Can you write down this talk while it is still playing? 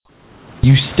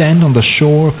You stand on the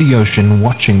shore of the ocean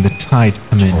watching the tide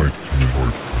come in.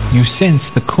 You sense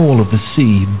the call of the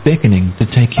sea beckoning to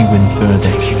take you in further.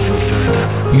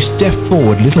 You step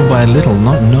forward little by little,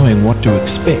 not knowing what to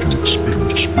expect,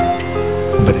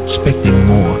 but expecting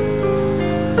more.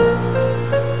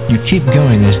 You keep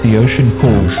going as the ocean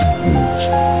pulls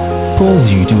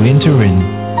you to enter in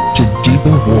to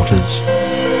deeper waters.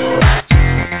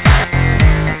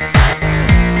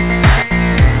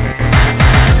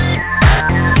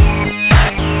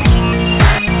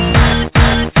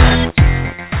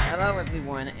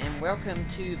 Welcome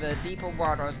to the Deeper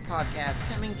Waters podcast,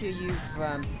 coming to you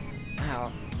from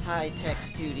our high-tech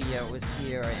studios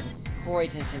here in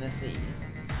Corryton, Tennessee.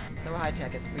 So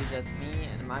high-tech, it's really just me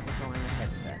and a microphone and a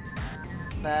headset.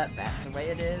 But that's the way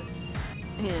it is,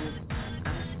 and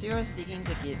I'm still seeking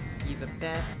to give you the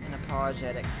best and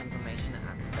apologetics information that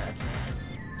I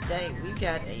can. Today, we've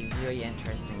got a really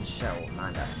interesting show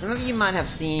lined up. Some of you might have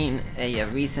seen a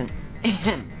recent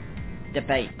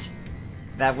debate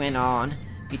that went on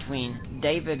between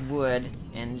David Wood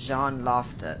and John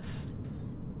Loftus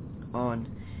on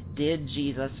Did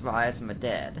Jesus Rise from the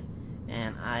Dead?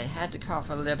 And I had to cough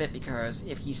a little bit because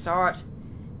if you saw it,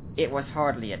 it was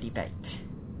hardly a debate.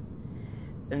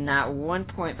 And now one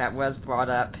point that was brought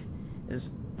up is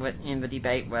what in the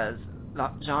debate was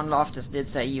John Loftus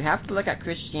did say you have to look at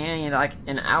Christianity like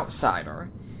an outsider,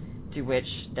 to which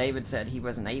David said he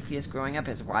was an atheist growing up,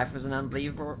 his wife was an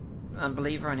unbeliever,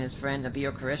 and his friend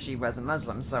Nabil Qureshi was a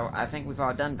Muslim, so I think we've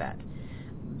all done that.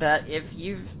 But if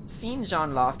you've seen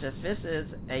John Loftus, this is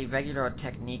a regular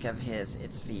technique of his.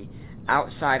 It's the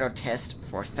outsider test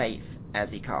for faith, as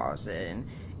he calls it, and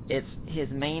it's his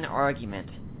main argument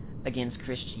against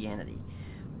Christianity.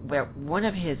 Well, one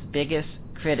of his biggest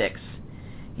critics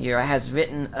here has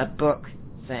written a book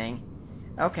saying,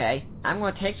 okay, I'm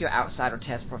going to take your outsider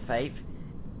test for faith,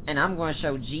 and I'm going to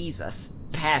show Jesus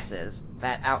passes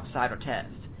that outsider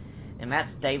test. And that's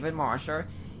David Marshall.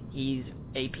 He's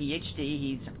a PhD.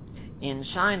 He's in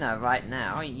China right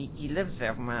now. He lives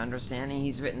there from my understanding.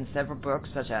 He's written several books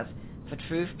such as The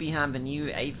Truth Behind the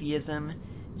New Atheism,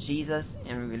 Jesus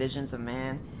and Religions of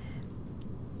Man,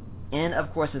 and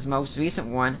of course his most recent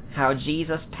one, How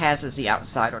Jesus Passes the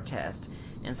Outsider Test.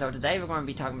 And so today we're going to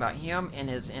be talking about him and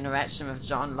his interaction with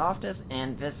John Loftus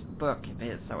and this book of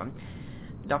his. So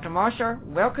Dr. Marshall,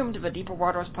 welcome to the Deeper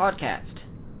Waters podcast.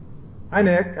 Hi,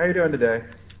 Nick. How are you doing today?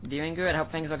 Doing good.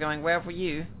 Hope things are going well for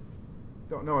you.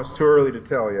 Don't know. It's too early to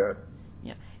tell yet.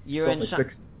 Yeah. You're in China.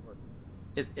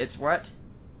 It's what?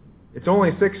 It's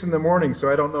only 6 in the morning, so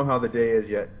I don't know how the day is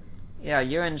yet. Yeah,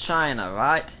 you're in China,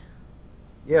 right?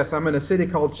 Yes, I'm in a city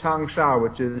called Changsha,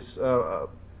 which is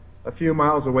a few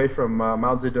miles away from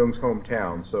Mao Zedong's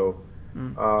hometown. So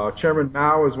Chairman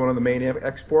Mao is one of the main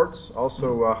exports.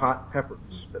 Also, hot peppers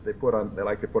that they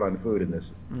like to put on food in this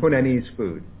Hunanese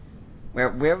food.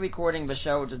 Well, we're recording the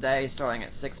show today starting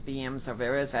at 6 p.m., so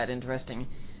there is that interesting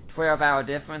 12-hour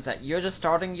difference that you're just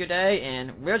starting your day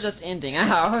and we're just ending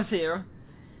ours here.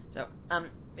 So,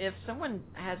 if someone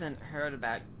hasn't heard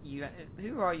about you,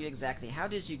 who are you exactly? How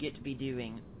did you get to be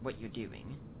doing what you're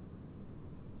doing?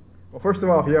 Well, first of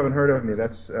all, if you haven't heard of me,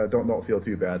 that's don't feel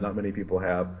too bad. Not many people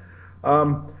have.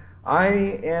 What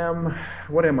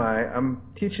am I? I'm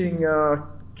teaching,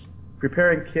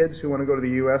 preparing kids who want to go to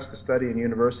the U.S. to study in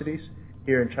universities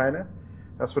here in China.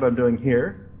 That's what I'm doing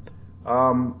here.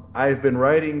 I've been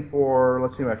writing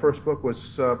my first book was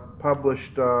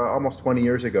published almost 20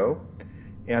 years ago,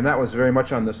 and that was very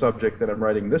much on the subject that I'm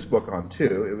writing this book on,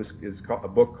 too. It's a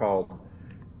book called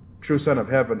True Son of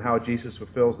Heaven, How Jesus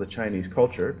Fulfills the Chinese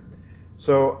Culture.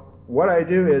 So what I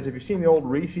do is, if you've seen the old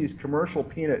Reese's commercial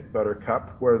peanut butter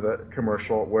cup, where the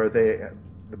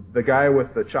guy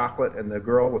with the chocolate and the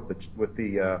girl with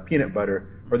the peanut butter,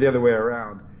 or the other way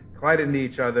around, collide into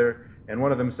each other, and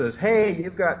one of them says, "Hey,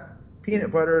 you've got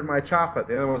peanut butter in my chocolate."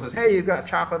 The other one says, "Hey, you've got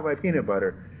chocolate in my peanut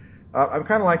butter." I'm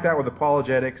kind of like that with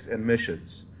apologetics and missions.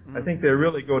 I think they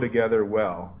really go together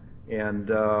well, and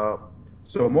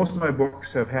so most of my books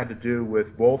have had to do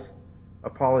with both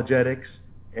apologetics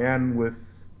and with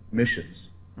missions,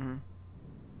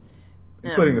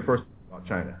 including the first about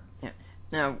China. Yeah.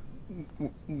 Now,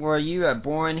 were you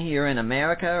born here in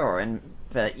America or in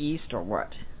the East or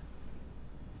what?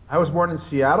 I was born in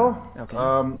Seattle,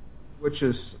 okay. which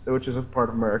is a part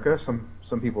of America.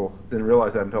 Some people didn't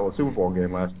realize that until the Super Bowl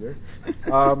game last year.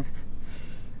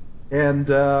 And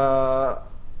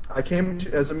I came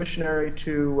as a missionary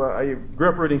to. I grew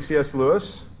up reading C.S. Lewis,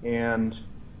 and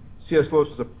C.S. Lewis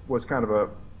was kind of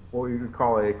what you could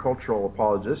call a cultural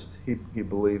apologist. He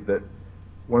believed that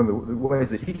one of the ways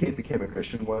that he became a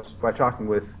Christian was by talking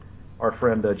with our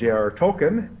friend J.R.R.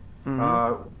 Tolkien,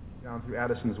 down through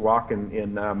Addison's Walk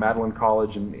in Magdalen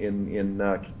College in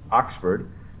Oxford,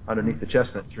 underneath the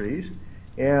chestnut trees.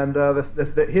 And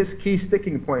his key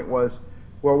sticking point was,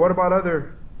 well, what about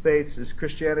other faiths? Is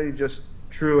Christianity just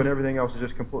true and everything else is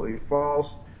just completely false?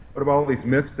 What about all these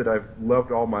myths that I've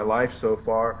loved all my life so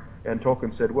far? And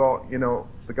Tolkien said, well,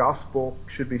 the gospel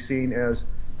should be seen as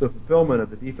the fulfillment of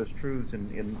the deepest truths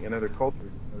in other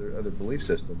cultures, other belief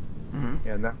systems. Mm-hmm.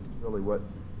 And that's really what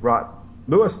brought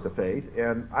Lewis to faith.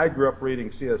 And I grew up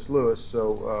reading C.S. Lewis,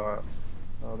 so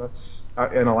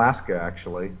that's in Alaska,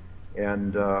 actually.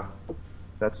 And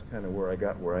that's kind of where I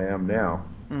got where I am now.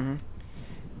 Mm-hmm.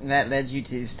 And that led you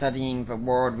to studying the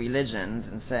world religions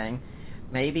and saying,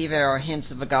 maybe there are hints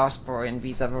of the gospel in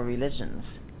these other religions.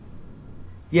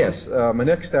 Yes. My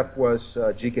next step was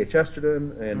G.K.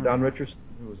 Chesterton and Don Richardson,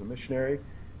 who was a missionary,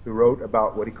 who wrote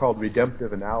about what he called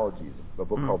redemptive analogies, a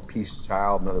book called Peace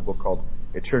Child, another book called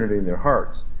Eternity in Their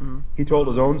Hearts. He told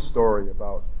his own story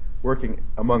about working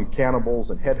among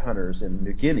cannibals and headhunters in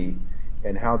New Guinea,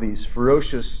 and how these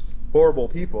ferocious, horrible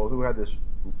people who had this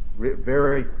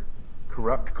very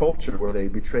corrupt culture where they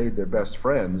betrayed their best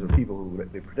friends, or people who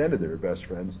they pretended they were best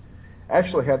friends,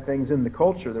 actually had things in the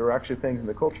culture. There were actually things in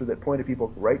the culture that pointed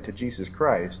people right to Jesus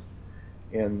Christ.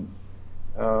 And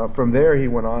from there he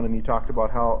went on and he talked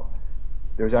about how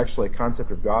there's actually a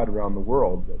concept of God around the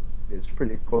world that is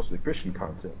pretty close to the Christian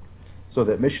concept. So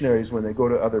that missionaries, when they go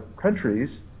to other countries,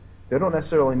 they don't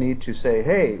necessarily need to say,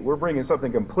 hey, we're bringing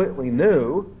something completely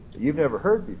new that you've never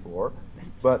heard before,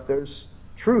 but there's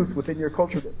truth within your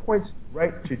culture that points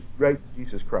right to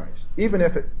Jesus Christ. Even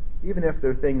if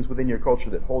there are things within your culture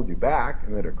that hold you back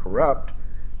and that are corrupt,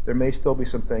 there may still be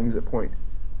some things that point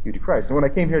you to Christ. And when I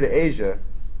came here to Asia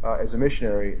as a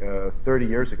missionary 30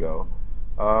 years ago,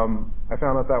 I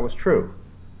found out that was true.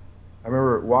 I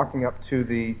remember walking up to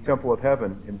the Temple of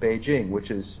Heaven in Beijing, which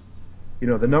is,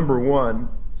 the number one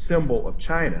symbol of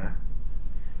China.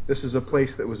 This is a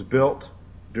place that was built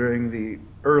during the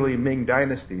early Ming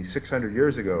Dynasty, 600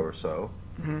 years ago or so,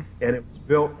 and it was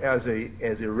built as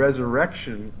a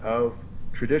resurrection of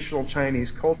traditional Chinese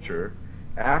culture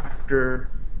after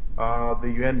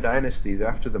the Yuan dynasties,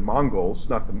 after the Mongols,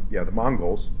 the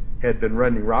Mongols had been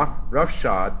running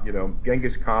roughshod.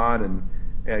 Genghis Khan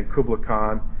and Kublai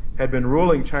Khan had been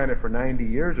ruling China for 90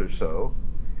 years or so,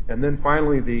 and then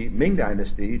finally the Ming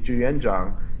Dynasty, Zhu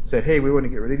Yuanzhang, said, hey, we want to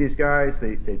get rid of these guys.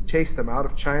 They chased them out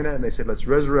of China, and they said, let's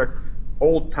resurrect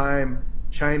old-time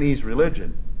Chinese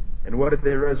religion. And what did they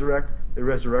resurrect? They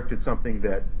resurrected something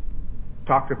that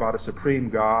talked about a supreme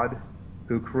God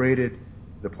who created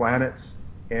the planets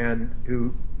and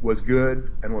who was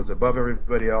good and was above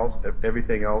everybody else,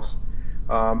 everything else.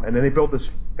 And then they built this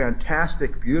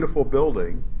fantastic, beautiful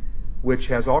building which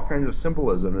has all kinds of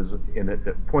symbolism in it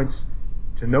that points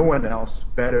to no one else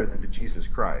better than to Jesus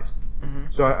Christ.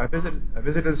 So I visited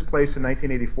this place in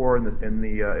 1984,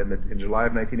 in July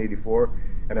of 1984,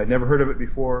 and I'd never heard of it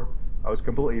before. I was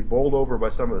completely bowled over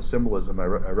by some of the symbolism I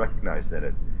recognized in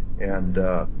it, and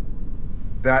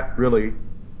that really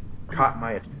caught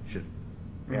my attention.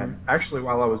 And actually,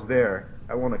 while I was there,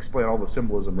 I won't explain all the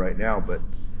symbolism right now, but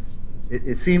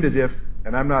it seemed as if,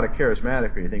 and I'm not a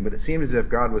charismatic or anything, but it seemed as if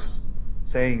God was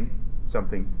saying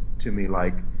something to me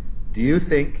like, do you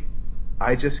think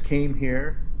I just came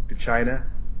here to China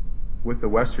with the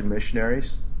Western missionaries?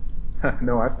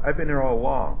 No, I've been here all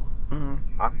along.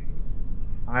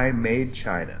 I made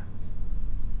China.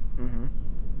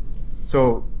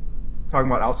 So, talking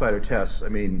about outsider tests, I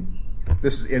mean,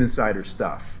 this is insider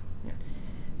stuff.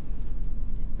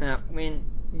 Now, when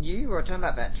you were talking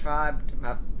about that tribe,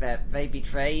 that they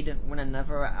betrayed one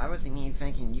another, I was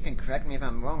thinking, you can correct me if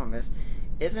I'm wrong on this,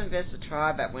 isn't this a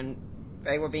tribe that when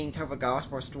they were being told the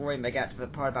gospel story and they got to the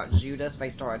part about Judas,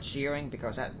 they started cheering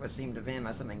because that would seem to them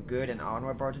as something good and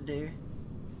honorable to do?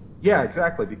 Yeah,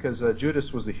 exactly, because Judas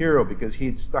was the hero because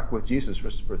he'd stuck with Jesus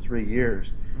for 3 years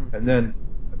and then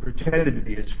pretended to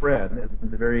be his friend, and in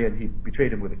the very end he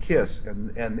betrayed him with a kiss,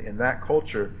 and in that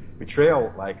culture,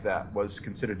 betrayal like that was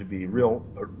considered to be real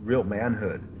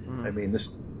manhood. I mean, this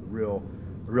real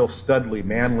studly,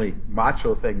 manly,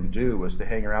 macho thing to do was to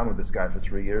hang around with this guy for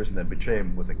 3 years and then betray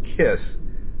him with a kiss.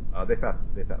 They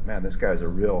thought, man, this guy's a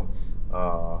real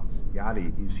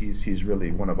Yadi. He's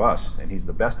really one of us, and he's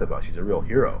the best of us. He's a real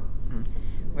hero.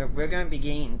 We're going to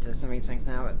begin to some of these things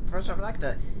now. But first off, I'd like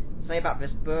to say about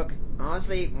this book.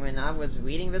 Honestly, when I was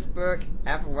reading this book,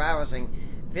 after a while I was saying,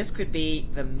 this could be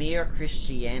the mere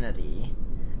Christianity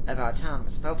of our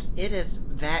times. Folks, it is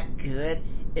that good.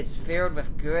 It's filled with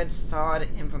good, solid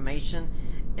information,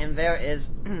 and there is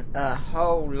a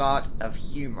whole lot of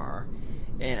humor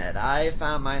in it. I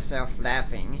found myself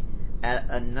laughing at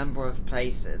a number of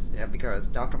places, because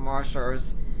Dr. Marshall's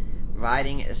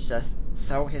writing is just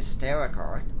so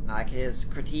hysterical. Like his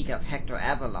critique of Hector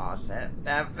Avalos,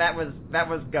 that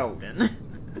was golden.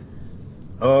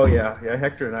 Oh yeah,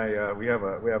 Hector and I we have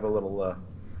a little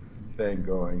thing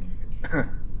going.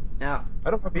 Now,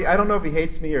 I don't know if he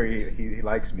hates me or he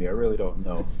likes me. I really don't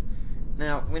know.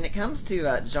 Now, when it comes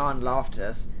to John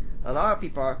Loftus, a lot of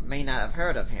people may not have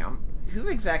heard of him. Who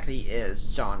exactly is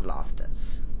John Loftus?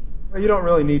 Well, you don't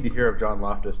really need to hear of John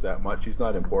Loftus that much. He's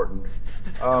not important.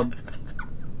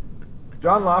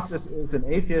 John Loftus is an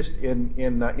atheist in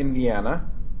Indiana.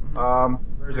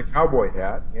 Wears a cowboy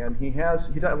hat, and he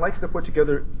likes to put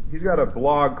together. He's got a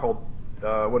blog called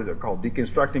what is it called?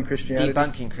 Deconstructing Christianity.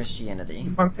 Debunking Christianity.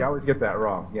 I always get that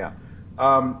wrong. Yeah,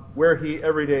 where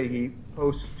every day he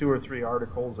posts 2 or 3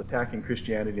 articles attacking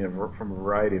Christianity from a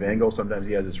variety of angles. Sometimes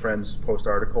he has his friends post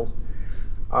articles.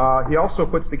 He also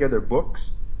puts together books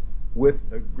with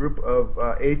a group of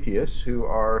atheists who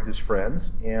are his friends,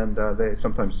 and they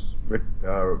sometimes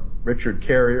Richard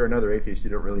Carrier, another atheist you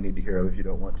don't really need to hear of if you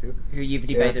don't want to. Who you've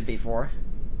debated before.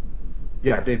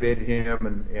 Yeah, debated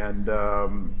him, and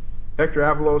Hector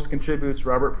Avalos contributes,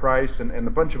 Robert Price, and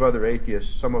a bunch of other atheists.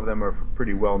 Some of them are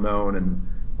pretty well known, and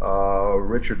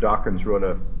Richard Dawkins wrote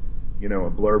a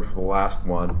blurb for the last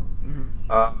one.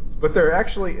 Mm-hmm. But they're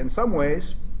actually, in some ways,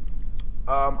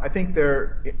 I think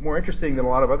they're more interesting than a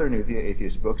lot of other new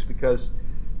atheist books, because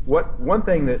one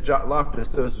thing that Loftus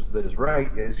does that is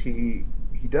right is he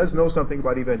does know something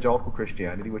about evangelical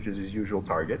Christianity, which is his usual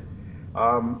target,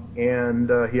 and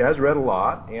he has read a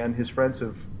lot, and his friends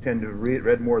tend to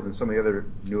read more than some of the other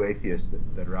new atheists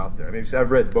that are out there. I mean,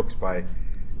 I've read books by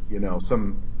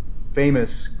some famous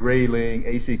Grayling,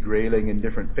 A.C. Grayling, and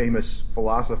different famous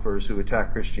philosophers who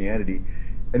attack Christianity,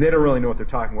 and they don't really know what they're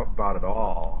talking about at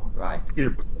all. Right. Peter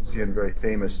Boghossian very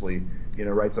famously,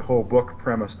 writes a whole book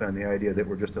premised on the idea that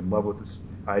we're just in love with this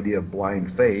idea of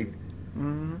blind faith.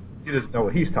 Mm-hmm. He doesn't know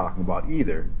what he's talking about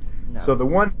either. No. So the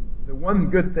one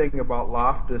good thing about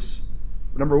Loftus,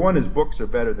 number one, his books are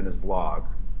better than his blog.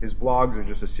 His blogs are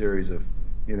just a series of,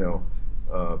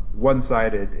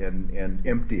 one-sided and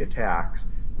empty attacks.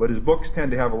 But his books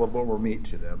tend to have a little more meat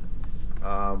to them,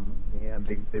 and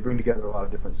they bring together a lot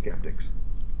of different skeptics.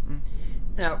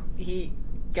 Now, he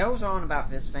goes on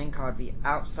about this thing called the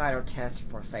outsider test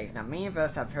for faith. Now, many of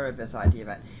us have heard this idea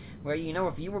that, well,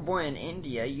 if you were born in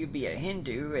India, you'd be a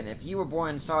Hindu, and if you were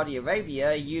born in Saudi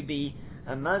Arabia, you'd be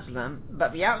a Muslim.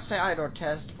 But the outsider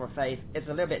test for faith is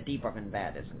a little bit deeper than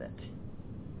that, isn't it?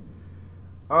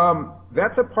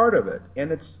 That's a part of it,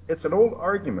 and it's an old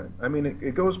argument. I mean,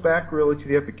 it goes back really to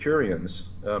the Epicureans,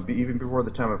 even before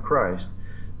the time of Christ.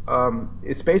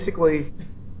 It's basically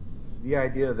the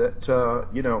idea that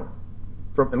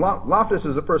Loftus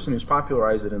is a person who's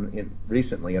popularized it in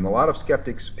recently, and a lot of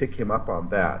skeptics pick him up on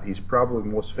that. He's probably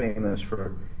most famous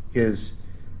for his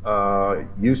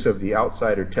use of the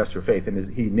outsider test for faith,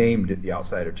 and he named it the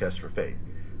outsider test for faith.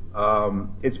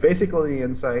 It's basically the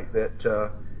insight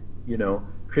that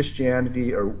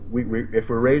Christianity, or if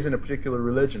we're raised in a particular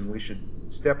religion, we should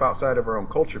step outside of our own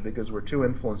culture because we're too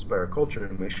influenced by our culture,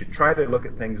 and we should try to look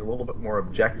at things a little bit more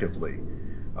objectively.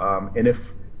 And if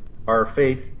our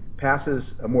faith passes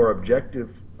a more objective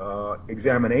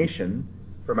examination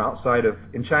from outside of,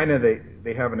 in China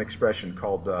they have an expression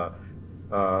called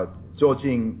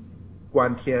Zhuojing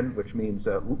Guantian, which means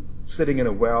sitting in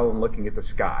a well and looking at the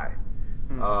sky.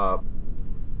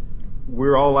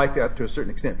 We're all like that to a certain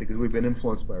extent because we've been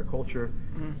influenced by our culture.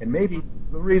 And maybe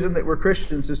the reason that we're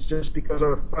Christians is just because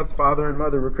our father and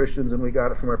mother were Christians, and we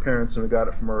got it from our parents, and we got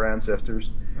it from our ancestors,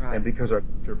 right. And because our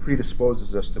culture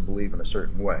predisposes us to believe in a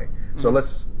certain way. So let's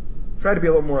try to be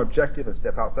a little more objective and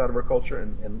step outside of our culture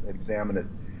and examine it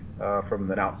from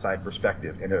an outside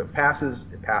perspective. And if it passes,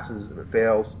 it passes. If it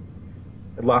fails,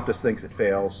 and Loftus thinks it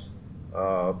fails,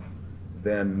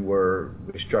 then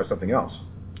we should try something else.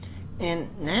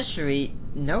 And naturally,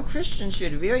 no Christian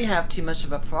should really have too much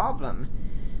of a problem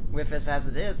with this as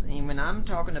it is. I mean, when I'm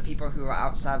talking to people who are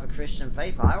outside the Christian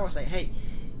faith, I always say, hey,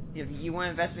 if you want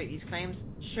to investigate these claims,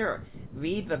 sure,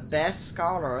 read the best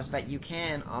scholars that you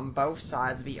can on both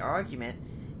sides of the argument,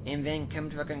 and then come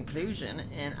to a conclusion.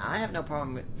 And I have no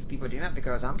problem with people doing that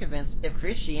because I'm convinced if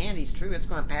Christianity is true, it's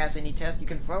going to pass any test you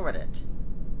can throw at it.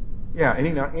 Yeah,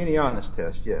 any honest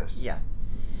test, yes. Yeah.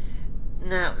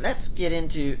 Now, let's get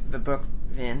into the book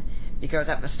then, because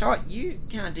at the start you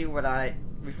kind of do what I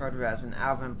refer to as an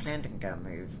Alvin Plantinga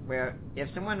move, where if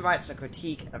someone writes a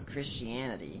critique of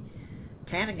Christianity,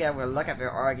 Plantinga will look at their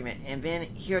argument and then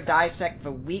he'll dissect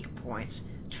the weak points,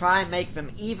 try and make them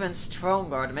even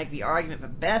stronger to make the argument the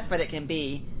best that it can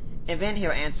be, and then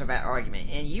he'll answer that argument.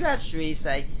 And you actually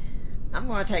say, I'm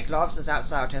going to take Loftus'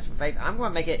 outsider test for faith. I'm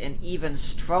going to make it an even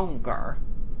stronger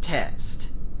test,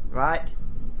 right?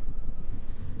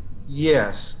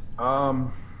 Yes.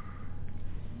 And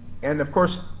of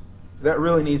course, that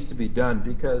really needs to be done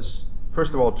because,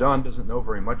 first of all, John doesn't know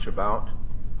very much about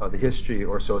the history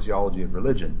or sociology of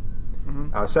religion.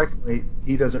 Mm-hmm. Secondly,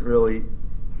 he doesn't really,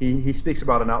 he speaks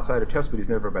about an outsider test, but he's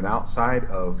never been outside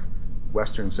of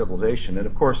Western civilization. And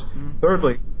of course,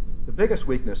 thirdly, the biggest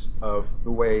weakness of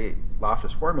the way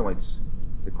Loftus formulates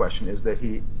the question is that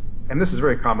he, and this is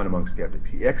very common among skeptics,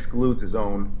 he excludes his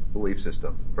own belief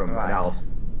system from analysis.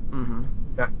 Mm-hmm.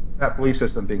 That belief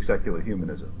system being secular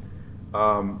humanism.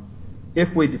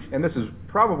 And this is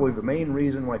probably the main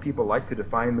reason why people like to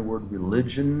define the word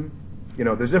religion.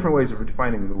 There's different ways of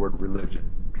defining the word religion.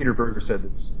 Peter Berger said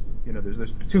that, there's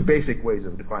two basic ways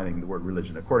of defining the word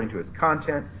religion, according to its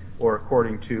content or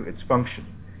according to its function.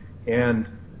 And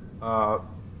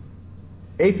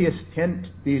atheists tend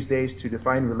these days to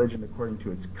define religion according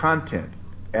to its content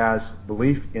as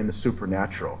belief in the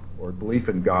supernatural or belief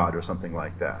in God or something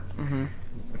like that. Mm-hmm.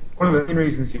 One of the main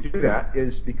reasons you do that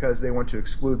is because they want to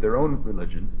exclude their own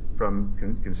religion from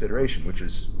consideration, which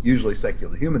is usually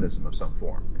secular humanism of some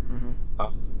form.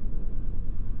 Mm-hmm.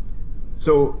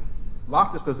 So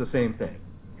Loftus does the same thing.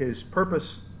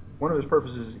 One of his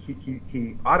purposes,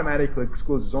 he automatically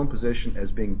excludes his own position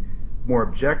as being more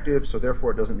objective, so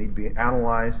therefore it doesn't need to be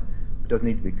analyzed, it doesn't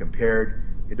need to be compared,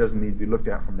 it doesn't need to be looked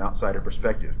at from an outsider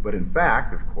perspective. But in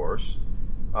fact, of course,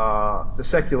 the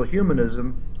secular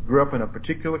humanism grew up in a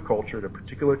particular culture at a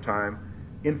particular time,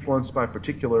 influenced by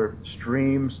particular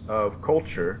streams of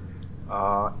culture,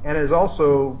 and is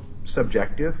also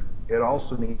subjective. It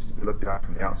also needs to be looked at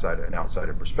from an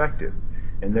outsider perspective.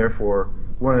 And therefore,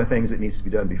 one of the things that needs to be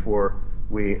done before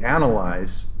we analyze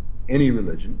any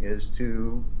religion is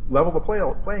to level the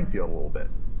playing field a little bit.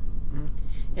 Mm-hmm.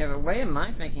 Yeah, the way of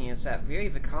my thinking is that really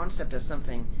the concept of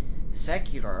something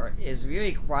secular is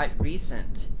really quite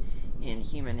recent in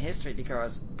human history,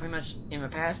 because pretty much in the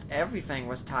past everything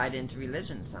was tied into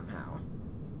religion somehow.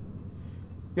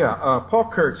 Yeah,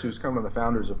 Paul Kurtz, who's kind of one of the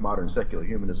founders of modern secular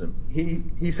humanism,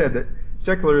 he said that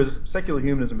secular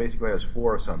humanism basically has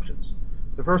four assumptions.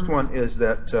 The first one is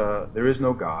that there is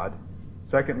no God.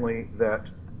 Secondly, that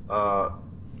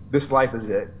this life is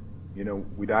it.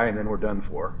 We die and then we're done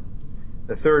for.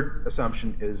 The third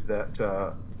assumption is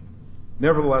that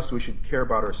nevertheless we should care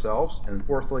about ourselves. And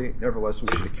fourthly, nevertheless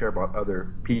we should care about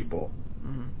other people.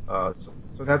 Mm-hmm.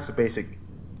 So that's the basic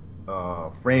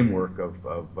framework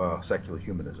of secular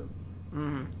humanism.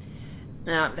 Mm-hmm.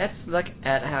 Now, let's look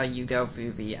at how you go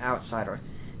through the outsider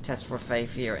test for faith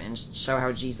here and show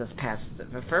how Jesus passes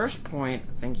it. The first point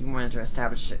I think you wanted to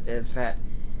establish is that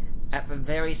at the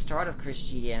very start of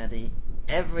Christianity,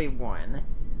 everyone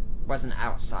was an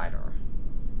outsider.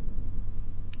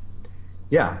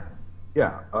 Yeah.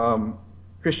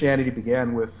 Christianity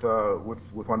began with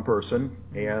one person,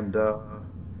 and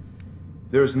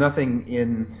there's nothing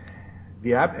in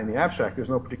the abstract. There's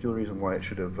no particular reason why it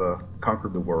should have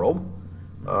conquered the world.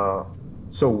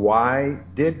 So why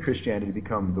did Christianity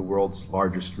become the world's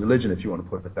largest religion, if you want to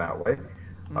put it that way,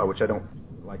 which I don't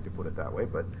like to put it that way,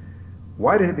 but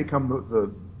why did it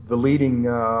become the leading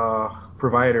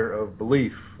provider of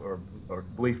belief or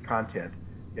belief content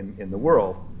in the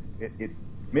world?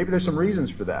 Maybe there's some reasons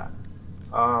for that.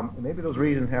 And maybe those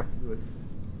reasons have to do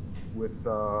with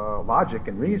logic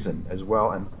and reason as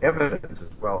well, and evidence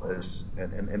as well as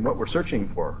and what we're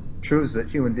searching for, truths that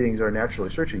human beings are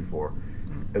naturally searching for,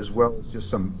 as well as just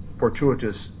some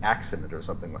fortuitous accident or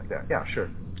something like that. Yeah, sure.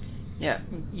 Yeah,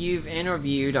 you've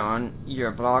interviewed on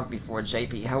your blog before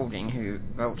J.P. Holding, who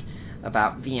wrote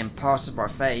about the impossible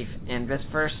faith, and this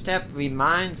first step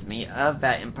reminds me of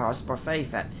that impossible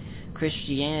faith, that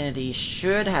Christianity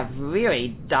should have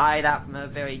really died out from the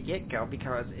very get-go,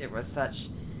 because it was such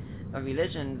a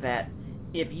religion that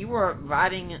if you were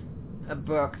writing a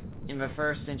book in the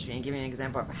first century and giving an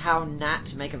example of how not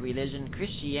to make a religion,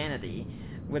 Christianity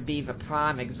would be the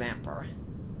prime example.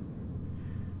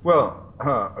 Well,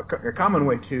 a common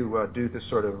way to do this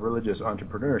sort of religious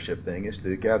entrepreneurship thing is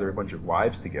to gather a bunch of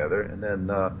wives together and then,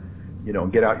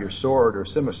 get out your sword or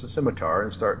scimitar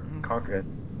and start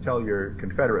tell your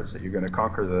confederates that you're going to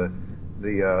conquer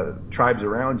the tribes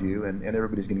around you, and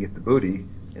everybody's going to get the booty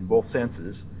in both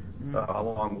senses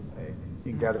along the way.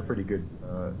 You can gather pretty good,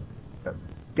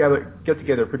 get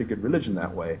together a pretty good religion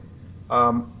that way.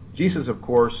 Jesus, of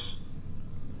course,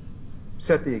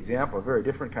 set the example, a very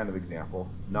different kind of example,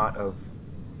 not of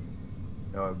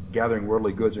gathering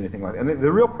worldly goods or anything like that. And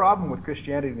the real problem with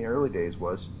Christianity in the early days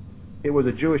was it was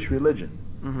a Jewish religion.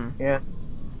 Mm-hmm. And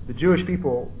the Jewish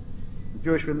people, the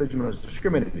Jewish religion was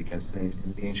discriminated against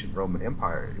in the ancient Roman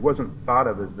Empire. It wasn't thought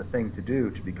of as the thing to do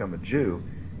to become a Jew.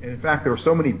 And in fact, there were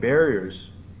so many barriers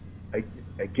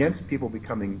against people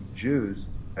becoming Jews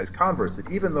as converts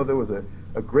that even though there was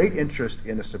a great interest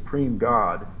in a supreme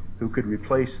God who could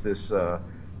replace this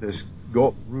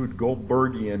rude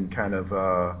Goldbergian kind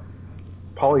of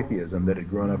polytheism that had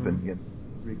grown up in the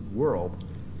Greek world,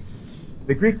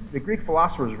 the Greek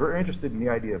philosophers were very interested in the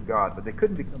idea of God, but they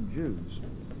couldn't become Jews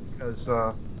because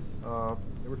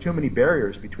there were too many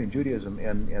barriers between Judaism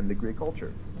and the Greek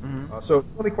culture. Mm-hmm. So it's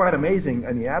really quite amazing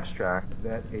in the abstract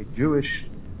that a Jewish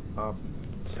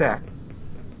sect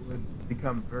would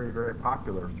become very, very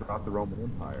popular throughout the Roman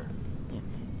Empire.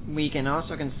 We can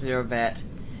also consider that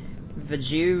the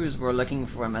Jews were looking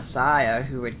for a Messiah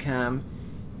who would come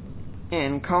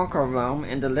and conquer Rome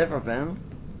and deliver them,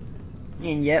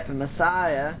 and yet the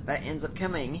Messiah that ends up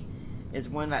coming is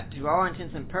one that, to all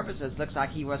intents and purposes, looks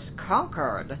like he was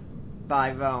conquered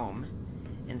by Rome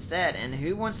instead. And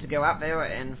who wants to go out there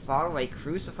and follow a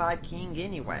crucified king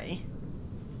anyway?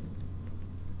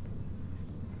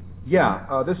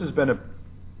 Yeah, this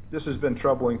has been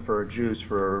troubling for Jews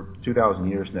for 2,000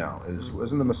 years now.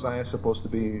 Isn't the Messiah supposed to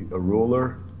be a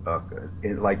ruler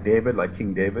like David, like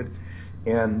King David?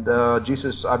 And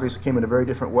Jesus obviously came in a very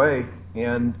different way,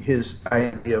 and his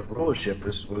idea of rulership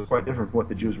was quite different from what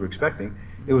the Jews were expecting.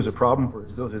 It was a problem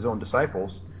for his own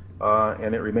disciples,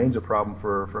 and it remains a problem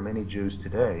for many Jews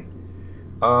today.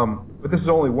 But this is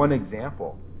only one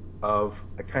example of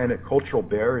a kind of cultural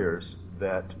barriers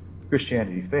that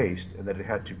Christianity faced and that it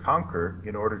had to conquer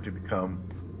in order to become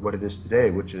what it is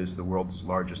today, which is the world's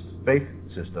largest faith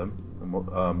system.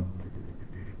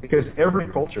 Because every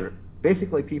culture,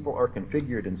 basically people are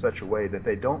configured in such a way that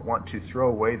they don't want to throw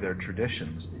away their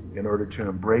traditions in order to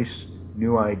embrace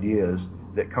new ideas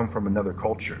that come from another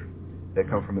culture, that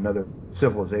come from another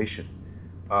civilization.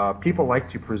 People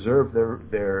like to preserve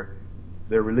their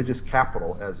religious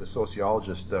capital, as the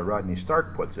sociologist Rodney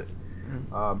Stark puts it.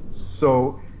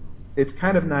 So it's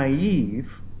kind of naive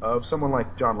of someone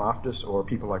like John Loftus or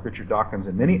people like Richard Dawkins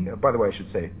and many, by the way, I should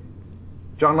say,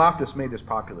 John Loftus made this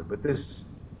popular, but this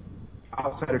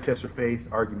outsider test of faith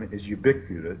argument is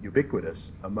ubiquitous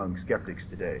among skeptics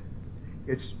today.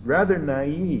 It's rather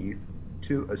naive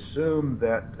to assume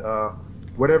that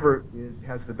whatever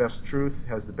has the best truth,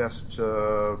 has the best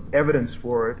evidence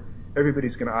for it,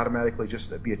 everybody's going to automatically just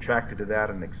be attracted to that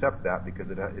and accept that because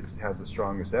it has the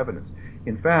strongest evidence.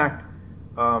 In fact,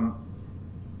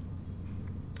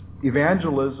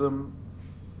 evangelism,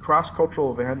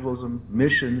 cross-cultural evangelism,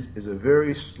 missions is a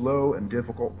very slow and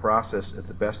difficult process at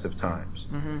the best of times.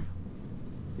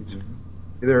 Mm-hmm.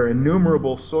 There are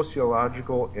innumerable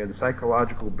sociological and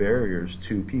psychological barriers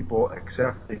to people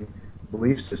accepting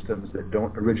belief systems that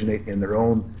don't originate in their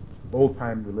own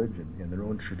old-time religion, in their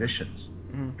own traditions.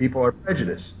 Mm-hmm. People are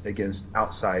prejudiced against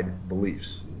outside beliefs.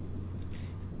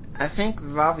 I think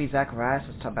Ravi Zacharias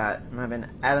was talking about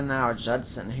Adoniram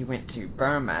Judson, who went to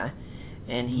Burma,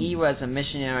 and he was a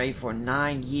missionary for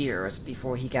 9 years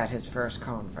before he got his first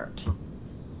convert.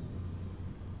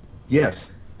 Yes,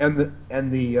 and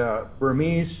the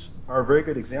Burmese are a very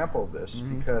good example of this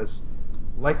because,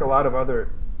 like a lot of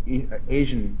other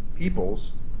Asian peoples,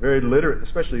 very literate,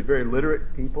 especially very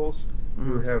literate peoples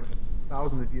who have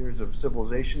thousands of years of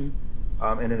civilization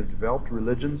and have developed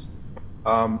religions,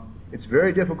 it's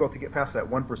very difficult to get past that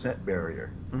 1%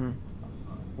 barrier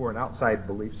for an outside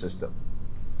belief system.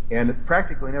 And it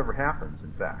practically never happens,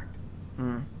 in fact.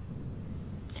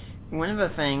 One of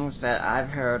the things that I've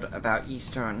heard about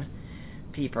Eastern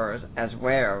peoples as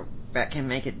well that can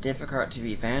make it difficult to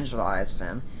evangelize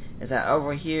them is that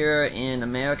over here in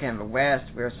America and the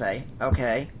West, we'll say,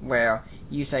 okay, well,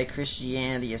 you say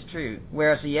Christianity is true.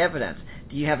 Where's the evidence?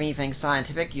 Do you have anything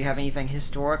scientific? Do you have anything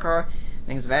historical?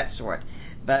 Things of that sort.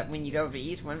 But when you go to the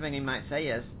East, one thing you might say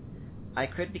is, I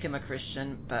could become a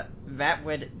Christian, but that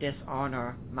would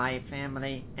dishonor my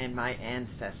family and my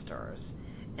ancestors.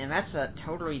 And that's a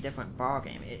totally different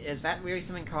ballgame. Is that really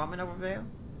something common over there?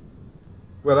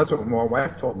 Well, that's what my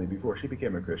wife told me before she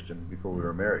became a Christian, before we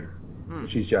were married.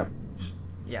 She's Japanese.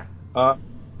 Yeah. The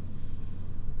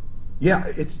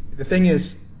thing is,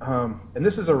 and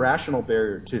this is a rational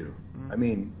barrier too. I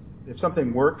mean, if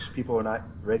something works, people are not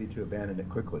ready to abandon it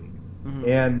quickly.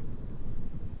 And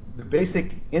the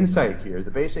basic insight here,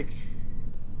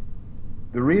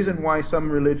 the reason why some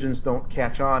religions don't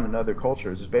catch on in other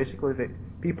cultures is basically that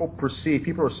people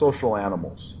are social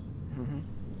animals.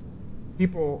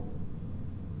 People,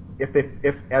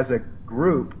 if as a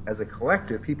group, as a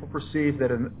collective, people perceive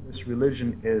that this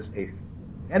religion is an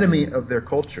enemy of their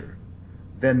culture,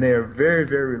 then they are very,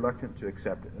 very reluctant to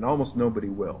accept it, and almost nobody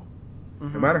will.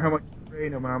 No matter how much you pray,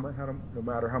 no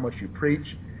matter how much you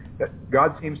preach, that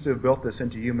God seems to have built this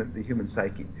into the human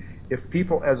psyche. If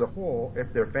people as a whole,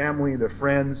 if their family, their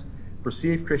friends,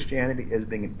 perceive Christianity as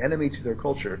being an enemy to their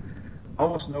culture,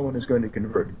 almost no one is going to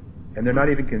convert. And they're not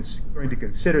even going to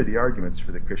consider the arguments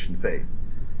for the Christian faith.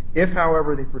 If,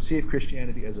 however, they perceive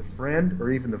Christianity as a friend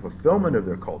or even the fulfillment of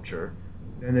their culture,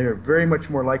 then they're very much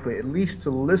more likely at least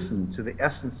to listen to the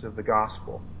essence of the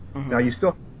gospel. Now, you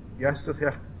still have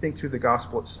to think through the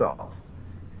gospel itself.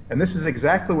 And this is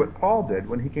exactly what Paul did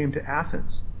when he came to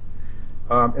Athens.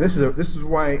 And this is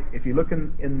why, if you look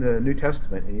in the New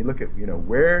Testament and you look at,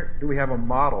 where do we have a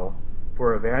model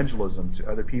for evangelism to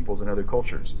other peoples and other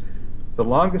cultures? The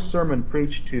longest sermon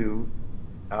preached to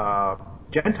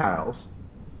Gentiles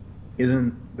is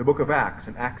in the book of Acts,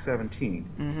 in Acts 17.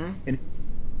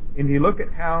 And you look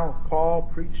at how Paul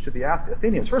preached to the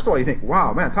Athenians. First of all, you think,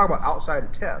 wow, man, talk about outside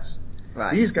of tests.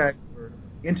 Right. These guys were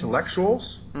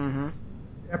intellectuals. The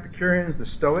Epicureans, the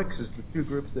Stoics, is the two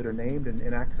groups that are named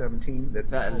in Acts 17.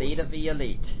 The elite of the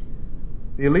elite.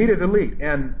 The elite of the elite.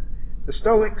 And the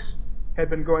Stoics had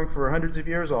been going for hundreds of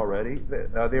years already. They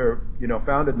were,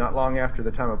 founded not long after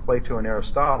the time of Plato and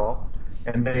Aristotle,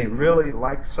 and they really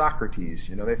liked Socrates.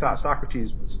 They thought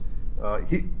Socrates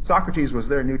was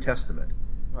their New Testament.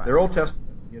 Right. Their Old Testament,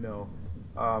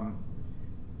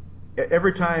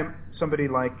 every time somebody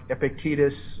like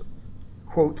Epictetus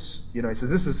quotes, he says,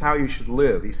 this is how you should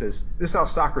live. He says, this is how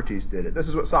Socrates did it. This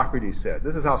is what Socrates said.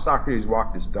 This is how Socrates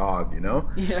walked his dog,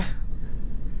 Yeah.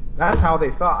 That's how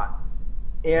they thought.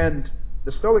 And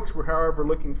the Stoics were, however,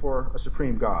 looking for a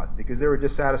supreme God because they were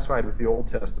dissatisfied with the Old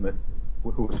Testament,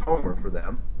 who was Homer for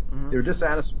them. They were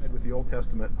dissatisfied with the Old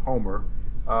Testament Homer,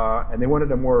 and they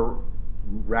wanted a more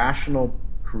rational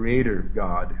creator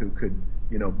God who could,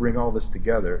 bring all this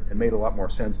together and made a lot more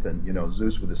sense than,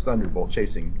 Zeus with his thunderbolt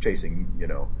chasing,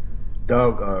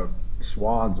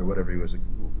 swans or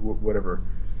whatever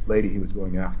lady he was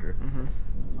going after.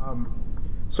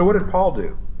 So what did Paul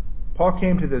do? Paul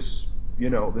came to this,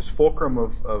 this fulcrum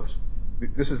of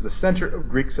this is the center of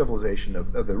Greek civilization,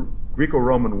 of the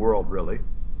Greco-Roman world, really.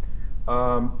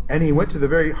 And he went to the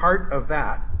very heart of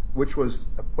that, which was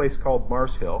a place called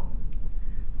Mars Hill.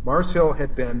 Mars Hill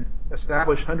had been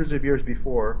established hundreds of years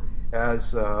before as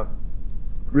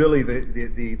really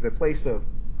the place of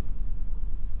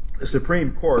the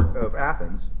Supreme Court of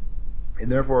Athens,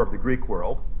 and therefore of the Greek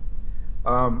world.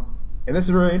 And this is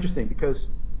very interesting because,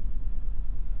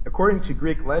 according to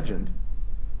Greek legend,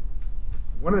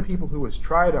 one of the people who was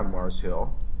tried on Mars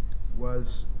Hill was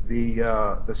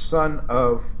the son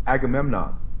of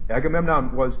Agamemnon.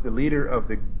 Agamemnon was the leader of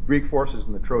the Greek forces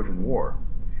in the Trojan War.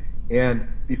 And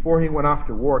before he went off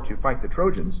to war to fight the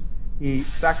Trojans, he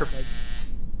sacrificed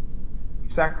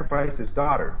his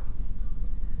daughter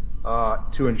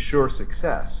to ensure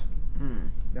success.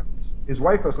 Now, his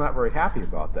wife was not very happy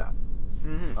about that.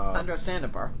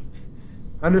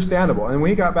 Understandable. And when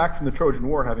he got back from the Trojan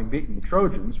War, having beaten the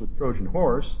Trojans with Trojan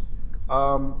horse,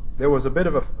 there was a bit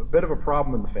of a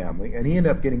problem in the family, and he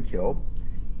ended up getting killed.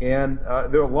 And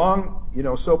there were long,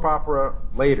 soap opera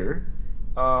later.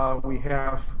 We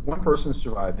have one person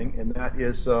surviving, and that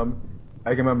is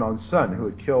Agamemnon's son, who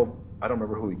had killed, I don't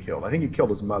remember who he killed. I think he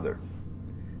killed his mother.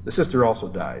 The sister also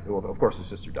died. Well, of course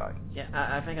the sister died. Yeah,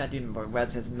 I think I do remember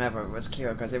whether his mother was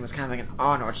killed, because it was kind of like an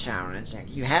honor challenge. Like,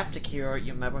 you have to kill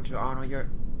your mother to honor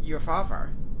your father.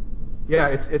 Yeah,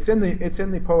 it's in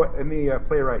the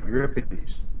playwright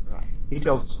Euripides. Right. He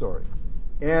tells the story.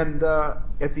 And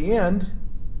at the end,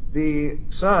 the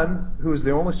son, who is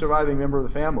the only surviving member of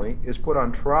the family, is put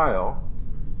on trial,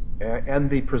 and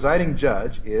the presiding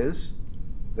judge is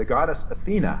the goddess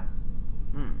Athena.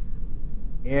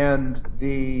 And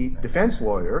the defense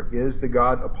lawyer is the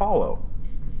god Apollo.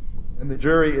 And the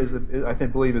jury is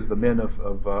the men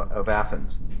of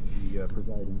Athens, the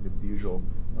the usual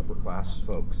upper class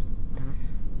folks.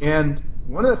 And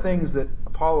one of the things that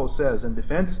Apollo says in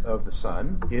defense of the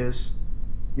son is,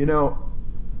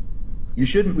 we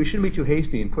shouldn't be too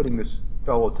hasty in putting this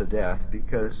fellow to death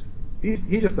because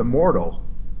he's just a mortal.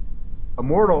 A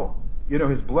mortal,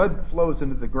 his blood flows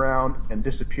into the ground and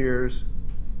disappears.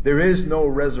 There is no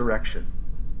resurrection.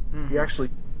 He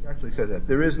actually says that.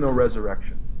 There is no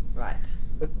resurrection. Right.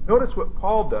 But notice what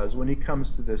Paul does when he comes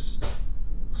to the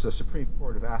Supreme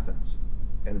Court of Athens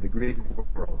and the Greek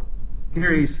world.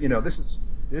 Here he's,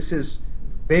 this is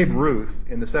Babe Ruth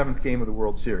in the 7th game of the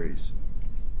World Series.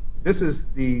 This is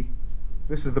the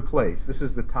place. This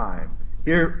is the time.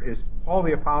 Here is Paul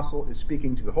the Apostle is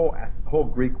speaking to the whole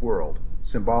Greek world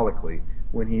symbolically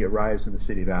when he arrives in the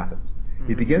city of Athens.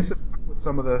 He begins to talk with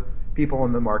some of the people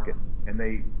in the market, and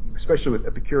they, especially with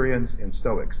Epicureans and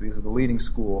Stoics, these are the leading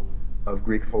school of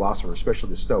Greek philosophers,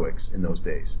 especially the Stoics in those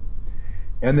days.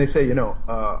 And they say,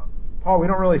 Paul, we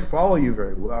don't really follow you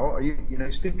very well. You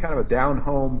speak kind of a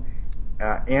down-home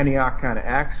Antioch kind of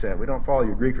accent. We don't follow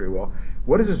your Greek very well.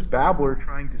 What is this babbler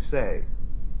trying to say?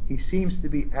 He seems to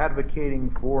be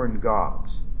advocating foreign gods.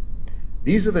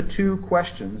 These are the two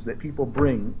questions that people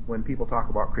bring when people talk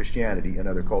about Christianity and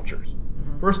other cultures.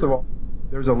 Mm-hmm. First of all,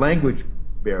 there's a language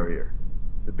barrier.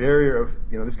 The barrier of,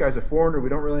 this guy's a foreigner, we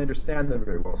don't really understand them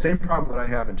very well. Same problem that I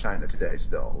have in China today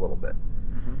still, a little bit.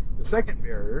 Mm-hmm. The second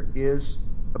barrier is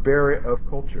a barrier of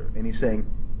culture. And he's saying,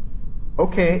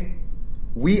 okay,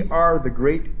 we are the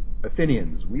great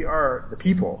Athenians. We are the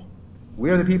people. We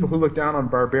are the people who look down on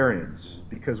barbarians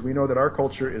because we know that our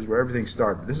culture is where everything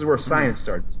started. This is where science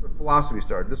started. This is where philosophy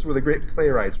started. This is where the great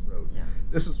playwrights wrote. Yeah.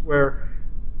 This is where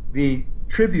the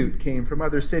tribute came from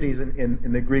other cities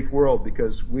in the Greek world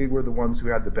because we were the ones who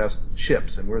had the best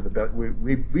ships and we're the best.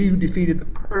 We defeated the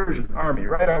Persian army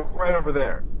right over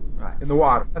there, right in the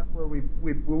water. That's where we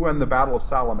won the Battle of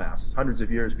Salamis hundreds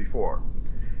of years before.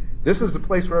 This is the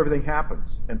place where everything happens.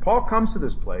 And Paul comes to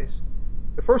this place.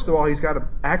 First of all, he's got an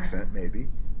accent, maybe,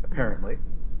 apparently.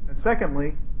 And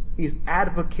secondly, he's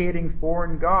advocating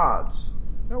foreign gods.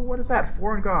 No, what is that?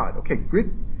 Foreign god. Okay,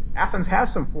 Athens has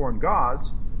some foreign gods,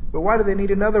 but why do they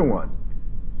need another one?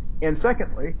 And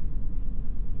secondly,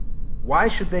 why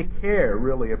should they care,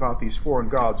 really, about these foreign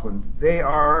gods when they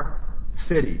are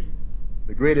city,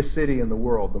 the greatest city in the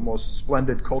world, the most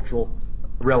splendid cultural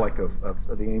relic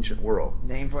of the ancient world?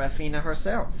 Named for Athena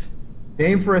herself.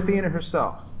 Named for Athena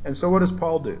herself. And so what does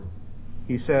Paul do?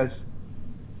 He says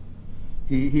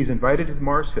he's invited to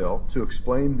Mars Hill to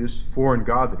explain this foreign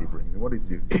god that he brings. And what does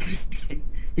he do?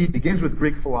 He begins with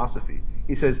Greek philosophy.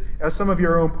 He says, as some of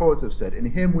your own poets have said, in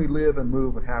him we live and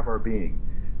move and have our being.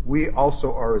 We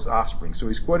also are his offspring. So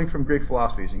he's quoting from Greek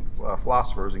philosophers,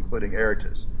 including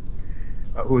Aratus,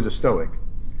 who is a Stoic.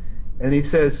 And he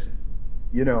says,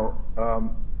 as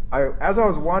I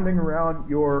was wandering around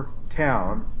your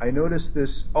town, I noticed this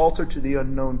altar to the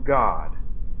unknown God.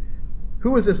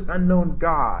 Who is this unknown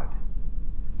God?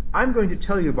 I'm going to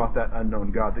tell you about that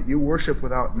unknown God that you worship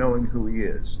without knowing who he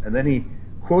is. And then he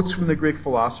quotes from the Greek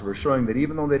philosophers showing that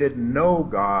even though they didn't know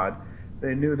God,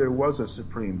 they knew there was a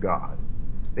supreme God.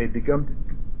 They'd begun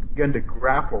to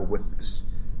grapple with this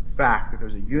fact that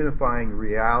there's a unifying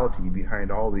reality behind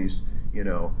all these,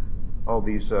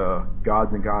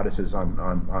 gods and goddesses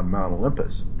on Mount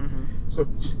Olympus. Mm-hmm. So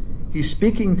he's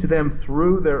speaking to them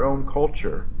through their own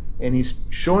culture, and he's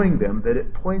showing them that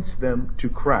it points them to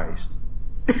Christ.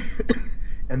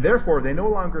 And therefore, they no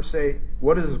longer say,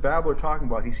 what is this babbler talking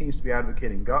about? He seems to be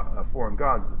advocating foreign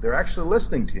gods. They're actually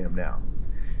listening to him now.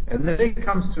 And then he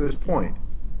comes to his point,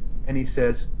 and he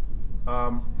says,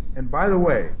 and by the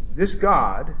way, this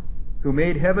God who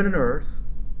made heaven and earth,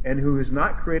 and who is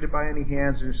not created by any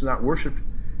hands, who is not worshipped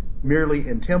merely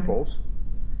in temples,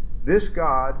 this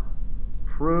God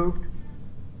proved,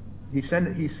 he sent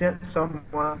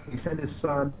someone, he sent his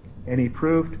son, and he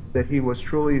proved that he was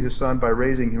truly his son by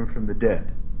raising him from the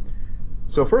dead.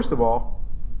 So first of all,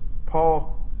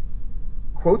 Paul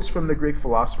quotes from the Greek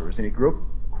philosophers, and he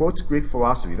quotes Greek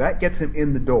philosophy. That gets him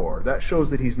in the door. That shows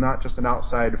that he's not just an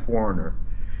outside foreigner.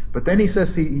 But then he says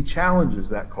he challenges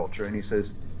that culture, and he says,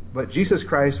 but Jesus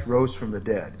Christ rose from the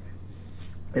dead.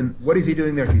 And what is he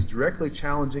doing there? He's directly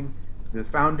challenging the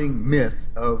founding myth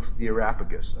of the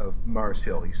Areopagus, of Mars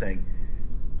Hill. He's saying,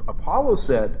 Apollo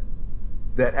said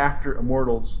that after a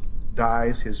mortal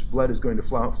dies, his blood is going to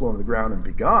flow on the ground and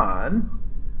be gone.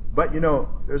 But,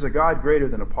 there's a God greater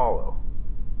than Apollo.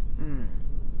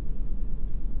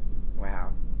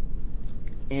 Wow.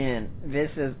 And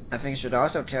this is, I think, should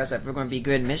also tell us that we're going to be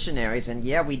good missionaries. And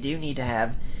yeah, we do need to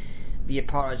have the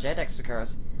apologetics, because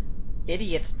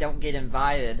idiots don't get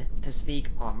invited to speak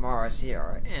on Mars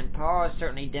Hill. And Paul has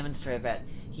certainly demonstrated that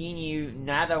he knew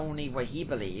not only what he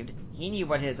believed, he knew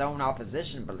what his own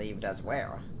opposition believed as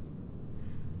well.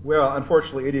 Well,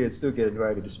 unfortunately, idiots do get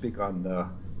invited to speak on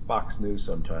Fox News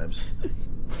sometimes.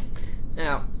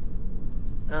 Now,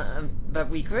 but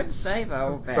we could say,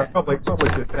 though, that public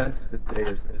defense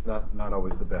today is not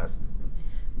always the best.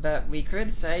 But we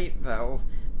could say, though,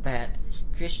 that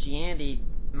Christianity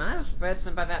might have spread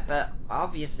some by that, but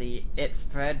obviously it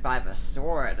spread by the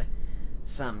sword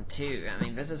some too. I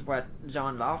mean, this is what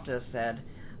John Loftus said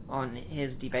on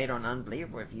his debate on Unbelief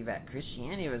Review, that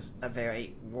Christianity was a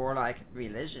very warlike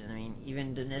religion. I mean,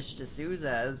 even Dinesh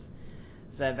D'Souza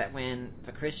said that when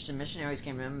the Christian missionaries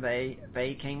came in,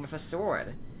 they came with a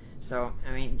sword. So,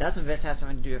 I mean, doesn't this have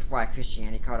something to do with why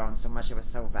Christianity caught on so much? It was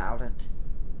so violent?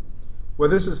 Well,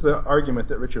 this is the argument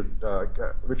that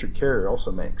Richard Carrier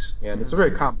also makes, and it's a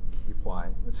very common reply,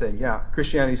 saying, yeah,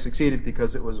 Christianity succeeded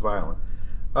because it was violent.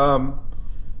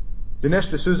 Dinesh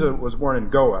D'Souza was born in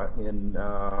Goa in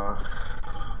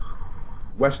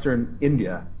western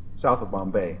India, south of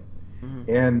Bombay,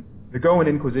 and the Goan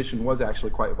Inquisition was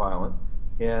actually quite violent,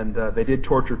 and they did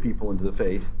torture people into the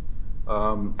faith.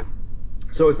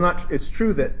 So it's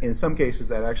true that in some cases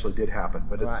that actually did happen,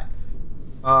 but right.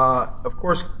 Of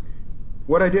course,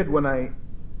 what I did when I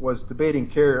was debating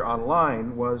Carrier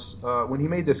online was when he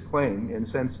made this claim in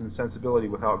Sense and Sensibility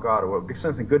Without God, or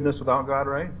Sense and Goodness Without God,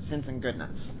 right? Sense and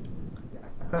Goodness. Yeah,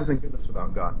 Sense and Goodness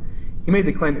Without God. He made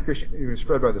the claim that Christianity was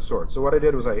spread by the sword. So what I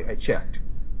did was I checked.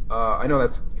 I know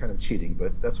that's kind of cheating,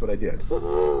 but that's what I did.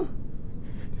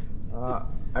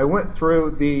 I went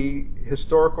through the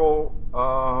historical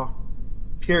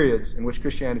periods in which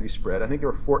Christianity spread. I think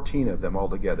there were 14 of them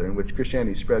altogether in which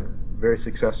Christianity spread very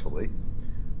successfully.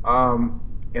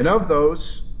 And of those,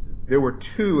 there were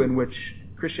 2 in which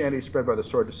Christianity spread by the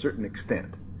sword to a certain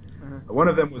extent. One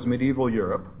of them was medieval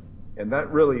Europe, and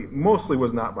that really mostly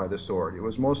was not by the sword. It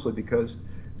was mostly because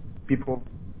people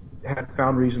had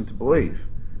found reason to believe.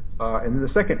 And then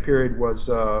the second period was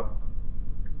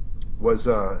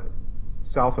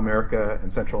South America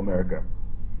and Central America,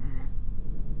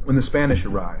 when the Spanish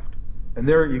arrived. And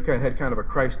there you had kind of a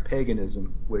Christ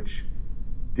paganism, which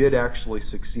did actually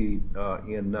succeed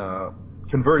in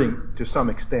converting, to some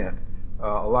extent,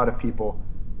 a lot of people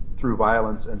through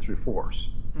violence and through force.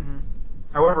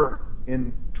 However,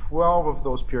 in 12 of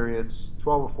those periods,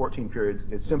 12 or 14 periods,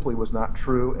 it simply was not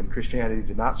true, and Christianity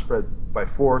did not spread by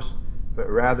force, but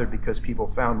rather because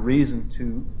people found reason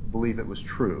to believe it was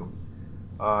true.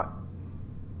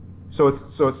 So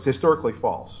it's historically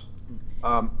false.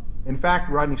 In fact,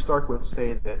 Rodney Stark would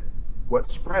say that what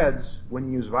spreads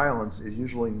when you use violence is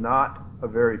usually not a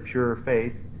very pure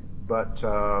faith, but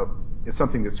it's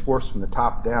something that's forced from the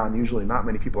top down. Usually not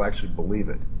many people actually believe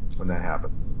it when that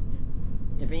happens.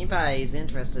 If anybody is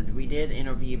interested, we did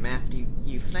interview Matthew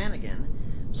Flanagan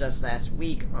just last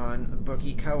week on a book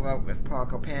he co-wrote with Paul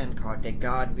Copan called Did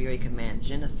God Really Command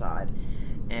Genocide?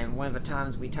 And one of the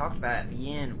times we talked about at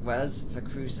the end was the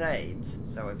Crusades.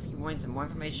 So if you want some more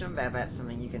information about that,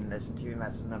 something you can listen to, and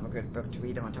that's another good book to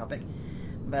read on the topic.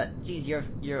 But, geez,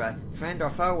 you're a friend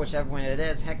or foe, whichever one it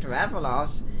is. Hector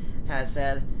Avalos has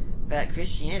said that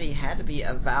Christianity had to be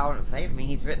a violent faith. I mean,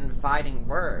 he's written fighting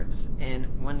words,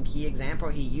 and one key example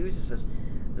he uses is,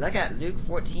 look at Luke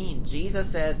 14. Jesus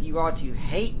says you are to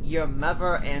hate your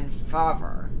mother and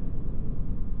father.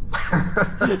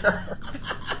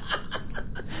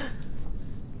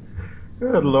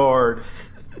 Good Lord.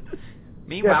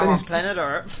 Meanwhile, on planet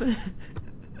Earth.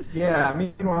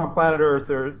 Meanwhile on planet Earth,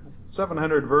 there are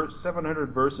 700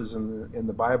 verses in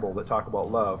the Bible that talk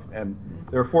about love, and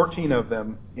there are 14 of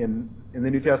them in the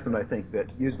New Testament, I think, that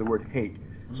use the word hate.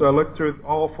 So I looked through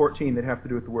all 14 that have to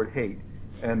do with the word hate,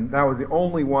 and that was the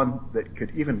only one that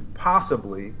could even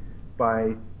possibly,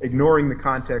 by ignoring the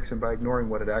context and by ignoring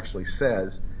what it actually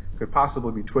says, could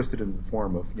possibly be twisted in the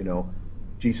form of,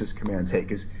 Jesus commands hate.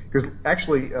 Because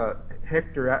actually,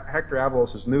 Hector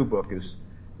Avalos' new book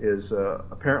is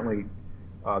apparently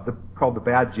called The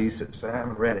Bad Jesus. I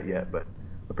haven't read it yet, but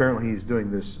apparently he's doing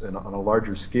this on a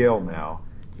larger scale now.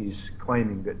 He's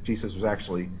claiming that Jesus was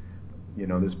actually,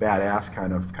 this badass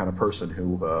kind of person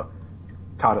who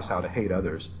taught us how to hate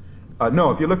others. No,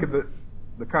 if you look at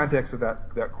the context of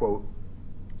that quote,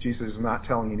 Jesus is not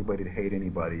telling anybody to hate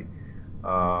anybody,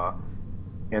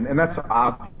 and that's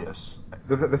obvious.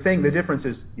 The difference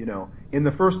is, in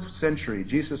the first century,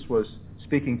 Jesus was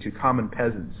speaking to common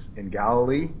peasants in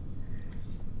Galilee,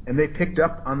 and they picked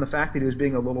up on the fact that he was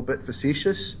being a little bit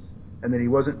facetious and that he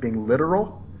wasn't being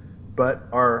literal. But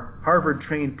our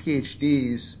Harvard-trained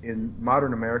PhDs in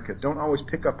modern America don't always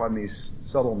pick up on these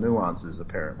subtle nuances,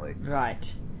 apparently. Right.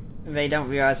 They don't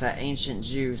realize that ancient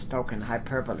Jews spoke in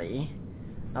hyperbole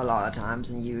a lot of times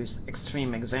and use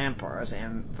extreme examples.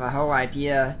 And the whole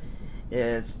idea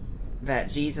is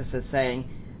that Jesus is saying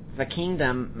the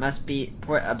kingdom must be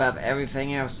put above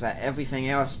everything else, that everything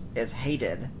else is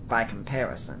hated by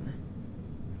comparison.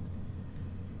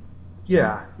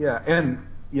 Yeah. And,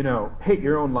 hate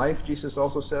your own life, Jesus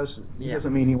also says. He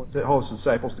doesn't mean he wants all his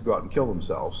disciples to go out and kill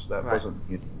themselves. That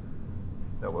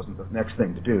wasn't the next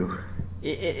thing to do.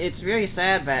 It's really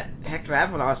sad that Hector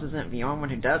Avalos isn't the only one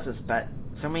who does this, but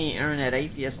so many internet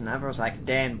atheists and others like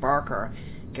Dan Barker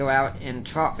go out and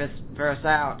trot this verse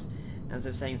out as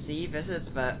they're saying, see, this is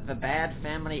the bad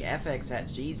family ethics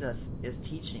that Jesus is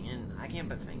teaching. And I can't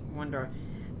but wonder,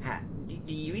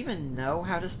 do you even know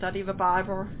how to study the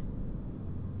Bible?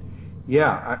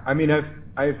 Yeah, I mean,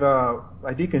 I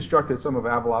deconstructed some of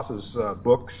Avalas's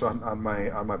books on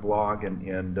my blog,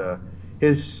 and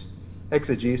his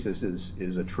exegesis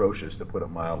is atrocious, to put it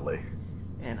mildly.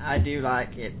 And I do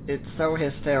like it. It's so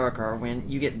hysterical when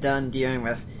you get done dealing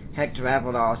with Hector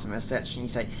Avalos in a section.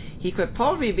 You say he could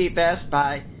probably be best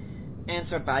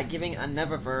answered by giving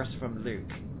another verse from Luke.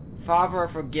 Father,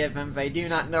 forgive them; they do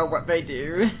not know what they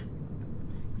do.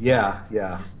 Yeah.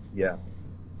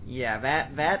 Yeah,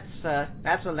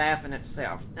 that's a laugh in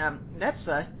itself. Let's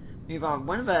move on.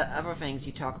 One of the other things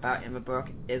you talk about in the book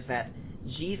is that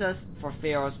Jesus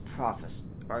fulfills prophecy,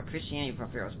 or Christianity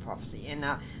fulfills prophecy. And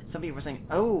now some people are saying,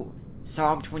 oh,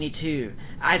 Psalm 22,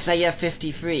 Isaiah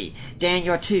 53,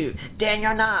 Daniel 2,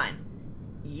 Daniel 9.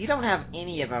 You don't have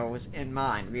any of those in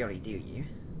mind, really, do you?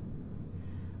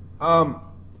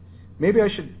 Maybe I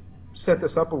should set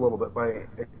this up a little bit by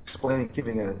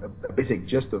giving a basic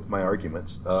gist of my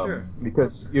arguments. Sure.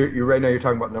 Because you're right now you're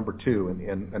talking about number 2,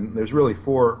 and there's really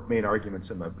 4 main arguments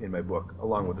in my book,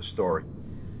 along with a story.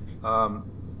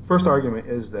 First argument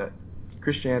is that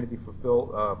Christianity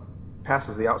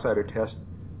passes the outsider test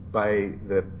by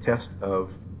the test of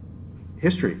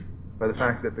history, by the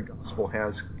fact that the gospel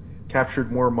has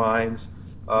captured more minds,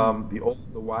 the old,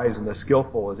 the wise, and the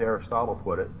skillful, as Aristotle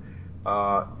put it,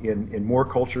 in more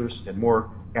cultures and more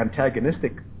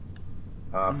antagonistic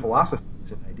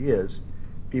philosophies and ideas.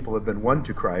 People have been won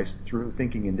to Christ through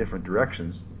thinking in different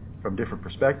directions, from different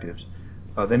perspectives,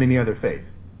 than any other faith,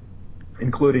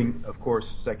 including, of course,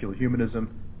 secular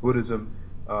humanism, Buddhism,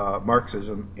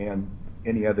 Marxism, and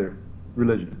any other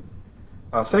religion.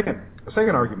 A second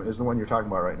argument is the one you're talking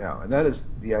about right now, and that is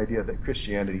the idea that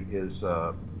Christianity is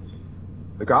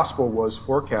the gospel was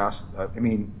forecast.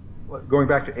 Going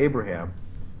back to Abraham,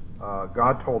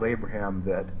 God told Abraham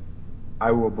that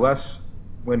I will bless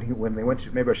when they went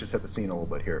to. Maybe I should set the scene a little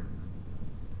bit here.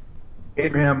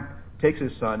 Abraham takes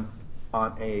his son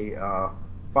on a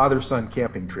father-son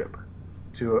camping trip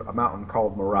to a mountain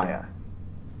called Moriah,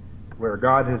 where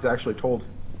God has actually told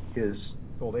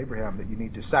Abraham that you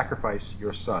need to sacrifice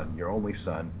your son, your only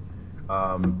son,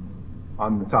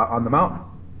 on the mountain.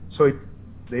 So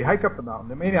they hike up the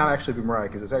mountain. It may not actually be Moriah,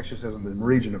 because it actually says in the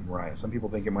region of Moriah. Some people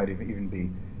think it might even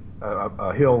be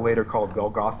a hill later called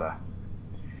Golgotha.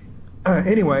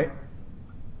 Anyway,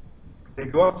 they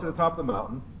go up to the top of the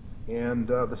mountain, and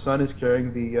the son is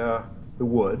carrying the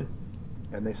wood,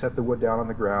 and they set the wood down on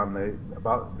the ground.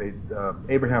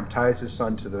 Abraham ties his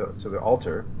son to the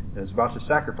altar and is about to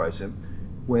sacrifice him,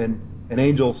 when an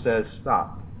angel says,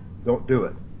 "Stop! Don't do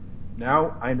it.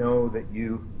 Now I know that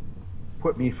you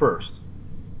put me first,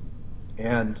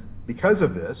 and because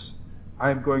of this,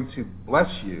 I am going to bless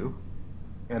you,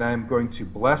 and I am going to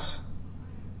bless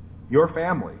your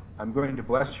family. I'm going to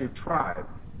bless your tribe."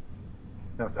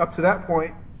 Now, up to that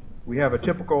point, we have a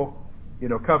typical,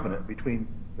 covenant between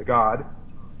the God,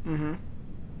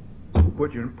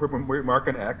 put your mark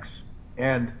on X,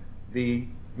 and the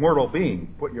mortal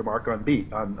being, put your mark on B,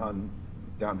 on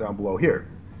down below here.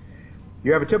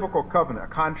 You have a typical covenant,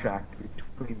 a contract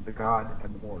between the God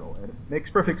and the mortal, and it makes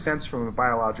perfect sense from a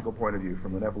biological point of view,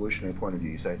 from an evolutionary point of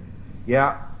view. You say,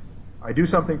 yeah, I do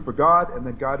something for God, and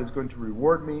then God is going to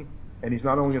reward me, and He's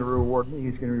not only going to reward me,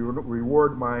 He's going to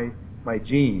reward my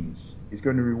genes. He's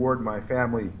going to reward my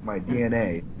family, my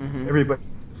DNA, everybody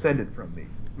descended from me.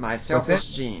 My selfish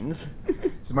genes.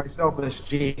 It's my selfish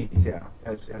genes, yeah,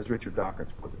 as Richard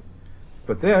Dawkins put it.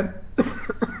 But then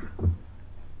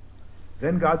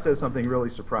God says something really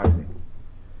surprising.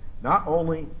 Not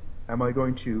only am I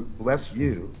going to bless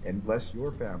you and bless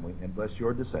your family and bless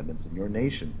your descendants and your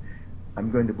nation, I'm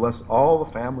going to bless all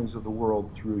the families of the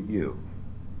world through you.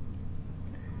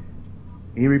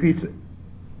 He repeats it.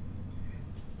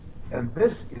 And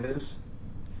this is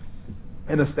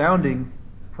an astounding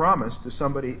promise to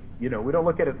somebody. We don't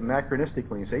look at it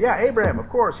anachronistically and say, yeah, Abraham, of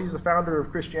course, he's the founder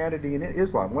of Christianity and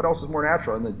Islam. What else is more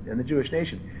natural in the Jewish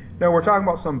nation? No, we're talking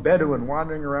about some Bedouin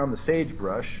wandering around the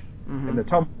sagebrush in the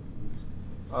tumbleweeds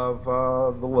of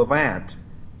the Levant,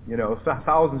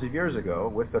 thousands of years ago,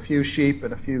 with a few sheep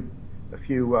and a few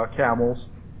camels.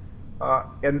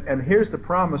 And here's the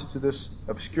promise to this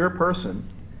obscure person,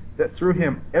 that through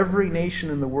him every nation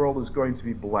in the world is going to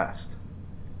be blessed.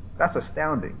 That's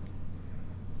astounding.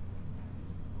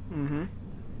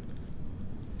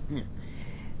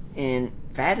 And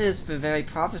that is the very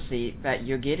prophecy that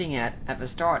you're getting at the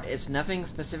start. It's nothing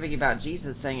specific about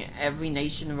Jesus saying every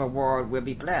nation of the world will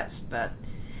be blessed, but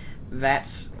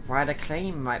that's why the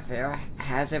claim right there,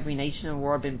 has every nation in the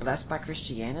world been blessed by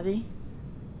Christianity?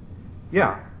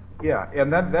 Yeah,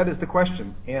 and that is the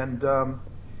question. And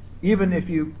even if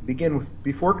you begin with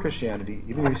before Christianity,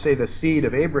 even if you say the seed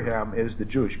of Abraham is the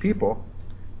Jewish people,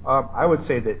 I would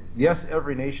say that, yes,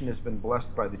 every nation has been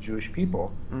blessed by the Jewish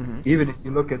people. Even if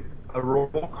you look at a roll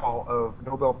call of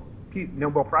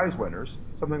Nobel Prize winners,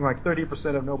 something like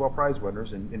 30% of Nobel Prize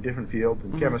winners in different fields,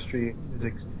 in chemistry,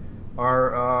 physics,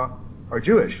 are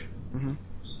Jewish.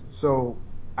 So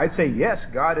I'd say, yes,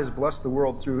 God has blessed the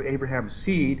world through Abraham's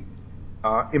seed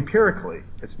empirically.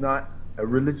 It's not a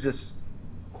religious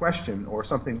question or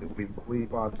something that we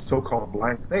believe on so-called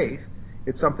blind faith.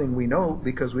 It's something we know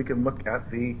because we can look at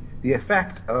the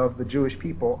effect of the Jewish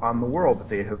people on the world that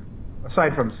they have,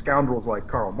 aside from scoundrels like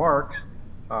Karl Marx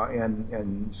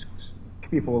and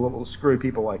people, little screwy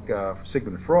people like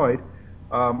Sigmund Freud.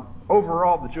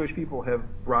 Overall, the Jewish people have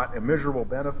brought immeasurable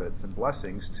benefits and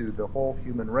blessings to the whole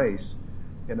human race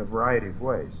in a variety of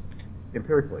ways,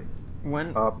 empirically.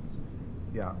 One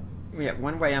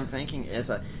way I'm thinking is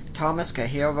Thomas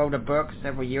Cahill wrote a book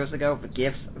several years ago, The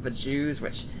Gifts of the Jews,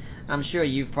 which I'm sure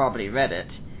you've probably read it.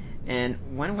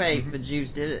 And one way the Jews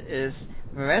did it is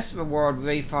the rest of the world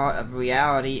really thought of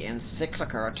reality in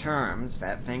cyclical terms,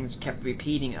 that things kept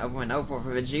repeating over and over.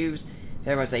 For the Jews,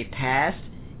 there was a past,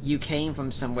 you came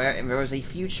from somewhere, and there was a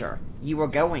future, you were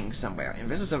going somewhere.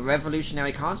 And this is a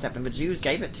revolutionary concept, and the Jews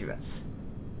gave it to us.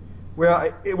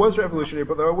 Well, it was revolutionary,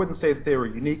 but I wouldn't say that they were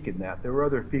unique in that. There were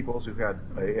other peoples who had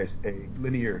a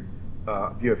linear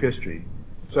view of history.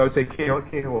 So I would say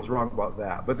Cahill was wrong about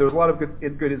that. But there was a lot of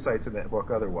good insights in that book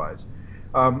otherwise.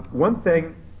 One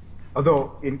thing,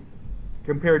 although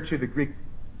compared to the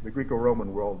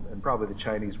Greco-Roman world and probably the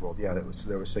Chinese world, yeah,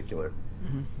 they were secular.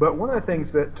 But one of the things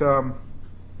that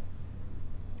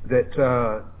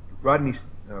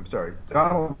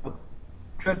Donald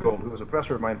Treadgold, who was a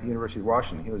professor of mine at the University of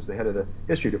Washington, he was the head of the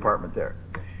history department there.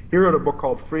 He wrote a book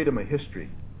called Freedom of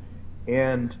History,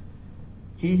 and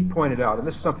he pointed out, and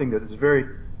this is something that is very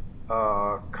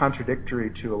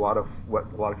contradictory to a lot of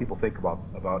what a lot of people think about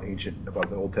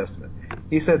the Old Testament.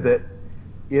 He said that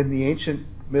in the ancient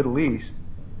Middle East,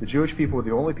 the Jewish people were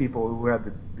the only people who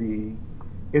had the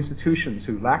institutions,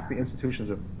 who lacked the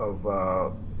institutions of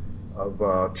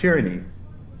tyranny.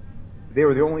 They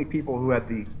were the only people who had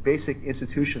the basic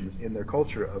institutions in their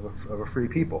culture of a free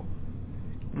people.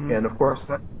 And of course,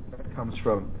 that comes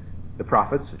from the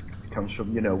prophets. It comes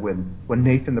from, when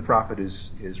Nathan the prophet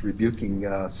is rebuking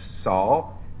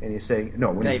Saul, and he's saying,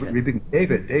 when he's rebuking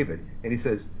David, and he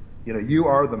says, you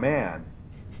are the man.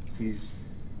 He's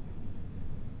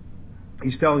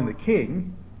telling the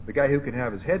king, the guy who can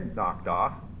have his head knocked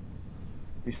off,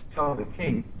 he's telling the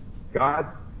king, God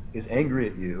is angry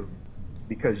at you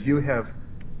because you have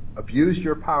abused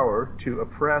your power to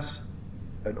oppress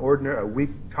a weak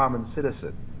common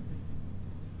citizen.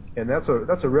 And that's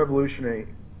a revolutionary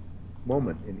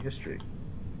moment in history.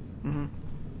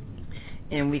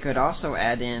 And we could also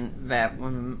add in that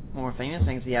one of the more famous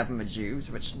things we have in the Jews,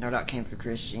 which no doubt came through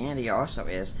Christianity also,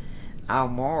 is our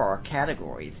moral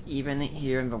categories. Even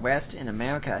here in the West, in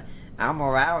America, our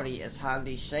morality is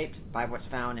highly shaped by what's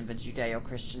found in the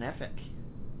Judeo-Christian ethic.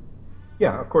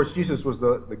 Yeah, of course, Jesus was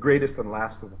the greatest and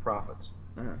last of the prophets.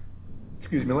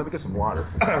 Excuse me, let me get some water.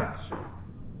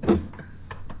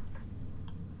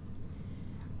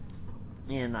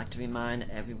 And I'd like to remind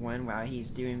everyone while he's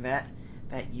doing that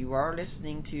you are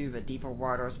listening to the Deeper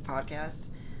Waters podcast.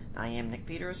 I am Nick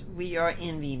Peters. We are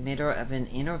in the middle of an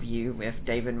interview with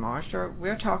David Marshall.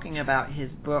 We're talking about his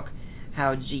book,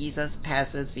 How Jesus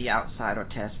Passes the Outsider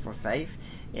Test for Faith,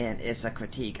 and it's a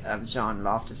critique of John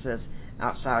Loftus's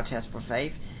Outsider Test for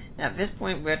Faith. At this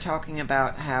point, we're talking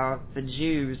about how the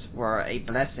Jews were a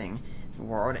blessing to the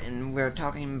world, and we're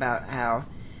talking about how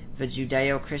the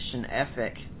Judeo-Christian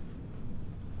ethic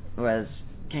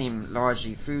came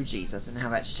largely through Jesus, and how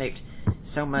that shaped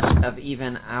so much of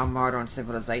even our modern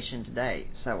civilization today.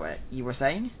 So, you were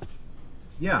saying?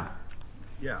 Yeah.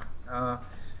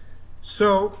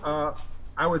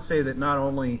 I would say that not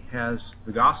only has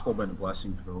the gospel been a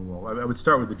blessing for the world, I would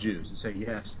start with the Jews and say,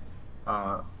 yes,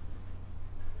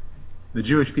 the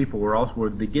Jewish people were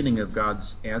the beginning of God's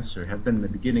answer, have been the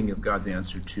beginning of God's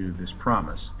answer to this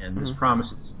promise. And this promise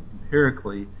is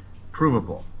empirically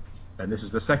provable. And this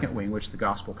is the second way in which the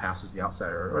gospel passes the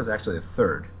outsider, or it's actually the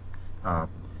third.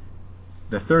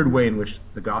 The third way in which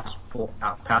the gospel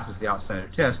passes the outsider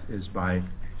test is by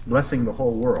blessing the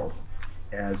whole world,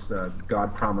 as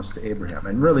God promised to Abraham.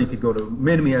 And really, you could go to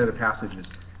many other passages,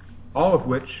 all of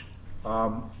which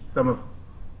some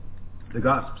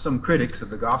critics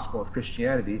of the gospel of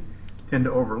Christianity tend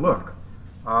to overlook.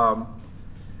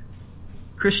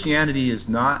 Christianity is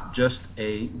not just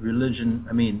a religion.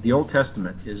 The Old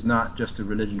Testament is not just a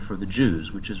religion for the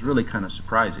Jews, which is really kind of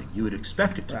surprising. You would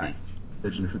expect it to be a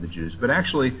religion for the Jews. But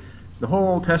actually, the whole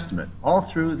Old Testament, all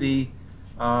through the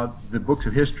the books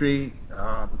of history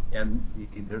and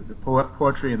the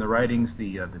poetry and the writings,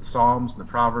 the Psalms, the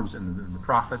Proverbs, and the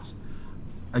prophets.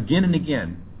 Again and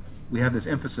again, we have this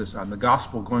emphasis on the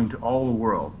gospel going to all the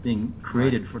world, being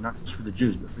created for not just for the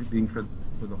Jews, but being for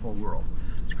the whole world.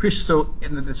 So,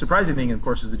 and the surprising thing, of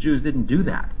course, is the Jews didn't do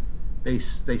that. They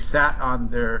sat on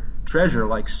their treasure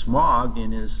like Smog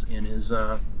in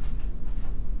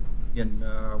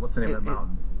what's the name of the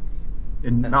mountain?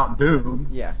 In Mount Doom.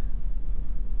 Yeah.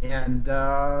 And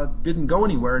didn't go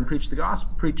anywhere and preach the gospel,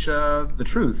 the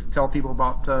truth, tell people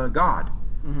about God,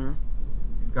 mm-hmm.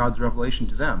 God's revelation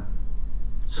to them.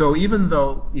 So even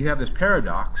though you have this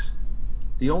paradox,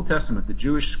 the Old Testament, the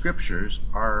Jewish scriptures,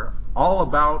 are all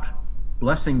about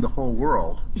blessing the whole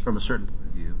world from a certain point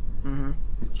of view. Mm-hmm.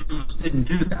 The Jews didn't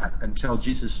do that until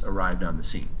Jesus arrived on the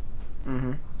scene.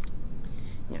 Mm-hmm.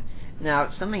 Yeah.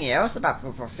 Now, something else about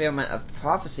the fulfillment of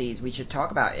prophecies we should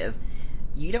talk about is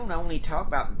you don't only talk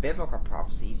about biblical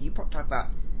prophecies, you talk about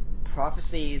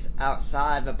prophecies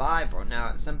outside the Bible.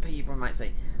 Now, some people might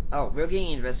say, oh, we're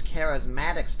getting into this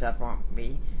charismatic stuff, aren't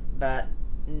we? But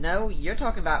no, you're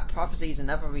talking about prophecies in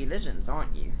other religions,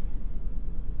 aren't you?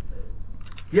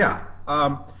 Yeah.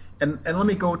 And let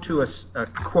me go to a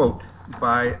quote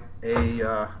by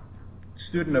a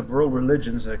student of world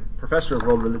religions, a professor of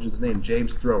world religions named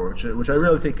James Thrower, which I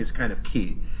really think is kind of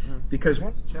key. Mm-hmm. Because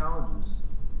one of the challenges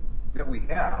that we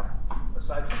have,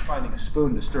 aside from finding a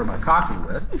spoon to stir my coffee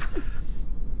with,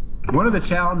 one of the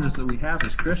challenges that we have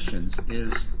as Christians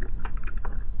is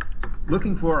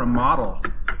looking for a model,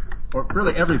 or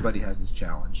really everybody has this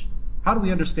challenge. How do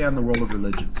we understand the world of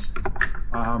religions?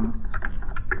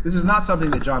 This is not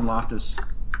something that John Loftus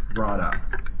brought up.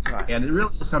 Right. And it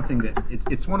really is something that,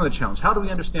 it's one of the challenges. How do we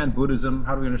understand Buddhism?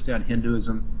 How do we understand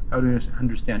Hinduism? How do we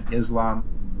understand Islam,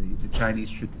 the Chinese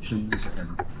traditions,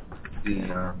 and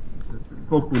the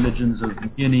folk religions of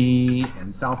Guinea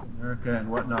and South America and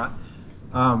whatnot?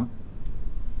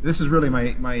 This is really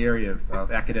my area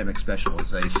of academic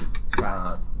specialization.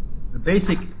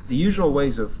 The usual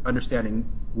ways of understanding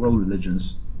world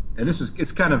religions, and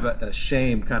it's kind of a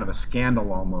shame, kind of a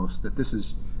scandal almost, that this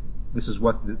is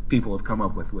what the people have come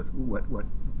up with what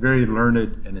very learned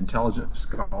and intelligent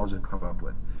scholars have come up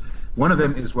with. One of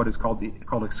them is what is called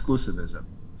exclusivism.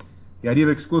 The idea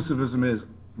of exclusivism is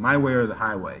my way or the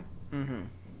highway. Mm-hmm.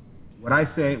 What I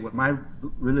say, what my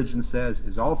religion says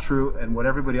is all true, and what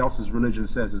everybody else's religion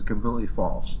says is completely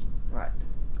false. Right.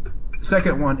 The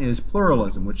second one is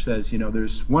pluralism, which says,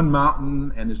 there's one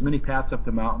mountain and there's many paths up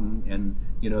the mountain, and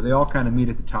they all kind of meet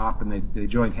at the top and they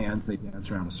join hands, they dance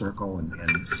around a circle and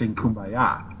sing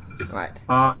Kumbaya. Right.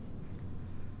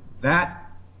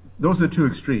 Those are the two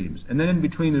extremes, and then in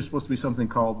between there's supposed to be something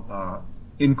called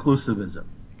inclusivism.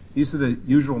 These are the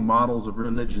usual models of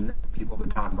religion that people have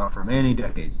been talking about for many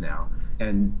decades now,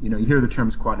 and you hear the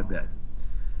terms quite a bit.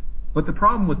 But the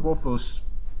problem with both those,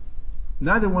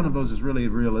 neither one of those is really a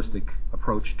realistic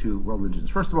approach to world religions.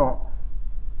 First of all,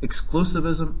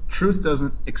 exclusivism, truth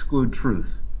doesn't exclude truth.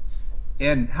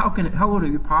 And how would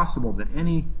it be possible that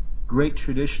any great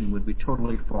tradition would be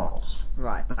totally false?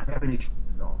 Right. Not have any truth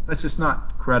at all. That's just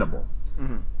not credible.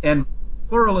 Mm-hmm. And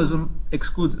pluralism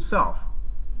excludes itself.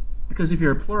 Because if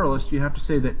you're a pluralist, you have to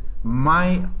say that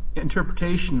my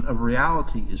interpretation of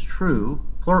reality is true,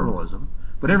 pluralism,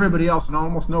 but everybody else, and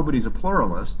almost nobody's a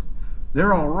pluralist,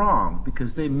 they're all wrong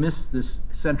because they miss this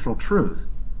central truth.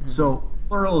 Mm-hmm. So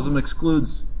pluralism excludes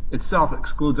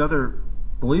other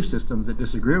belief systems that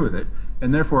disagree with it,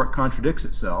 and therefore it contradicts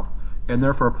itself, and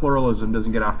therefore pluralism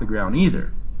doesn't get off the ground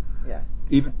either. Yeah.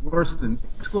 Even worse than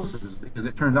exclusivism, because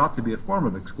it turns out to be a form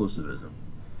of exclusivism.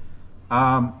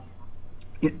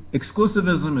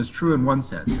 Exclusivism is true in one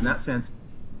sense. In that sense,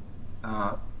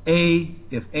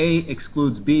 if A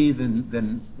excludes B,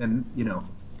 then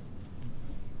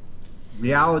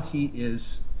reality is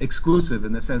exclusive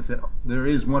in the sense that there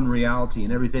is one reality,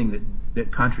 and everything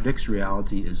that contradicts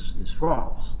reality is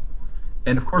false.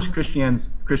 And of course, Christians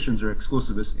are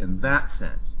exclusivists in that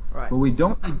sense. Right. But we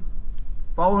don't.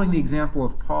 Following the example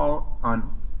of Paul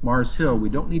on Mars Hill, we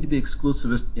don't need to be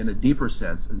exclusivist in a deeper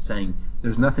sense and saying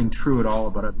there's nothing true at all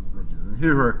about other religions. And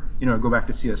here we're, go back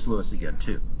to C.S. Lewis again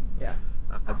too. Yeah.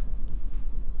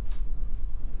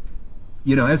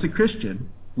 As a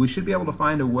Christian, we should be able to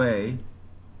find a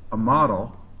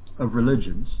model of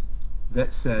religions that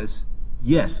says,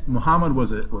 yes, Muhammad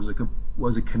was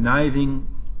a conniving,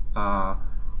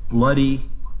 bloody,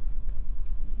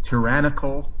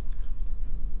 tyrannical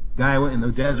guy in the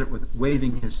desert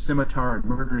waving his scimitar and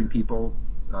murdering people,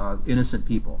 innocent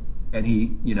people. And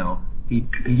he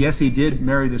did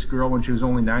marry this girl when she was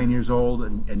only 9 years old,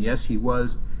 and yes, he was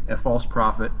a false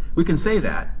prophet. We can say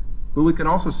that, But we can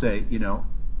also say,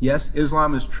 yes,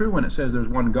 Islam is true when it says there's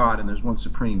one God and there's one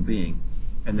supreme being,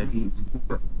 and that He's.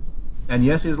 And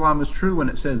yes, Islam is true when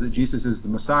it says that Jesus is the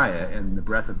Messiah and the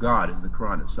breath of God, as the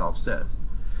Quran itself says.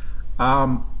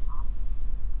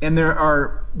 And there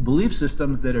are belief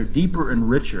systems that are deeper and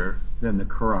richer than the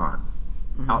Quran,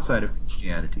 outside of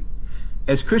Christianity.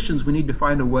 As Christians, we need to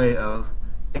find a way of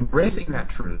embracing that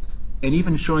truth and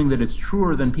even showing that it's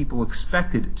truer than people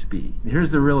expected it to be.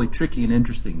 Here's the really tricky and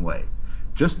interesting way.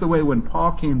 Just the way when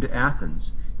Paul came to Athens,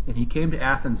 and he came to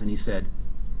Athens and he said,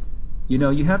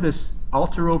 you have this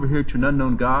altar over here to an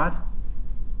unknown God.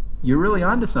 You're really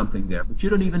onto something there, but you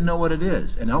don't even know what it is.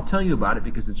 And I'll tell you about it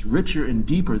because it's richer and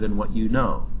deeper than what you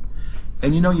know.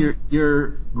 And your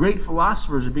great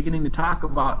philosophers are beginning to talk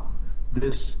about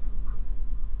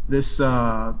this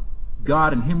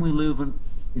God in Him we live,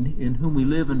 in whom we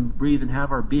live and breathe and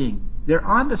have our being. They're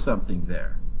onto something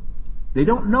there. They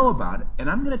don't know about it, and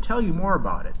I'm going to tell you more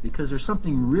about it because there's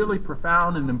something really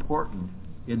profound and important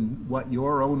in what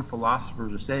your own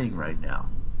philosophers are saying right now.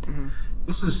 Mm-hmm.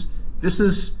 This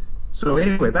is so.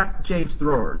 Anyway, back to James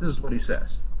Thrower. This is what he says.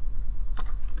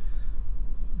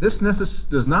 This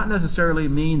does not necessarily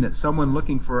mean that someone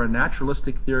looking for a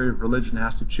naturalistic theory of religion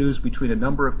has to choose between a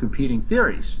number of competing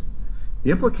theories. The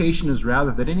implication is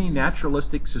rather that any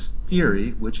naturalistic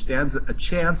theory which stands a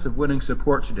chance of winning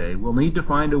support today will need to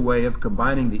find a way of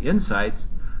combining the insights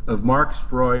of Marx,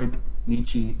 Freud,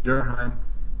 Nietzsche, Durkheim,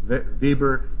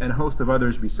 Weber, and a host of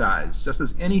others besides. Just as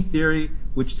any theory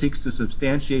which seeks to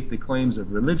substantiate the claims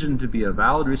of religion to be a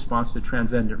valid response to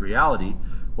transcendent reality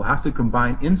will have to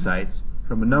combine insights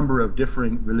from a number of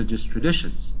differing religious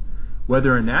traditions.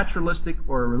 Whether a naturalistic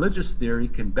or a religious theory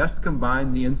can best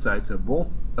combine the insights of both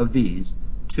of these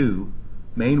two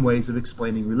main ways of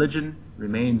explaining religion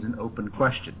remains an open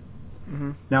question.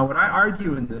 Mm-hmm. Now, what I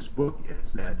argue in this book is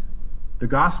that the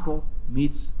gospel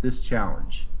meets this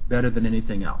challenge better than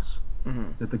anything else.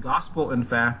 Mm-hmm. That the gospel, in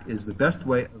fact, is the best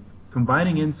way of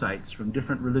combining insights from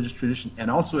different religious traditions and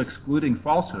also excluding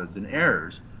falsehoods and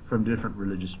errors from different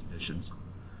religious traditions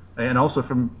and also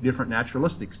from different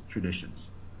naturalistic traditions.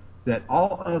 That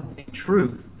all of the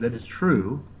truth that is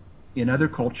true in other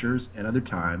cultures and other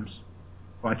times,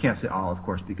 well, I can't say all, of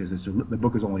course, because the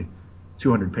book is only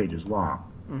 200 pages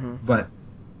long, but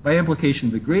by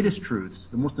implication, the greatest truths,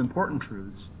 the most important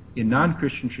truths in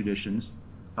non-Christian traditions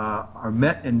are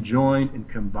met and joined and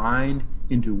combined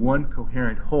into one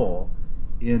coherent whole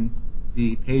in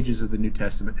the pages of the New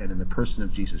Testament and in the person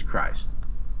of Jesus Christ.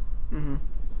 Mm-hmm.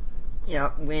 Yeah,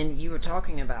 when you were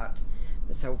talking about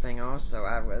this whole thing also,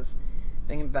 I was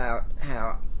thinking about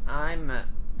how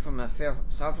from a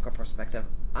philosophical perspective,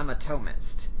 I'm a Thomist.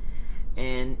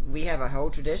 And we have a whole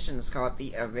tradition, it's called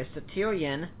the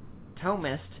Aristotelian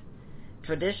Thomist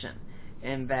tradition.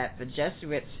 And that the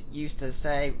Jesuits used to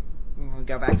say, when we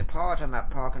go back to Paul, talking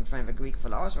about Paul confronting the Greek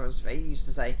philosophers, they used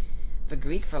to say, the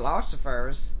Greek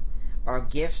philosophers are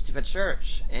gifts to the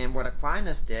church. And what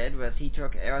Aquinas did was he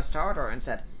took Aristotle and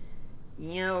said,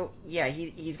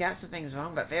 he's got some things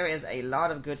wrong, but there is a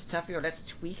lot of good stuff here. Let's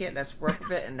tweak it, let's work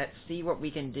with it, and let's see what we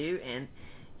can do. And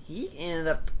he ended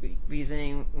up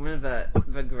using one of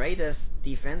the greatest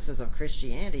defenses of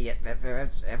Christianity that there has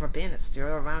ever been. It's still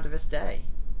around to this day.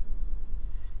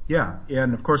 Yeah,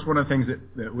 and of course one of the things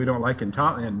that we don't like in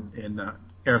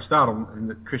Aristotle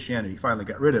and that Christianity finally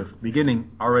got rid of,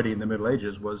 beginning already in the Middle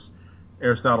Ages, was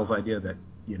Aristotle's idea that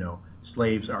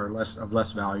slaves are of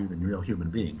less value than real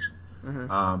human beings.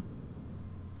 Mm-hmm.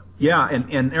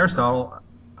 And Aristotle,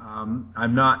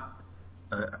 I'm not.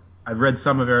 I've read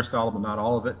some of Aristotle, but not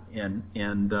all of it, and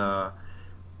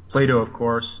Plato, of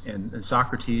course, and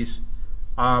Socrates.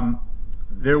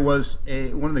 There was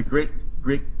one of the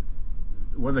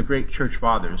great church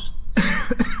fathers,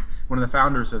 one of the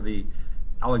founders of the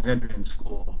Alexandrian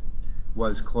school,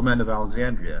 was Clement of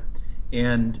Alexandria,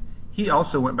 and he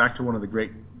also went back to one of the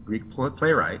great Greek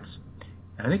playwrights.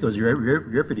 I think it was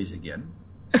Euripides again.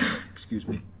 Excuse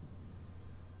me.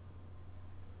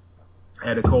 I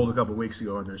had a cold a couple of weeks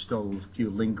ago, and there's still a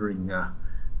few lingering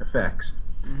effects.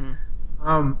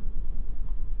 Mm-hmm.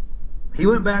 He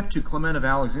went back to Clement of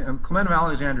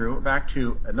Alexandria went back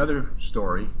to another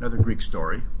Greek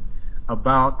story,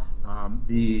 about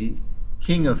the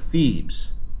king of Thebes.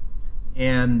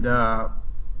 And the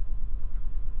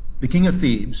king of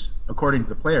Thebes, according to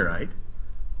the playwright,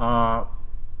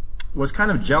 was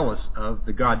kind of jealous of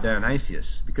the god Dionysius,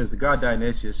 because the god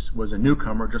Dionysius was a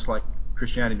newcomer, just like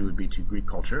Christianity would be to Greek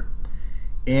culture.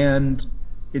 And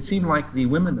it seemed like the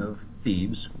women of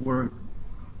Thebes were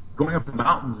going up the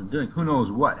mountains and doing who knows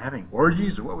what, having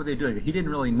orgies, or what were they doing? He didn't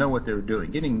really know what they were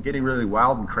doing, getting really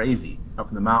wild and crazy up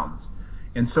in the mountains.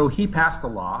 And so he passed a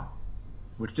law,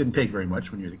 which didn't take very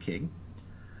much when you're the king,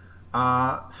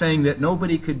 saying that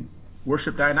nobody could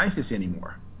worship Dionysus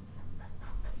anymore.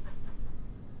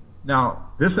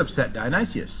 Now, this upset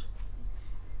Dionysius.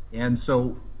 And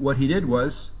so what he did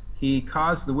was he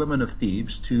caused the women of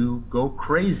Thebes to go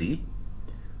crazy,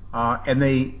 and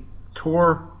they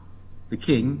tore the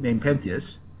king, named Pentheus,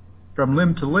 from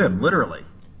limb to limb, literally.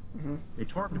 Mm-hmm. They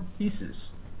tore him to pieces.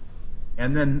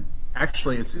 And then,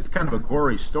 actually, it's kind of a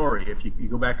gory story if you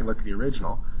go back and look at the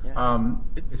original. Yeah.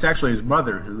 It's actually his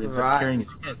mother who ends up carrying his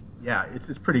head. Yeah,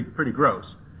 it's pretty gross.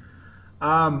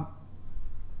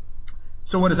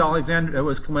 So what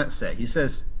does Clement say? He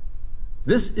says,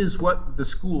 this is what the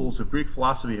schools of Greek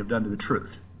philosophy have done to the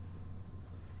truth.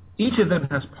 Each of them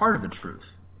has part of the truth.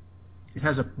 It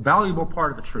has a valuable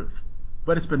part of the truth,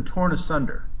 but it's been torn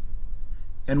asunder.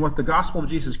 And what the gospel of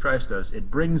Jesus Christ does,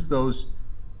 it brings those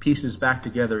pieces back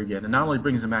together again, and not only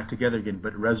brings them back together again,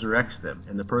 but resurrects them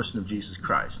in the person of Jesus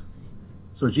Christ.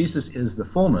 So Jesus is the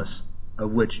fullness of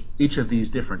which each of these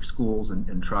different schools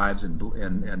and tribes and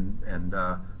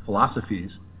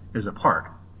philosophies is a part.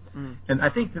 Mm. And I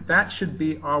think that should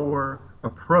be our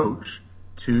approach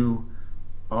to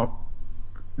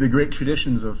the great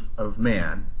traditions of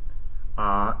man,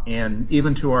 and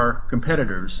even to our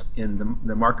competitors in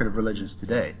the market of religions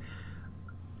today.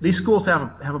 These schools have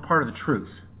a part of the truth.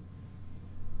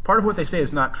 Part of what they say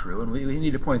is not true, and we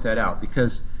need to point that out,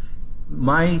 because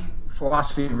my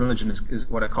philosophy of religion is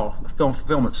what I call a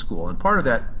fulfillment school. And part of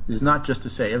that is not just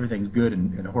to say everything's good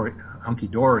and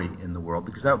hunky-dory in the world,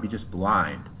 because that would be just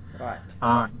blind. Right.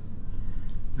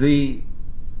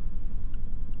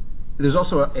 There's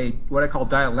also what I call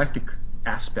dialectic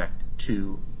aspect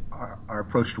to our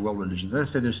approach to world religions. As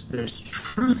I said, there's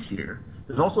truth here.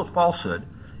 There's also falsehood,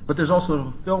 but there's also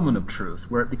a fulfillment of truth,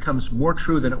 where it becomes more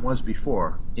true than it was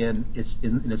before in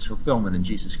its fulfillment in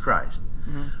Jesus Christ.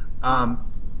 Mm-hmm.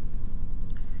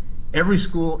 Every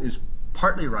school is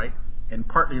partly right and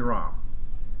partly wrong,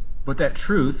 but that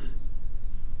truth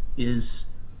is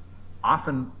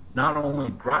often not only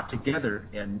brought together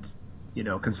and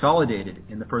consolidated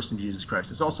in the person of Jesus Christ,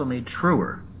 it's also made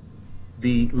truer.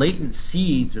 The latent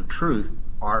seeds of truth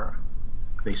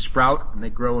they sprout and they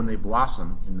grow and they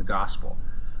blossom in the gospel.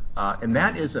 And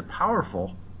that is a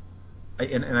powerful,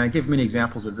 and I give many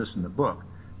examples of this in the book,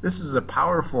 this is a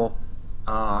powerful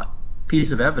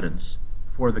piece of evidence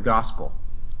for the gospel.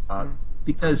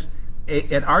 Because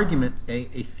an argument,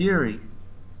 a theory,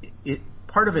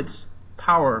 part of its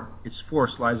power, its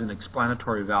force lies in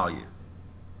explanatory value.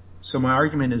 So my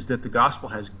argument is that the gospel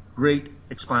has great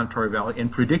explanatory value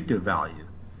and predictive value.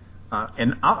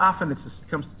 And often it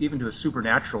comes even to a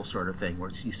supernatural sort of thing, where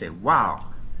you say,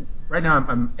 wow. Right now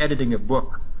I'm editing a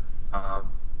book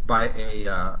by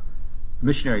a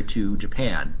missionary to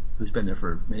Japan who's been there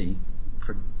for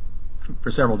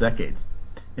several decades.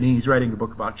 And he's writing a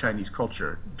book about Chinese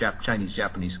culture,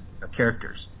 Chinese-Japanese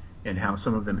characters, and how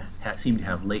some of them seem to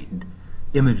have latent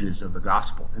images of the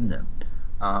gospel in them.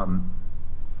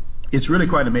 It's really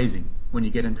quite amazing when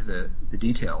you get into the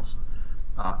details.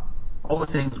 All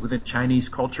the things within Chinese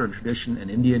culture and tradition,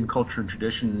 and Indian culture and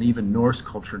tradition, and even Norse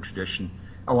culture and tradition,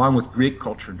 along with Greek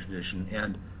culture and tradition,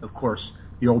 and, of course,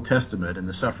 the Old Testament and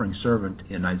the suffering servant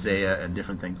in Isaiah and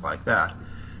different things like that.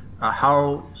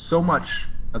 How so much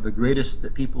of the greatest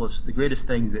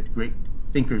thing that great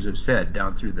thinkers have said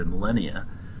down through the millennia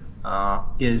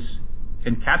is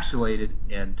encapsulated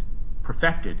and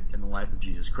perfected in the life of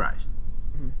Jesus Christ.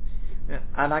 Mm-hmm.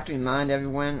 I'd like to remind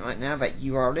everyone right now that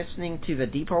you are listening to the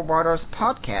Deeper Waters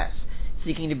podcast,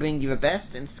 seeking to bring you the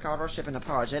best in scholarship and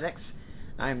apologetics.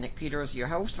 I'm Nick Peters, your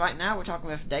host. Right now we're talking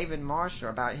with David Marshall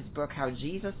about his book, How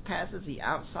Jesus Passes the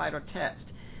Outsider Test.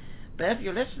 But if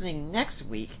you're listening next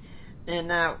week, and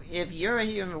now if you're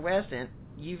here in the West and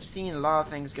you've seen a lot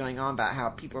of things going on about how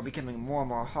people are becoming more and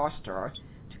more hostile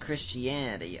to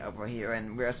Christianity over here,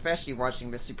 and we're especially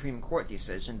watching the Supreme Court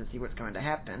decision to see what's going to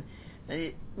happen.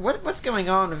 What's going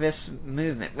on with this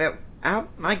movement? Well,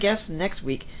 my guest next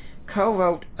week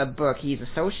co-wrote a book. He's a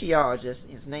sociologist.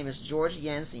 His name is George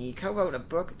Yancey. He co-wrote a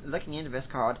book looking into this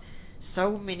called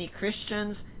So Many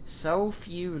Christians, So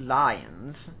Few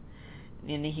Lions.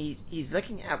 And he's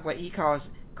looking at what he calls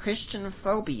Christian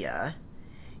phobia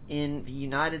in the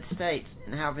United States,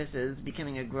 and how this is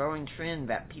becoming a growing trend,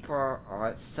 that people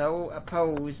are so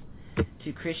opposed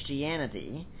to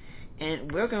Christianity.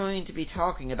 And we're going to be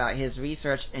talking about his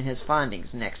research and his findings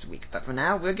next week. But for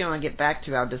now, we're going to get back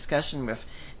to our discussion with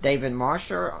David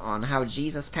Marshall on how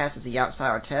Jesus passes the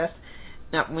outsider test.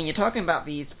 Now, when you're talking about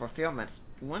these fulfillments,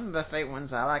 one of the favorite ones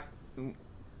I like to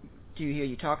hear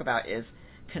you talk about is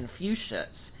Confucius.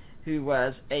 who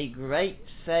was a great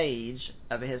sage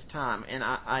of his time. And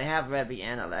I have read the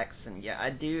Analects, and yeah,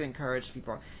 I do encourage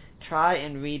people, try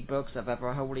and read books of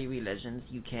other holy religions.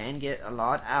 You can get a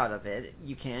lot out of it.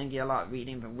 You can get a lot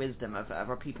reading the wisdom of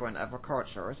other people and other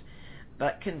cultures.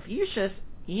 But Confucius,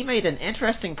 he made an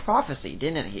interesting prophecy,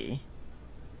 didn't he?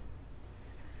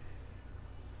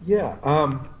 Yeah.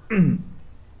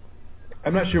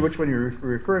 I'm not sure which one you're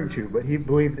referring to, but he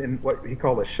believed in what he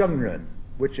called a shengren,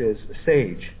 which is a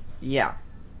sage. Yeah.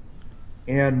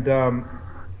 And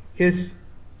the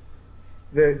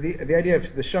idea of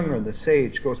the shengren, the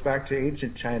sage, goes back to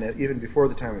ancient China, even before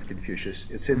the time of Confucius.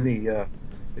 It's in the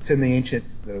ancient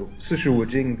Sishu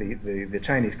Wujing, the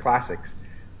Chinese classics.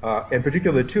 In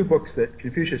particular, the two books that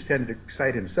Confucius tended to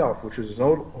cite himself, which was his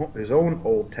own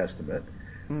Old Testament,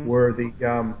 were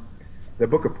the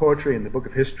book of poetry and the book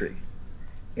of history.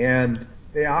 And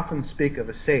they often speak of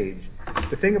a sage.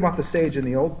 The thing about the sage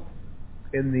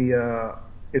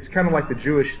it's kind of like the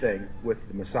Jewish thing with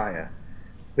the Messiah.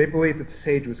 They believed that the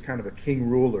sage was kind of a king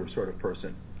ruler sort of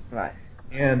person. Right.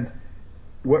 And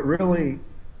what really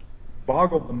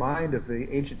boggled the mind of the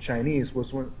ancient Chinese was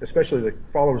especially the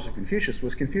followers of Confucius,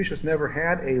 was Confucius never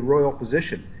had a royal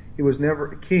position. He was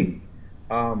never a king.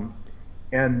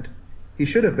 And he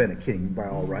should have been a king by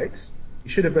all rights. He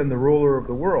should have been the ruler of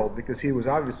the world because he was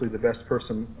obviously the best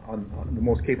person, the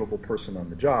most capable person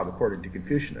on the job, according to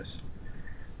Confucius.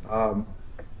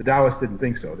 The Taoists didn't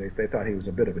think so. They thought he was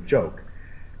a bit of a joke.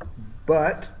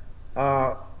 But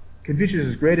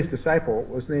Confucius' greatest disciple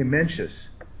was named Mencius.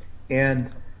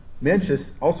 And Mencius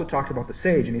also talked about the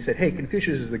sage, and he said, hey,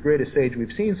 Confucius is the greatest sage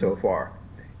we've seen so far,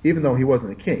 even though he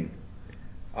wasn't a king.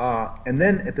 And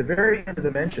then at the very end of the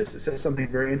Mencius, it says something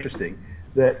very interesting,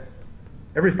 that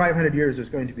every 500 years there's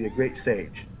going to be a great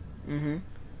sage. Mm-hmm.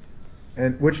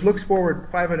 And which looks forward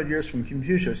 500 years from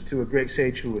Confucius to a great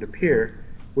sage who would appear,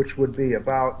 which would be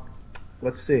about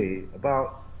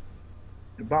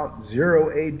 0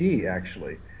 AD,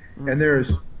 actually. Mm-hmm. And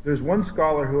there's one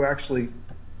scholar who actually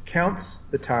counts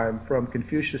the time from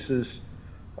Confucius's,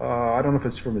 I don't know if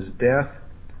it's from his death,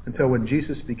 until when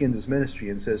Jesus begins his ministry,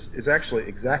 and says it's actually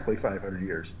exactly 500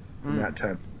 years from that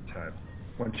time.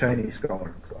 One Chinese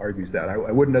scholar argues that.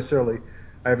 I wouldn't necessarily,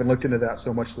 I haven't looked into that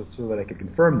so much so that I could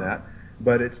confirm that,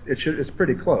 but it's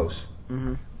pretty close.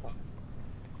 Mm-hmm.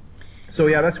 So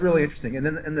yeah, that's really interesting. And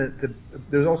then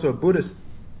there's also a Buddhist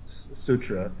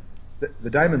sutra, the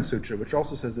Diamond Sutra, which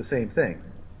also says the same thing,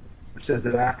 which says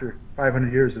that after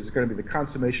 500 years is going to be the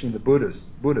consummation of the Buddhas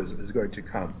is going to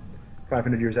come,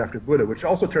 500 years after Buddha, which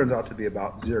also turns out to be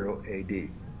about 0 AD.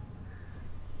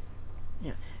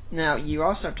 Yeah. Now, you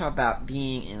also talk about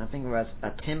being in, I think it was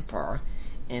a temple,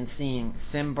 and seeing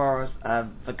symbols of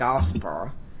the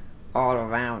gospel all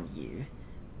around you.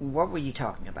 What were you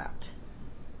talking about?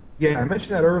 Yeah, I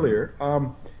mentioned that earlier.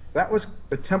 That was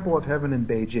the Temple of Heaven in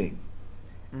Beijing.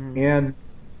 Mm-hmm. And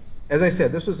as I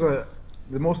said, this was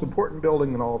the most important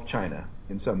building in all of China,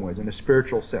 in some ways, in a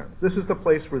spiritual sense. This is the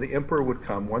place where the emperor would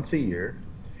come once a year,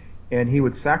 and he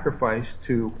would sacrifice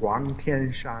to Huang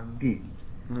Tian Shangdi.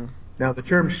 Mm-hmm. Now, the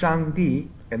term Shangdi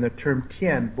and the term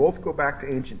Tian both go back to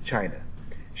ancient China.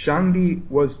 Shangdi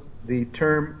was the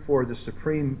term for the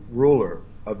supreme ruler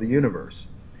of the universe.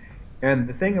 And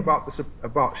the thing about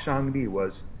Shangdi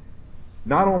was,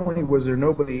 not only was there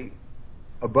nobody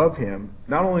above him,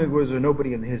 not only was there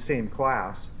nobody in his same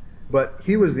class, but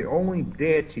he was the only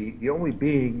deity, the only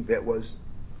being that was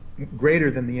greater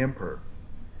than the emperor.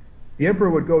 The emperor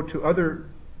would go to other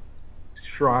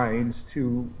shrines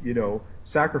to,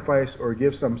 sacrifice or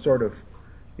give some sort of,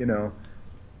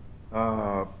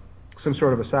 some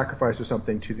sort of a sacrifice or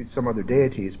something to some other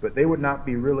deities, but they would not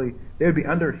be they would be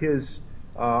under his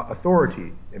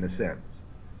authority, in a sense.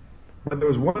 But there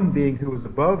was one being who was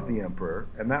above the emperor,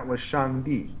 and that was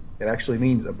Shangdi. It actually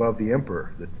means above the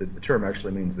emperor. The term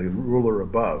actually means the ruler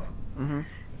above. Mm-hmm.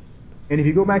 And if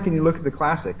you go back and you look at the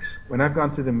classics, when I've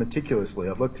gone through them meticulously,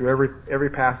 I've looked through every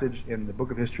passage in the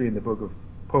book of history and the book of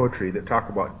poetry that talk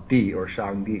about Di or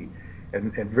Shangdi,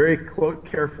 and very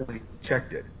carefully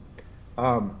checked it.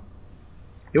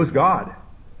 It was God.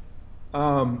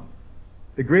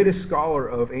 The greatest scholar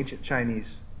of ancient Chinese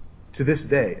to this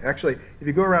day. Actually, if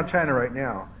you go around China right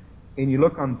now and you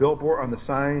look on billboard, on the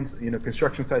signs,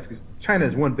 construction sites, because China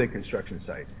is one big construction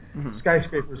site. Mm-hmm.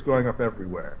 Skyscrapers going up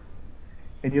everywhere.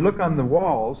 And you look on the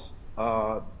walls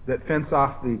that fence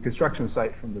off the construction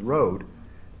site from the road,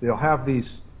 they'll have these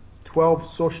 12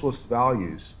 socialist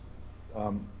values,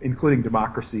 including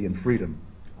democracy and freedom,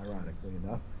 ironically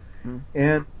enough. Mm-hmm.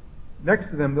 And next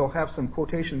to them, they'll have some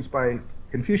quotations by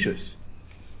Confucius.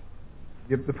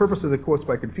 the purpose of the quotes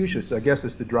by Confucius, I guess,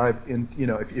 is to drive in,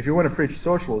 if you want to preach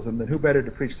socialism, then who better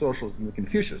to preach socialism than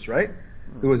Confucius, right?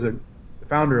 Who was the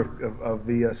founder of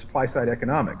the supply-side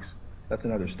economics. That's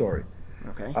another story.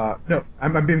 Okay. No,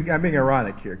 I'm being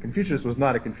ironic here. Confucius was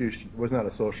not a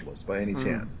socialist by any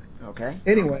chance. Okay.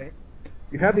 Anyway,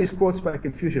 you have these quotes by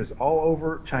Confucius all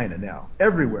over China now,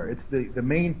 everywhere. It's the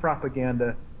main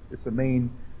propaganda. It's the main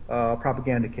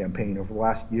propaganda campaign over the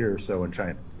last year or so in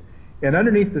China. And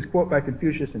underneath this quote by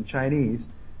Confucius in Chinese,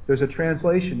 there's a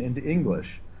translation into English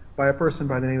by a person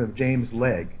by the name of James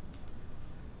Legge.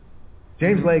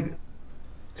 James Legge,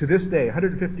 to this day,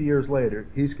 150 years later,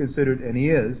 he's considered, and he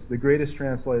is, the greatest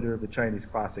translator of the Chinese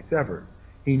classics ever.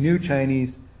 He knew Chinese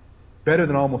better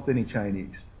than almost any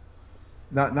Chinese.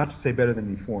 Not to say better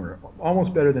than any foreigner,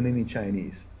 almost better than any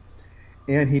Chinese.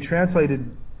 And he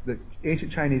translated the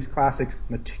ancient Chinese classics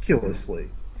meticulously.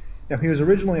 Now, he was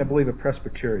originally, I believe, a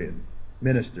Presbyterian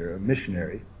minister, a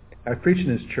missionary. I preached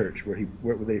in his church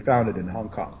where they founded in Hong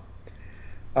Kong.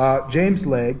 James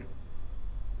Legge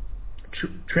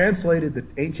translated the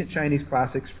ancient Chinese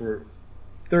classics for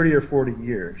 30 or 40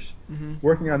 years,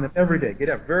 working on them every day. Get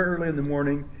up very early in the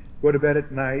morning, go to bed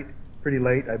at night, pretty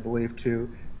late, I believe, too.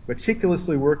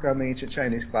 Meticulously work on the ancient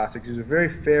Chinese classics. He was a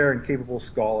very fair and capable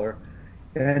scholar,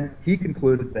 and he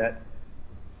concluded that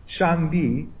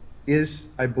Shangdi is,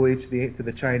 I believe, to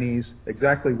the Chinese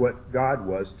exactly what God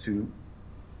was to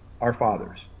our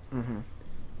fathers.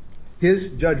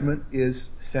 His judgment is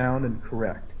sound and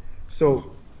correct.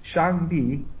 So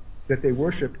Shangdi that they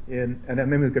worshipped in, and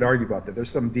maybe we could argue about that.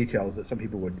 There's some details that some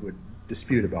people would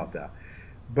dispute about that.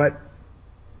 But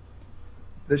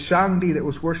the Shangdi that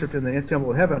was worshipped in the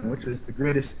Temple of Heaven, which is the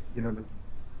greatest,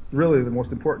 really the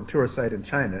most important tourist site in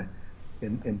China,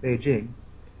 in Beijing,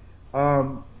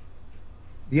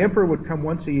 the emperor would come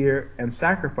once a year and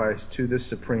sacrifice to this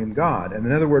supreme god. And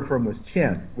another word for him was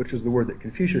Tian, which was the word that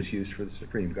Confucius used for the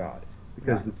supreme god,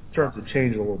 because the terms have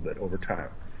changed a little bit over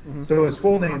time. So his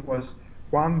full name was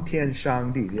Huang Tian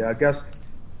Shangdi, the august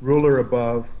ruler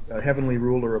above, heavenly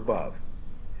ruler above.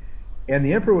 And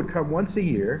the emperor would come once a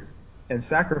year and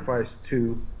sacrifice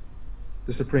to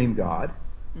the supreme god,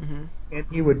 and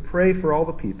he would pray for all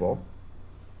the people,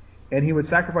 and he would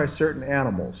sacrifice certain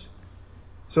animals.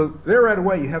 So there right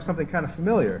away you have something kind of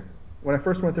familiar. When I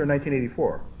first went there in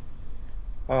 1984,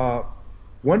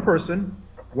 one person,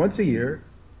 once a year,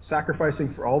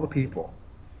 sacrificing for all the people.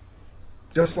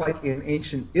 Just like in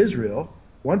ancient Israel,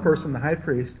 one person, the high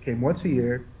priest, came once a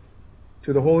year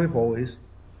to the Holy of Holies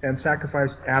and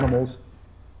sacrificed animals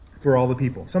for all the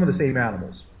people, some of the same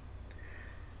animals.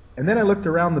 And then I looked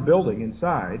around the building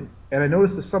inside, and I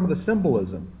noticed some of the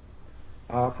symbolism.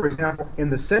 For example, in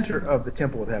the center of the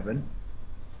Temple of Heaven,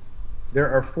 there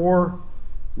are 4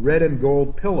 red and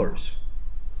gold pillars.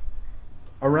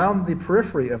 Around the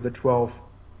periphery of the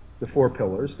 4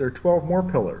 pillars, there are 12 more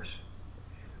pillars.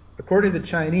 According to the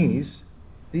Chinese,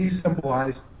 these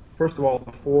symbolize, first of all,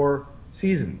 the 4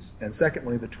 seasons, and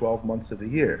secondly, the 12 months of the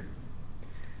year.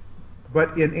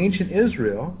 But in ancient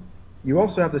Israel, you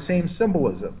also have the same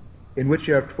symbolism, in which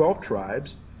you have 12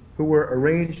 tribes who were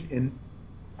arranged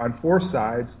on 4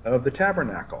 sides of the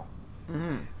tabernacle.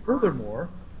 Furthermore,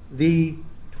 the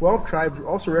 12 tribes were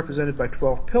also represented by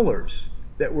 12 pillars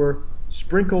that were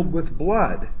sprinkled with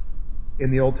blood in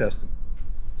the Old Testament.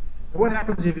 And what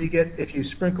happens if you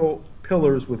sprinkle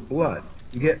pillars with blood?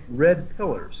 You get red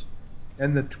pillars,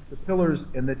 and the pillars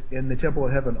in the Temple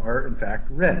of Heaven are in fact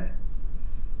red.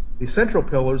 The central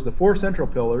pillars, the 4 central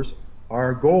pillars,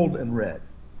 are gold and red,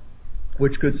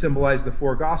 which could symbolize the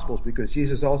 4 Gospels, because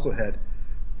Jesus also had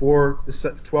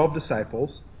 12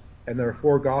 disciples, and there are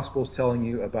 4 Gospels telling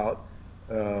you about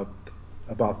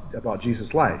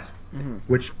Jesus' life,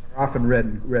 which are often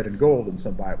red and gold in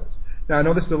some Bibles. Now, I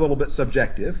know this is a little bit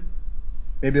subjective,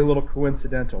 maybe a little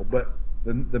coincidental, but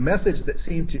the message that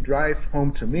seemed to drive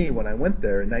home to me when I went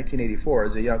there in 1984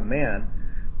 as a young man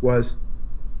was,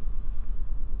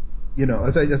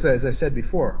 as I said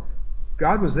before,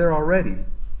 God was there already,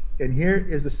 and here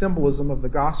is the symbolism of the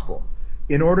gospel.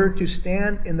 In order to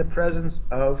stand in the presence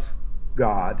of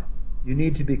God, you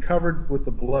need to be covered with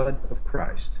the blood of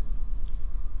Christ.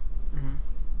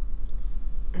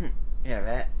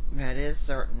 Yeah, that is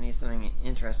certainly something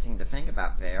interesting to think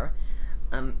about there.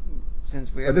 Since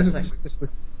we're this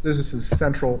is the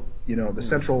central, the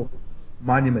central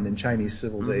monument in Chinese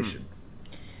civilization.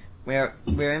 We're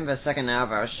in the second hour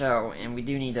of our show, and we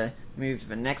do need to move to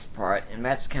the next part, and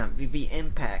that's kind of the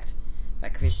impact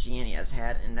that Christianity has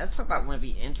had. And let's talk about one of the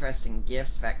interesting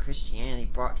gifts that Christianity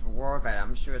brought to the world that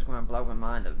I'm sure is going to blow the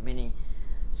mind of many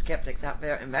skeptics out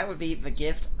there, and that would be the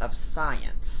gift of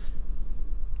science.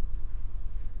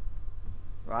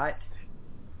 right?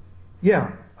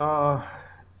 Yeah,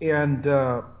 and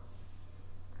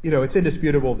it's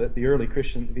indisputable that the early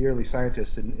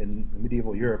scientists in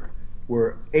medieval Europe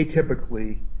were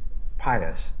atypically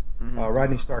pious. Mm-hmm.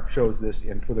 Rodney Stark shows this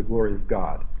in For the Glory of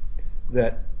God,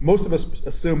 that most of us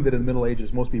assumed that in the Middle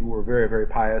Ages most people were very, very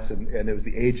pious, and it was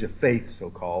the age of faith,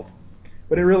 so-called,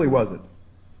 but it really wasn't.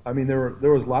 I mean, there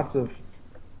was lots of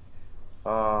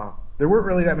there weren't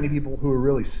really that many people who were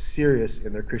really serious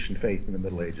in their Christian faith in the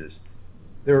Middle Ages.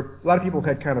 There were a lot of people who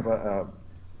had kind of a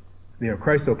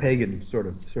Christo-pagan sort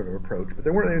of approach, but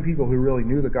there weren't many people who really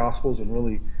knew the Gospels and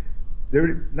really.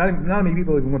 Not many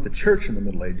people even went to church in the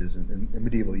Middle Ages in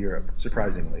medieval Europe,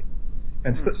 surprisingly.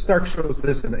 And Stark shows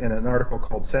this in an article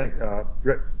called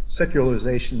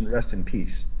Secularization, Rest in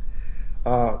Peace.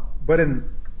 But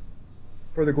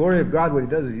For the Glory of God, what he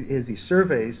does is he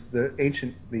surveys the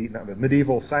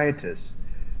medieval scientists,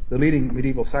 the leading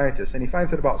medieval scientists, and he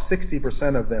finds that about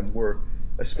 60% of them were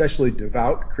especially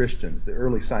devout Christians, the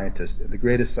early scientists, the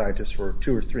greatest scientists for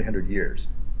 200 or 300 years.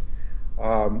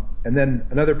 And then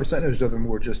another percentage of them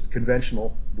were just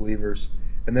conventional believers,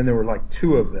 and then there were like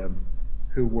 2 of them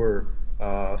who were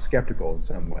skeptical in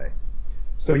some way.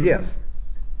 So yes,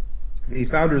 the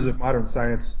founders of modern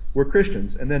science were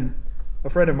Christians. And then a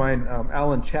friend of mine,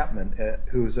 Alan Chapman,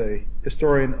 who's a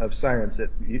historian of science at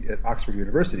Oxford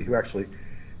University, who actually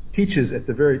teaches at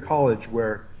the very college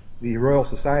where the Royal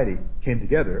Society came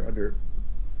together under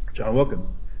John Wilkins.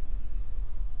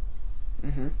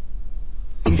 Mm-hmm.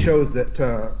 He shows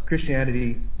that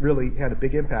Christianity really had a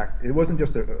big impact. It wasn't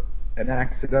just an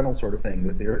accidental sort of thing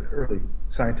that the early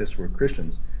scientists were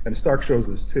Christians, and Stark shows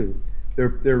this too.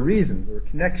 There are reasons, there are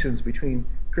connections between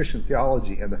Christian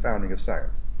theology and the founding of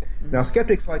science. Mm-hmm. Now,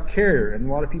 skeptics like Carrier and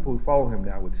a lot of people who follow him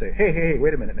now would say, hey,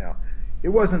 wait a minute now. It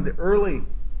wasn't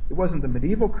the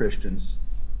medieval Christians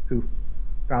who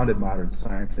founded modern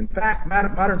science. In fact,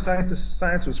 modern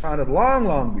science was founded long,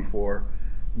 long before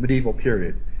the medieval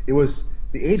period. It was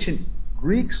the ancient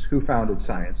Greeks who founded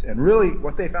science, and really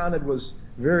what they founded was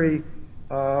very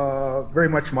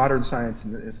much modern science,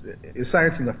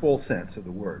 science in the full sense of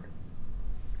the word.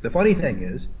 The funny thing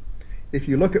is, if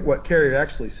you look at what Carrier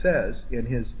actually says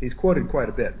he's quoted quite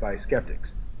a bit by skeptics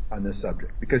on this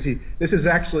subject, because this is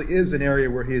an area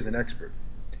where he is an expert.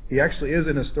 He actually is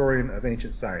an historian of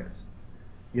ancient science.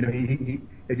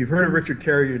 If you've heard of Richard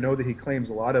Carrier, you know that he claims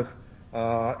a lot of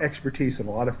expertise in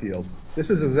a lot of fields. This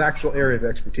is his actual area of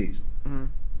expertise. Mm-hmm.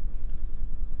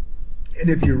 And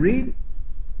if you read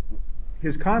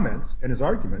his comments and his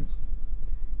arguments,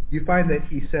 you find that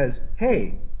he says,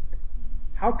 hey,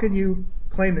 how can you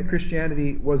claim that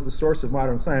Christianity was the source of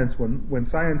modern science when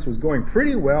science was going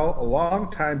pretty well a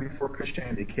long time before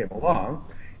Christianity came along?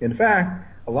 In fact,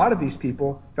 a lot of these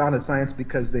people founded science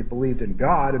because they believed in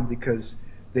God and because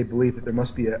they believed that there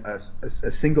must be a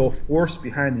single force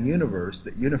behind the universe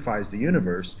that unifies the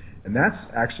universe, and that's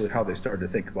actually how they started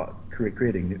to think about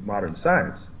creating modern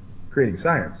science, creating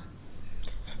science.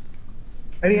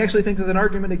 And he actually thinks there's an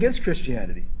argument against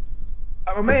Christianity.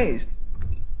 I'm amazed.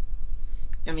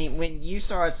 I mean, when you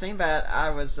started saying that, I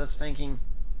was just thinking,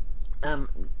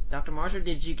 Dr. Marshall,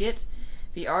 did you get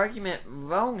the argument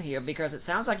wrong here? Because it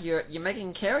sounds like you're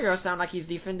making Carrier sound like he's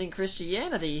defending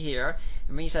Christianity here.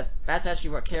 I mean, you said that's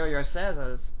actually what Carrier says.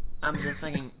 I'm just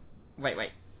thinking, wait,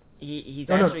 he's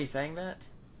actually saying that?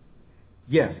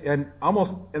 Yes, and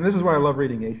this is why I love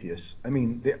reading atheists. I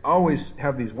mean, they always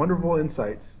have these wonderful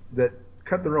insights that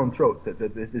cut their own throat,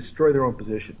 that destroy their own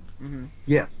position. Mm-hmm.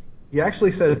 Yes, he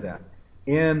actually says that.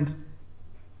 And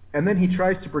then he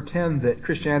tries to pretend that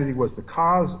Christianity was the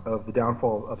cause of the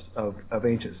downfall of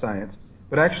ancient science.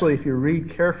 But actually, if you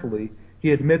read carefully,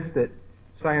 he admits that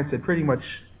science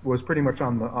was pretty much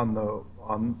on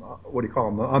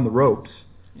the ropes.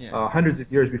 Yeah. Hundreds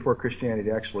of years before Christianity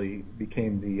actually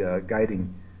became the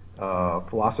guiding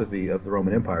philosophy of the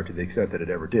Roman Empire, to the extent that it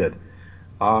ever did.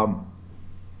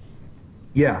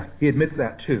 He admits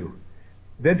that too.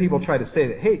 Then people try to say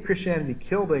that, hey, Christianity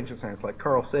killed ancient science, like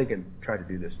Carl Sagan tried to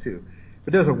do this too.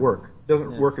 But it doesn't work. It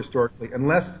doesn't work historically,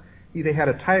 unless they had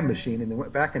a time machine and they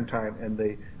went back in time and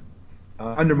they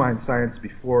undermined science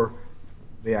before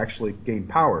they actually gained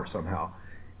power somehow.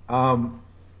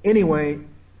 Anyway,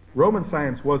 Roman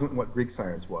science wasn't what Greek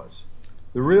science was.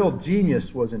 The real genius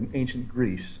was in ancient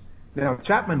Greece. Now,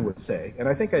 Chapman would say, and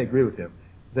I think I agree with him,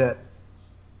 that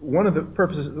one of the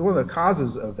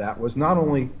causes of that was not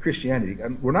only Christianity.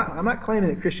 I'm not claiming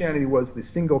that Christianity was the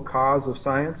single cause of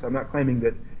science. I'm not claiming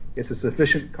that it's a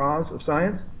sufficient cause of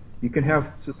science. You can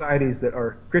have societies that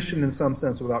are Christian in some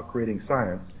sense without creating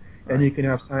science, and you can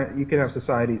have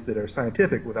societies that are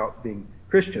scientific without being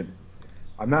Christian.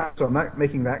 I'm not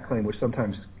making that claim, which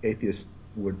sometimes atheists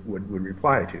would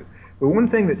reply to. But one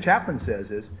thing that Chapman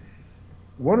says is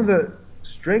one of the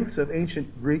strengths of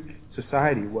ancient Greek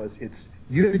society was its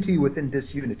unity within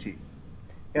disunity.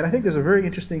 And I think there's a very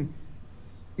interesting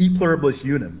e pluribus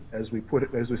unum, as we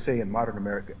say in modern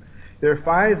America. There are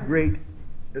 5 great,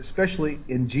 especially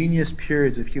ingenious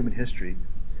periods of human history,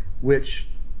 which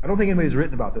I don't think anybody's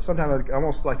written about this. Sometimes I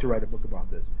almost like to write a book about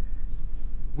this,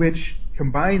 which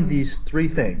combine these 3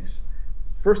 things.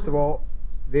 First of all,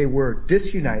 they were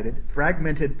disunited,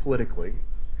 fragmented politically.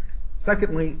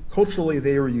 Secondly, culturally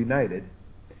they were united.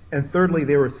 And thirdly,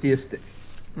 they were theistic.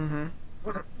 Mm-hmm.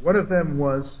 One of them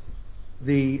was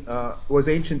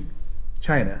ancient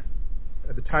China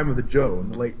at the time of the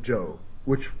Zhou, the late Zhou,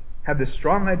 which had this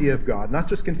strong idea of God, not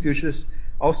just Confucius,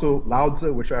 also Lao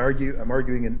Tzu, which I'm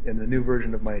arguing in the new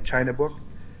version of my China book,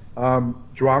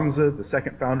 Zhuangzi, the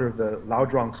second founder of the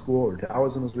Laozhuang school, or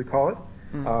Taoism as we call it,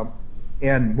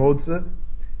 and Mozi.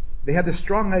 They had this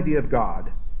strong idea of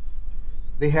God.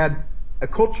 They had a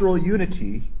cultural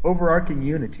unity, overarching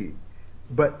unity,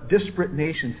 but disparate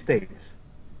nation states.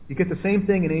 You get the same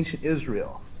thing in ancient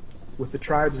Israel with the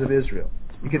tribes of Israel.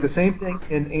 You get the same thing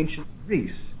in ancient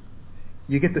Greece.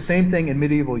 You get the same thing in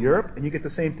medieval Europe, and you get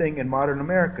the same thing in modern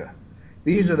America.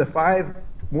 These are the 5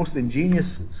 most ingenious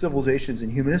civilizations in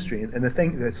human history, and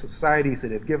the societies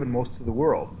that have given most to the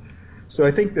world. So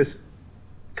I think this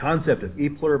concept of e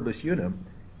pluribus unum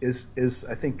is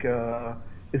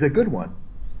a good one,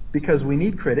 because we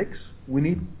need critics.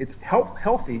 It's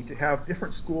healthy to have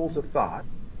different schools of thought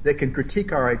that can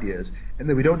critique our ideas, and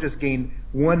that we don't just gain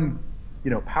one,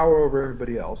 power over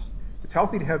everybody else. It's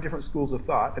healthy to have different schools of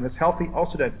thought, and it's healthy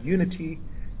also to have unity,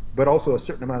 but also a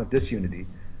certain amount of disunity,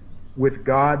 with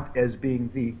God as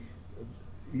being the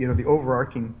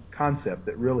overarching concept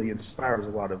that really inspires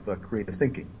a lot of creative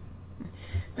thinking.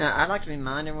 Now, I'd like to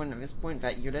remind everyone at this point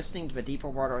that you're listening to the Deeper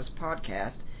Waters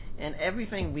podcast, and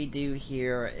everything we do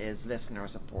here is listener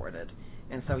supported.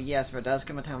 And so, yes, there does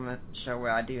come a time on the show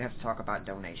where I do have to talk about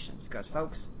donations, because,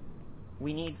 folks,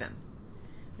 we need them.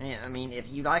 I mean, if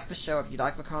you like the show, if you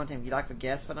like the content, if you like the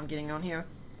guests that I'm getting on here,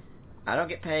 I don't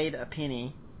get paid a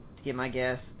penny to get my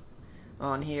guests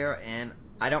on here, and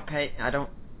I don't pay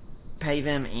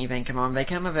them anything. Come on, they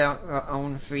come of their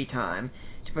own free time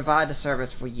to provide a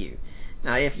service for you.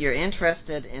 Now, if you're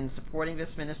interested in supporting this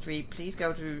ministry, please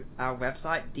go to our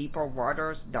website,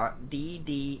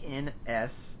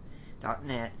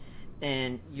 deeperwaters.ddns.net,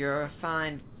 and you'll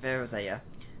find there's a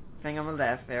thing on the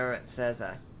left there. It says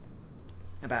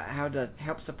about how to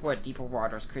help support Deeper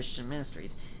Waters Christian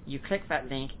Ministries. You click that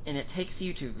link, and it takes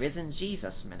you to Risen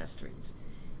Jesus Ministries.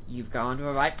 You've gone to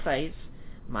the right place.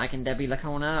 Mike and Debbie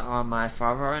Lacona are my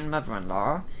father and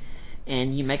mother-in-law,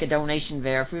 and you make a donation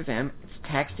there through them. It's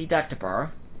tax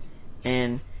deductible,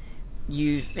 and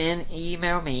you then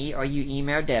email me or you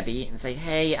email Debbie and say,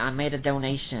 hey, I made a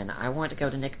donation. I want to go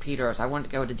to Nick Peters. I want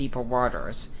to go to Deeper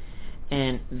Waters.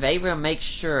 And they will make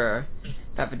sure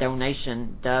that the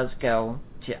donation does go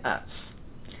to us.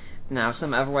 Now,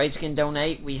 some other ways you can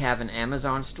donate. We have an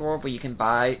Amazon store where you can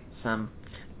buy some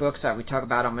books that we talk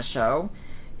about on the show.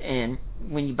 And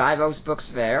when you buy those books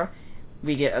there,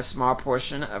 we get a small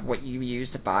portion of what you use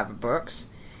to buy the books.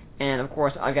 And, of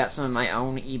course, I've got some of my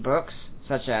own ebooks,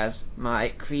 such as my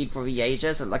Creed for the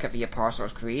Ages, a look at the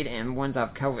Apostles' Creed, and ones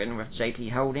I've co-written with J.P.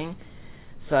 Holding,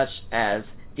 such as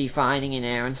Defining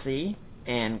Inerrancy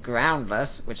and Groundless,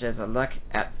 which is a look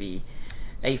at the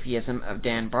atheism of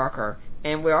Dan Barker.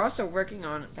 And we're also working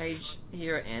on a page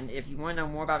here, and if you want to know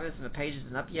more about this and the page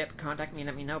isn't up yet, contact me and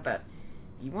let me know. But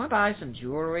if you want to buy some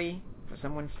jewelry for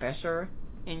someone special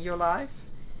in your life,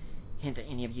 hint to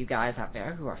any of you guys out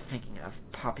there who are thinking of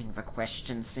popping the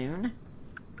question soon,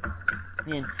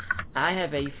 then I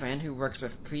have a friend who works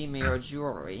with Premier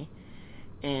Jewelry,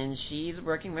 and she's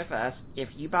working with us. If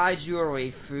you buy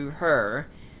jewelry through her,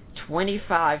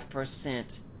 25%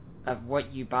 of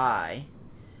what you buy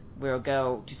will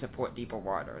go to support Deeper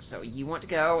Waters. So you want to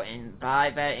go and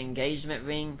buy that engagement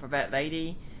ring for that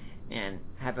lady and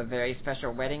have a very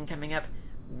special wedding coming up,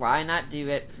 why not do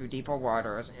it through Deeper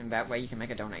Waters, and that way you can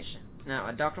make a donation. Now,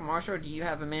 Dr. Marshall, do you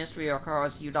have a ministry or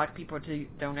cause you'd like people to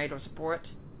donate or support?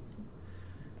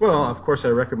 Well, of course, I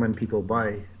recommend people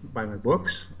buy my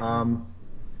books. I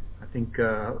think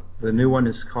the new one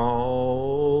is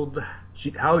called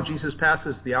How Jesus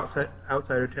Passes the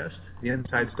Outsider Test, The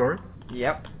Inside Story.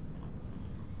 Yep.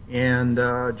 And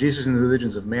Jesus and the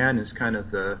Religions of Man is kind of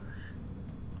the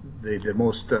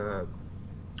most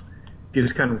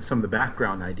gives kind of some of the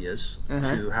background ideas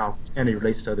to how Christianity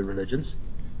relates to other religions.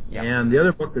 Yep. And the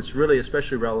other book that's really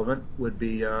especially relevant would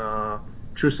be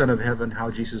True Son of Heaven, How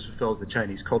Jesus Fulfills the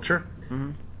Chinese Culture.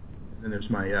 Mm-hmm. And there's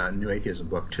my New Atheism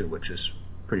book, too, which is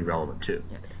pretty relevant, too.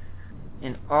 Yeah.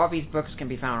 And all these books can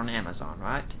be found on Amazon,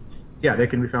 right? Yeah, they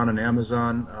can be found on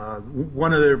Amazon.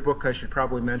 One other book I should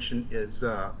probably mention is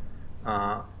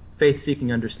Faith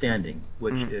Seeking Understanding,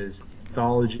 which is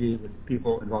anthology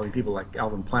involving people like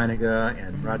Alvin Plantinga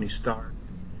and Rodney Stark.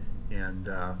 And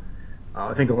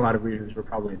I think a lot of readers will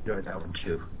probably enjoy that one,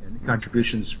 too. And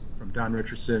contributions from Don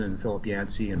Richardson and Philip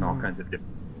Yancey and all kinds of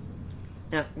different.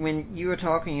 Now, when you were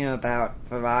talking about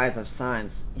the rise of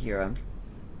science here,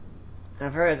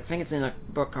 I've heard, I think it's in a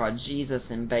book called Jesus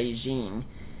in Beijing,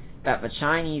 that the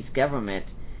Chinese government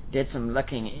did some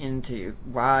looking into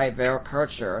why their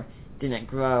culture didn't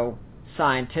grow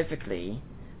scientifically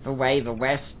the way the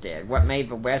West did, what made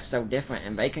the West so different,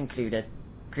 and they concluded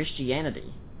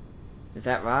Christianity. Is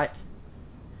that right?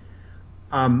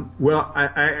 Well,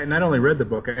 I not only read the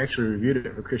book, I actually reviewed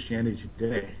it for Christianity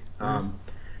Today.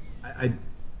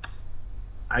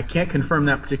 I can't confirm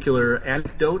that particular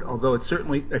anecdote, although it's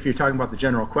certainly, if you're talking about the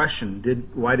general question,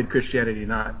 why did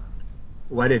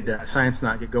science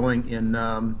not get going in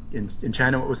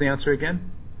China? What was the answer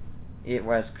again? It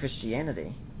was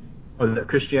Christianity. Oh, that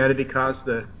Christianity caused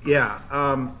the... Yeah,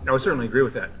 I would certainly agree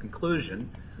with that conclusion.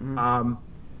 Mm-hmm.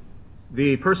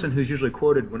 The person who's usually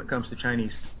quoted when it comes to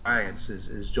Chinese science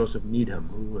is Joseph Needham,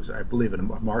 who was, I believe, a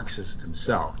Marxist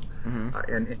himself.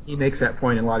 Mm-hmm. And he makes that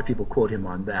point, and a lot of people quote him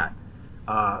on that.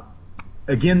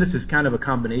 Again, this is kind of a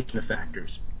combination of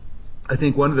factors. I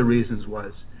think one of the reasons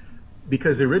was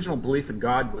because the original belief in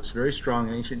God was very strong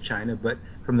in ancient China, but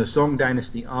from the Song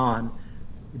dynasty on,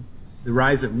 the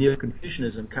rise of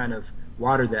Neo-Confucianism kind of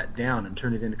watered that down and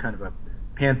turned it into kind of a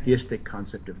pantheistic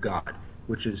concept of God,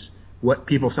 which is what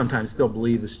people sometimes still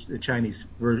believe is the Chinese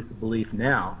belief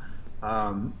now.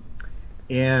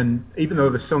 And even though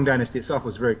the Song dynasty itself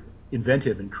was very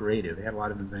inventive and creative, they had a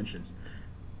lot of inventions.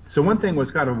 So one thing was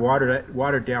kind of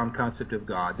watered down concept of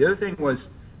God. The other thing was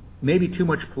maybe too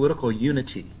much political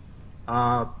unity.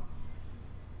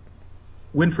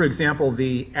 When, for example,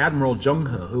 the Admiral Zheng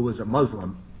He, who was a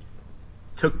Muslim,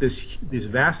 took this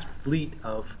vast fleet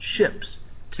of ships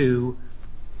to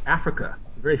Africa,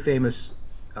 a very famous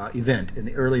event in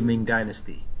the early Ming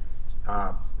Dynasty.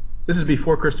 This is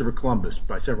before Christopher Columbus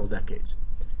by several decades.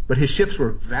 But his ships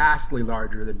were vastly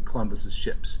larger than Columbus's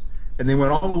ships. And they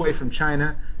went all the way from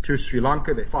China to Sri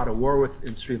Lanka. They fought a war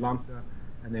in Sri Lanka.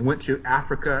 And they went to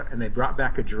Africa, and they brought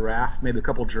back a giraffe, maybe a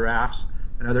couple giraffes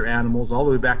and other animals, all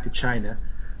the way back to China.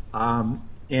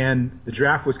 And the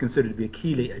giraffe was considered to be a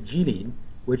kili, a jinin,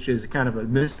 which is kind of a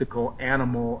mystical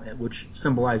animal which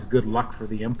symbolized good luck for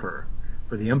the emperor,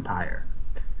 for the empire.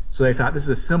 So they thought this is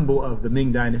a symbol of the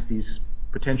Ming Dynasty's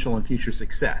potential and future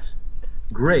success.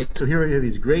 Great. So here we have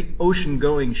these great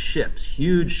ocean-going ships,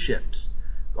 huge ships,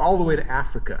 all the way to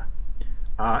Africa.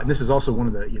 And this is also one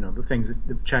of the things that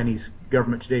the Chinese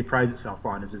government today prides itself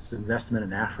on, is its investment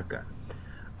in Africa.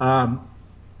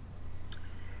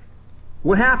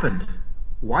 What happened?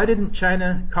 Why didn't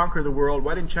China conquer the world?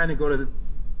 Why didn't China go to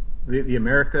the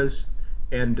Americas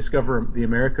and discover the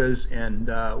Americas? And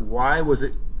why was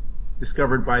it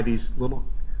discovered by these little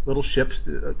ships?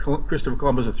 Christopher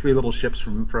Columbus had 3 little ships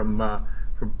from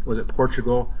was it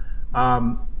Portugal?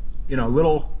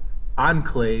 Little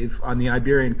enclave on the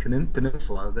Iberian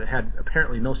Peninsula that had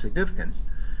apparently no significance.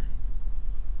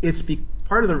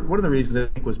 One of the reasons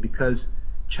I think was because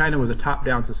China was a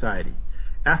top-down society.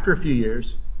 After a few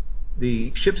years,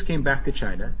 the ships came back to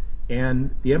China,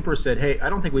 and the emperor said, "Hey, I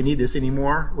don't think we need this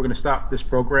anymore. We're going to stop this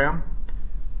program."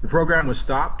 The program was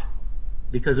stopped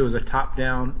because it was a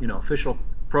top-down, official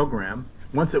program.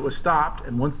 Once it was stopped,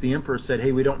 and once the emperor said,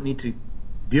 "Hey, we don't need to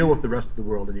deal with the rest of the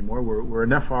world anymore. We're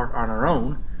enough on our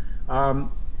own,"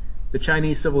 the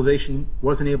Chinese civilization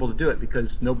wasn't able to do it because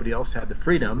nobody else had the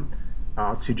freedom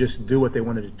to just do what they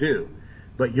wanted to do.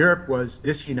 But Europe was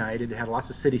disunited. It had lots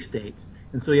of city-states.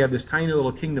 And so you have this tiny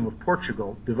little kingdom of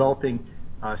Portugal developing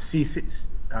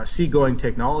seagoing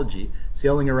technology,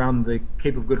 sailing around the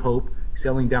Cape of Good Hope,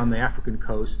 sailing down the African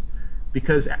coast,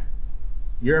 because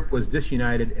Europe was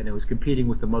disunited and it was competing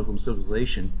with the Muslim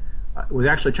civilization. It was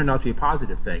actually turned out to be a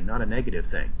positive thing, not a negative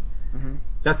thing. Mm-hmm.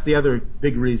 That's the other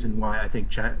big reason why I think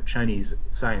Chinese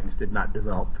science did not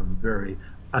develop from very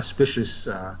auspicious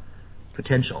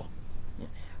potential. Yeah.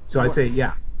 So I'd say,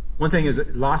 one thing is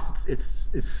it lost its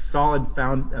solid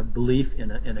found belief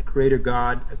in a creator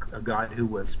God, a God who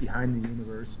was behind the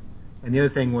universe. And the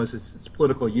other thing was its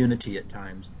political unity at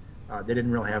times. They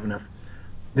didn't really have enough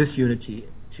disunity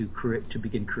to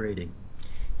begin creating.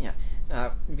 Yeah.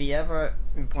 The other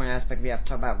important aspect we have to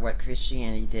talk about what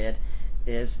Christianity did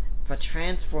is the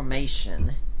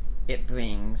transformation it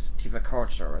brings to the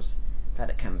cultures that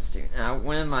it comes to. Now,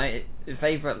 one of my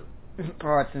favorite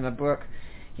parts in the book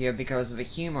here, because of the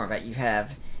humor that you have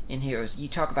in here, is you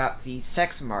talk about the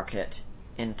sex market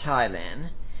in Thailand,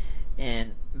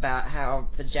 and about how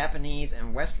the Japanese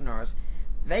and Westerners,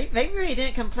 they really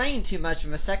didn't complain too much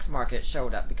when the sex market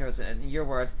showed up, because in your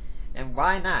words, and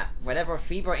why not? Whatever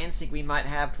feeble instinct we might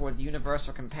have towards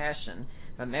universal compassion,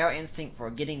 the male instinct for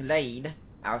getting laid,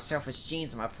 our selfish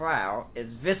genes on our prowl, is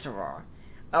visceral.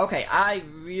 Okay, I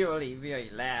really, really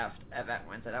laughed at that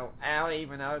one. Said, "Oh, Allie,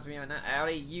 when I was reading that,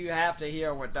 Allie, you have to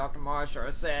hear what Dr.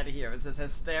 Marshall said here. This is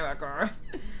hysterical."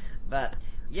 But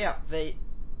yeah, they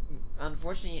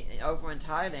unfortunately over in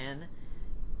Thailand,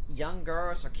 young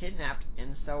girls are kidnapped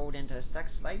and sold into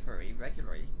sex slavery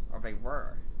regularly, or they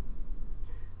were.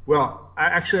 Well,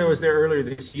 I was there earlier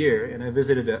this year, and I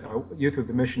visited a Youth of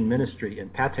the Mission ministry in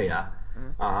Pattaya,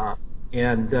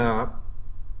 and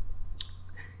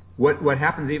what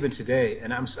happens even today,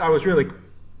 and I was really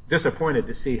disappointed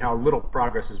to see how little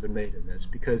progress has been made in this,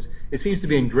 because it seems to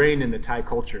be ingrained in the Thai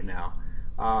culture now.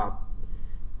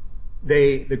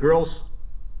 The girls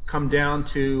come down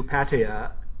to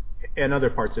Pattaya and other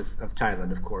parts of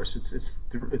Thailand, of course. It's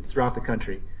throughout the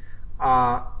country,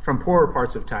 from poorer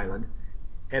parts of Thailand,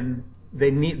 and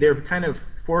they're kind of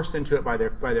forced into it by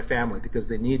their family, because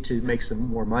they need to make some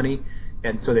more money,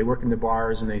 and so they work in the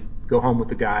bars and they go home with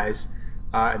the guys,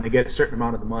 and they get a certain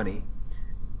amount of the money.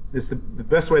 This is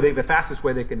the fastest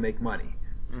way they can make money.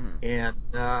 Mm-hmm. And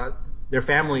their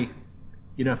family,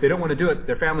 if they don't want to do it,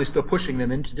 their family's still pushing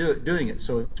them into doing it.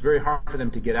 So it's very hard for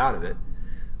them to get out of it.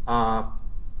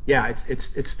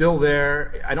 It's still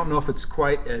there. I don't know if it's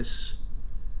quite as,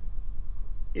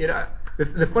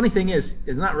 the funny thing is,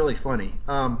 it's not really funny.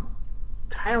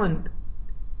 Thailand,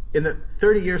 in the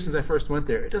 30 years since I first went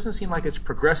there, it doesn't seem like it's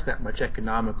progressed that much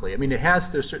economically. I mean, it has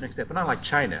to a certain extent, but not like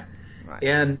China. Right.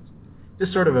 And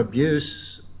this sort of abuse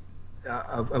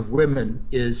of women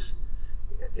is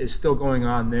still going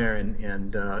on there, and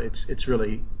it's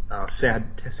really sad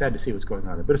to see what's going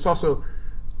on there. But it's also,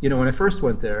 when I first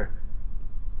went there,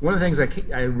 one of the things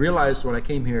I realized when I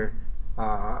came here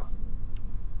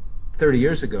 30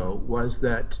 years ago was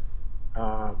that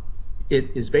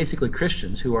it is basically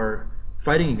Christians who are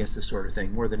fighting against this sort of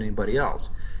thing more than anybody else.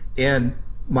 And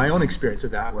my own experience of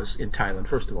that was in Thailand,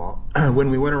 first of all, when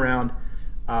we went around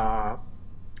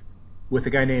with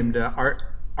a guy named Art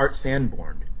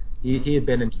Sanborn. He had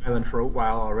been in Thailand for a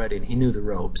while already, and he knew the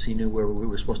ropes. He knew where we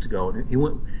were supposed to go. And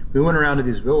we went around to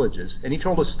these villages, and he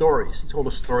told us stories. He told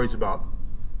us stories about,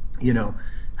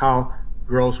 how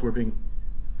girls were being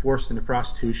forced into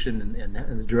prostitution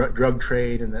and the drug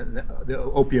trade and the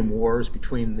opium wars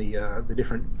between the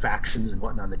different factions and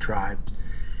whatnot, the tribes.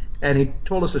 And he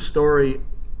told us a story.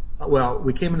 Well,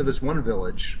 we came into this one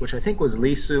village, which I think was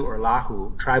Lisu or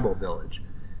Lahu tribal village.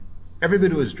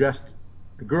 Everybody was dressed.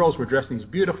 The girls were dressed in these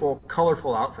beautiful,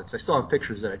 colorful outfits. I still have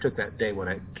pictures that I took that day when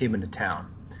I came into town.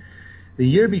 The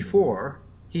year before,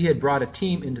 he had brought a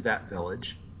team into that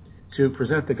village to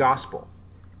present the gospel,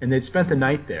 and they'd spent the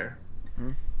night there.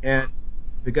 Mm-hmm. And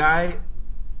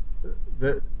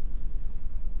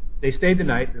they stayed the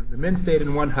night. The men stayed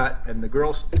in one hut, and the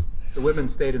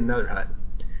women stayed in another hut.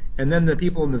 And then the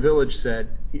people in the village said,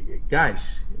 "Guys,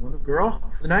 you want a girl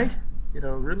for the night?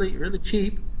 Really, really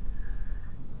cheap."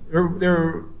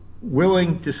 They're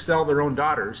willing to sell their own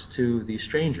daughters to these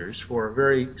strangers for a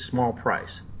very small price.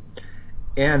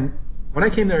 And when I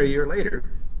came there a year later,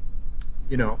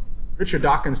 Richard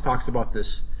Dawkins talks about this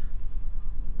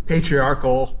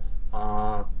patriarchal,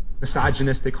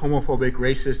 misogynistic, homophobic,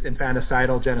 racist,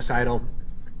 infanticidal, genocidal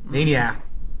maniac,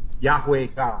 Yahweh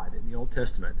God in the Old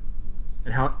Testament,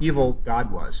 and how evil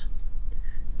God was.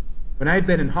 When I had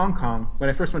been in Hong Kong, when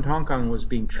I first went to Hong Kong and was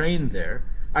being trained there,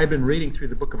 I had been reading through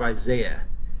the book of Isaiah.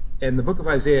 And the book of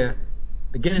Isaiah,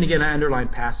 again and again, I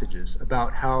underlined passages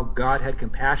about how God had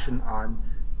compassion on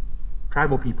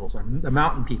tribal peoples, on the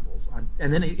mountain peoples.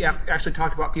 And then he actually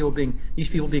talked about these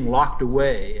people being locked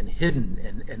away and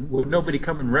hidden, and would nobody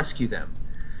come and rescue them.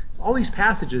 All these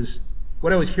passages,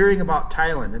 what I was hearing about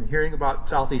Thailand and hearing about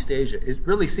Southeast Asia, it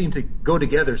really seemed to go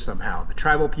together somehow. The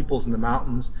tribal peoples in the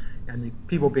mountains and the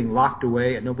people being locked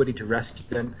away and nobody to rescue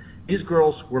them. These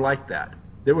girls were like that.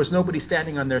 There was nobody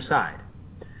standing on their side.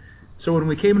 So when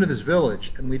we came into this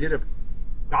village and we did a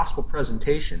gospel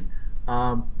presentation,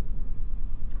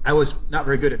 I was not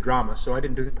very good at drama, so I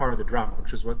didn't do part of the drama,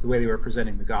 which was the way they were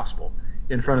presenting the gospel,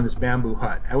 in front of this bamboo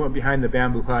hut. I went behind the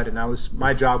bamboo hut, and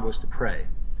my job was to pray.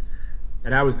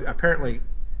 And I was apparently,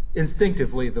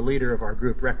 instinctively, the leader of our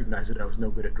group recognized that I was no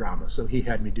good at drama, so he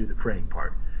had me do the praying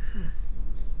part.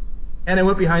 And I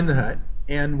went behind the hut,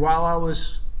 and while I was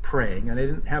praying, and I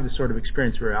didn't have this sort of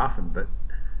experience very often, but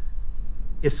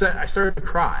I started to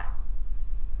cry.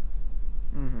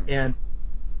 Mm-hmm. And,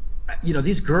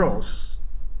 these girls,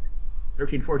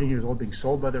 13, 14 years old, being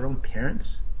sold by their own parents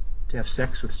to have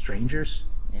sex with strangers.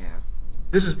 Yeah.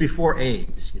 This is before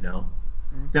AIDS,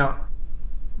 Mm-hmm. Now,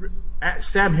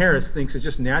 Sam Harris thinks it's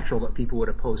just natural that people would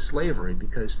oppose slavery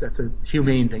because that's a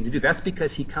humane thing to do. That's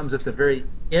because he comes at the very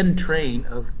end train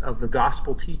of the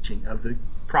gospel teaching of the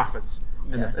prophets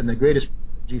and the greatest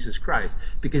Jesus Christ,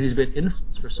 because he's been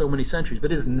influenced for so many centuries.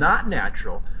 But it is not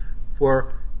natural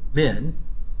for men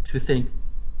to think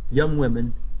young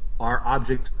women are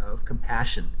objects of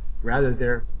compassion. Rather,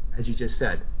 they're, as you just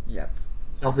said,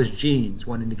 selfish genes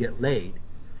wanting to get laid.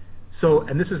 So,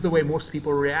 and this is the way most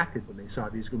people reacted when they saw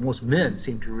these. Most men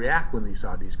seemed to react when they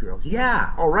saw these girls.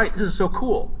 Yeah, all right, this is so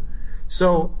cool,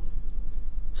 so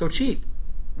cheap,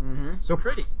 mm-hmm. so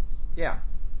pretty. Yeah.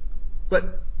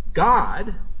 But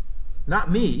God,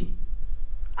 not me,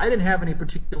 I didn't have any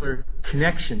particular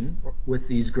connection with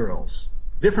these girls.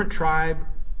 Different tribe,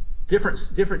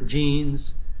 different genes,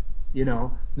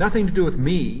 nothing to do with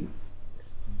me.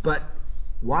 But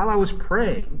while I was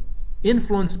praying,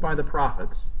 influenced by the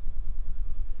prophets,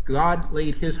 God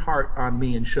laid his heart on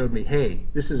me and showed me, hey,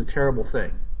 this is a terrible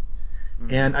thing.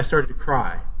 Mm-hmm. And I started to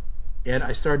cry. And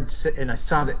I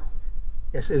saw that,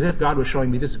 as if God was showing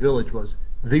me this village was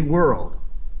the world,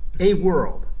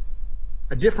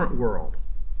 a different world.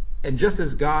 And just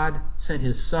as God sent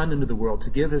his Son into the world to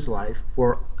give his life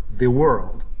for the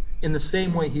world, in the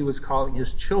same way he was calling his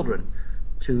children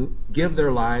to give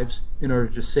their lives in order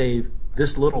to save this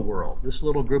little world, this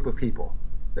little group of people,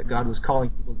 that God was calling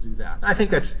people to do that. I think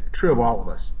that's true of all of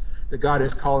us, that God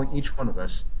is calling each one of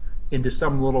us into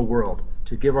some little world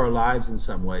to give our lives in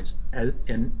some ways,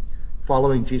 and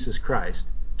following Jesus Christ,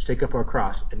 to take up our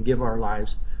cross and give our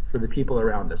lives for the people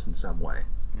around us in some way.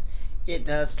 It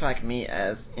does strike me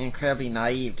as incredibly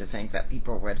naive to think that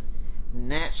people would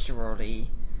naturally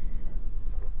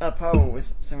oppose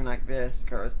something like this,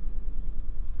 because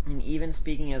even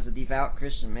speaking as a devout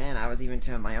Christian man, I was even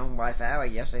telling my own wife,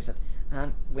 Allie, yesterday, I said,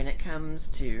 when it comes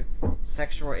to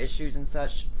sexual issues and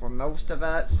such, for most of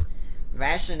us,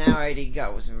 rationality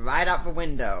goes right out the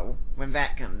window when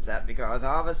that comes up, because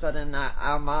all of a sudden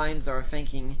our minds are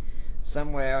thinking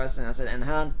somewhere else. And I said,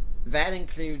 and that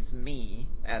includes me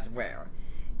as well.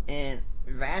 And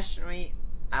rationally,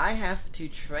 I have to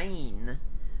train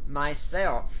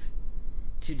myself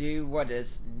to do what is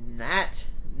not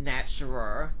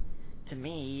natural to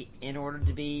me in order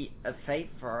to be a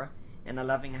faithful and a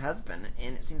loving husband.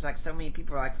 And it seems like so many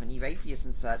people, like the new atheists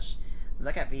and such,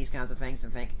 look at these kinds of things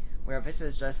and think, well, this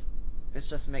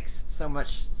just makes so much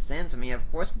sense. I mean, of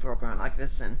course people are going like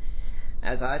this. And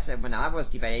as I said when I was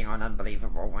debating on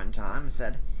Unbelievable one time, I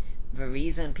said the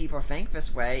reason people think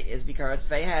this way is because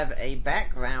they have a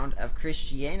background of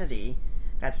Christianity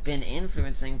that's been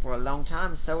influencing for a long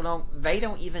time, so long they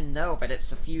don't even know that it's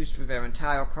suffused through their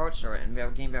entire culture and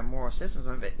they're getting their moral systems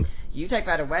of it. You take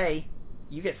that away,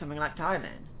 you get something like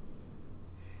Thailand.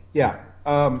 Yeah,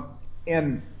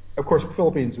 and of course the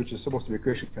Philippines, which is supposed to be a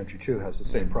Christian country too, has the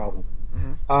same problem.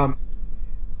 Mm-hmm.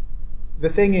 The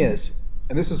thing is,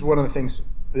 and this is one of the things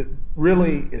that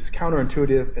really is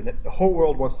counterintuitive and that the whole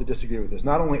world wants to disagree with this,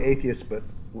 not only atheists, but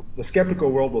the skeptical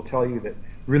world will tell you that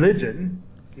religion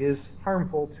is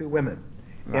harmful to women.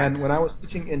 Right. And when I was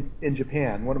teaching in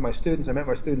Japan, I met my student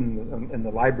in the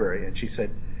library,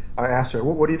 and I asked her,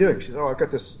 what are you doing? She said, I've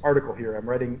got this article here. I'm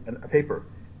writing a paper.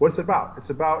 What's it about? It's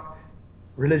about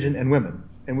religion and women.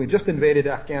 And we just invaded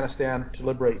Afghanistan to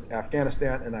liberate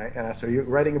Afghanistan, and I asked her, are you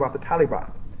writing about the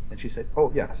Taliban? And she said,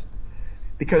 oh, yes.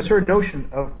 Because her notion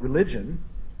of religion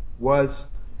was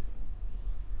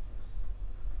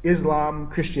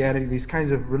Islam, Christianity, these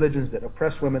kinds of religions that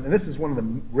oppress women. And this is one of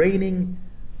the reigning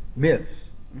myths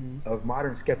of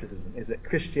modern skepticism, is that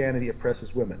Christianity oppresses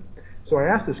women. So I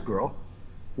asked this girl,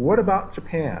 what about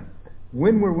Japan?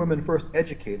 When were women first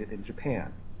educated in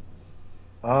Japan?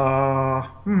 Was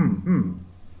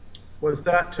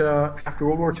that after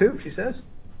World War II, she says?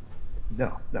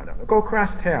 No. Go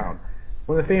across town.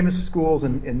 One of the famous schools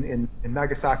in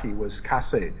Nagasaki was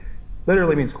Kasei.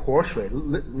 Literally means Hoshui,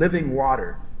 living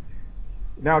water.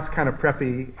 Now it's kind of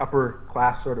preppy, upper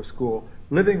class sort of school.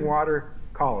 Living Water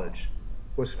College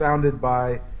was founded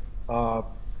by a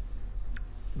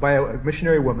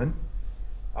missionary woman.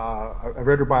 I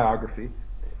read her biography.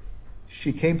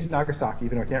 She came to Nagasaki,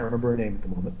 even though I can't remember her name at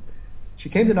the moment. She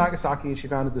came to Nagasaki and she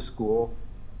founded the school,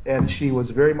 and she was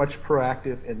very much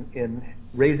proactive in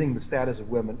raising the status of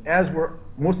women, as were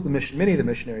many of the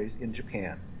missionaries in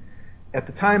Japan. At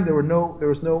the time, there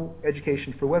was no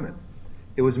education for women.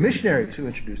 It was missionaries who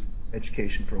introduced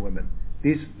education for women.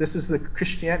 This is the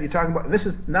Christianity you're talking about. This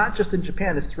is not just in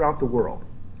Japan, it's throughout the world.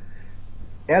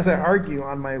 As I argue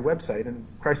on my website, in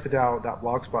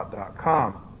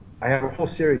christthedao.blogspot.com, I have a whole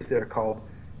series there called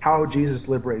How Jesus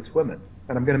Liberates Women.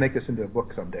 And I'm going to make this into a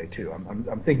book someday, too.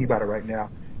 I'm thinking about it right now.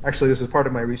 Actually, this is part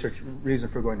of my research reason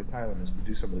for going to Thailand, is to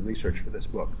do some of the research for this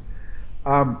book.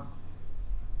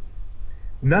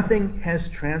 Nothing has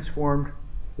transformed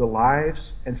the lives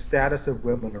and status of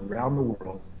women around the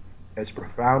world as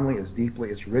profoundly, as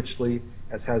deeply, as richly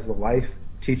as has the life,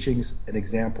 teachings, and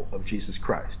example of Jesus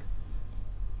Christ.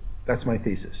 That's my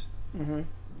thesis. Mm-hmm.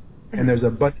 And there's a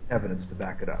bunch of evidence to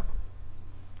back it up.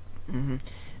 Mm-hmm.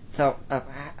 So,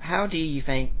 how do you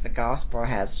think the gospel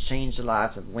has changed the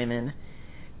lives of women,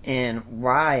 and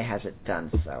why has it done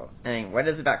so? I mean, what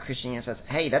is it about Christianity that says,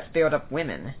 hey, let's build up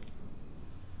women?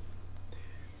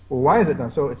 Well, why has it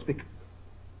done so?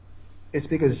 It's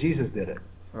because Jesus did it.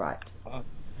 Right.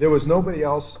 There was nobody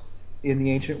else in the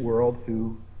ancient world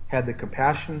who had the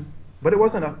compassion, but it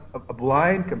wasn't a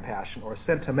blind compassion or a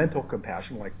sentimental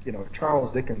compassion like,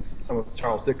 Charles Dickens, some of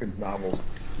Charles Dickens novels.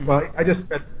 Mm-hmm. Well, I just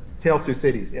read Tale of Two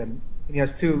Cities, and he has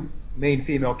two main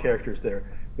female characters there.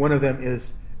 One of them is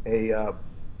a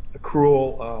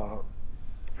cruel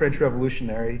French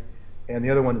revolutionary, and the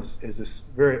other one is this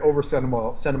very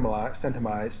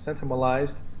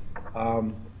sentimentalized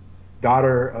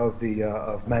daughter of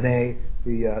Manet,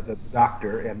 the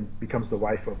doctor, and becomes the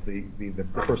wife of the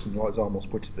person who is almost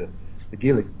put to the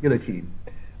guillotine.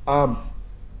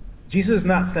 Jesus is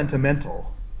not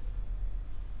sentimental.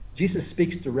 Jesus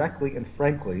speaks directly and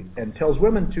frankly and tells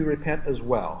women to repent as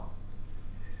well.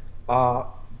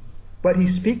 But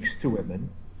he speaks to women,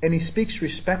 and he speaks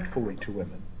respectfully to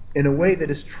women in a way that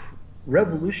is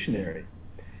revolutionary.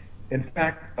 In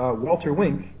fact, Walter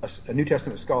Wink, a New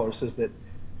Testament scholar, says that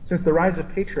since the rise of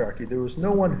patriarchy, there was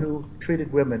no one who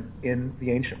treated women in the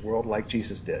ancient world like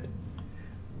Jesus did.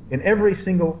 In every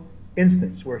single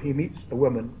instance where he meets a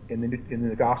woman in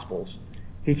the Gospels,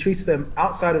 he treats them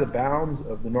outside of the bounds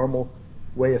of the normal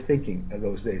way of thinking of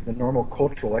those days, the normal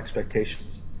cultural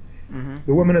expectations. Mm-hmm.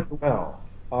 The woman at the well,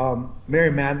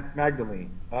 Mary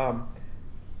Magdalene,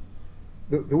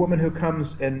 the woman who comes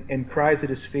and cries at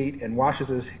his feet and washes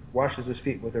his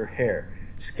feet with her hair,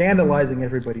 scandalizing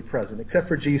everybody present, except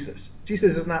for Jesus.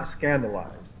 Jesus is not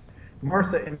scandalized.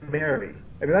 Martha and Mary,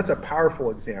 I mean, that's a powerful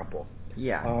example.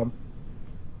 Yeah.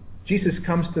 Jesus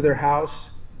comes to their house,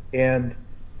 and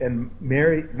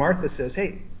Martha says,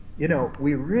 hey,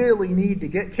 we really need to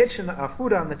get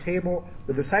food on the table.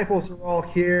 The disciples are all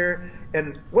here.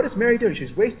 And what is Mary doing?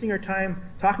 She's wasting her time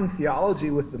talking theology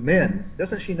with the men.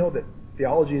 Doesn't she know that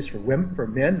theology is for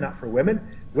men, not for women?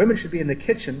 Women should be in the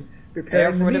kitchen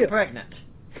preparing the meal. Barefoot and pregnant.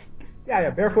 Yeah,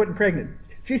 barefoot and pregnant.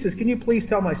 Jesus, can you please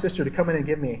tell my sister to come in and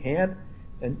give me a hand?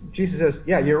 And Jesus says,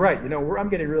 yeah, you're right. I'm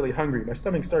getting really hungry. My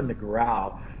stomach's starting to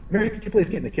growl. Mary, could you please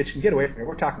get in the kitchen? Get away from here.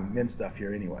 We're talking men stuff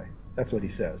here anyway. That's what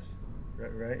he says.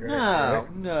 Right? No.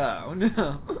 No,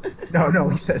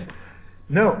 he says,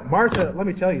 no, Martha, let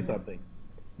me tell you something.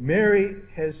 Mary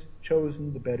has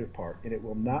chosen the better part, and it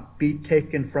will not be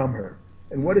taken from her.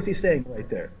 And what is he saying right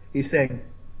there? He's saying,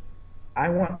 I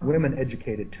want women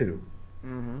educated too.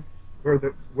 Mm-hmm.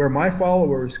 Where my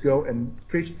followers go and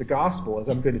preach the gospel, as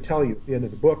I'm going to tell you at the end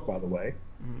of the book, by the way,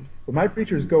 where my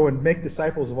preachers go and make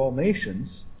disciples of all nations,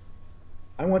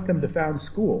 I want them to found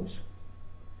schools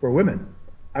for women.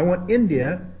 I want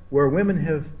India, where women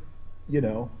have,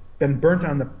 been burnt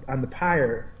on the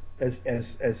pyre as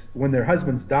when their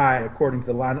husbands die, according to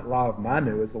the law of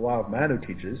Manu, as the law of Manu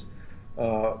teaches,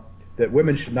 that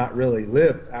women should not really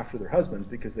live after their husbands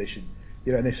because they should,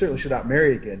 and they certainly should not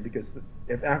marry again, because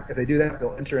if they do that,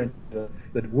 they'll enter into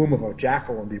the womb of a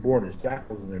jackal and be born as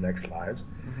jackals in their next lives.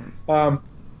 Mm-hmm.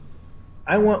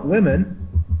 I want women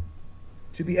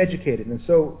to be educated, and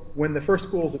so when the first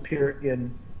schools appear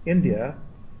in India,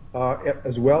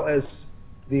 as well as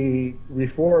the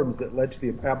reforms that led to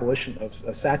the abolition of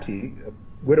sati,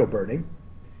 widow burning,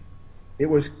 it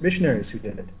was missionaries who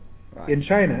did it. Right. In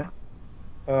China,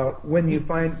 when you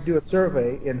do a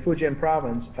survey in Fujian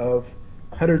province of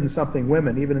 100 and something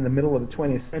women, even in the middle of the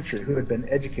 20th century, who had been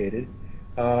educated,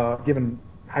 given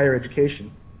higher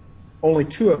education, only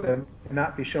 2 of them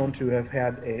cannot be shown to have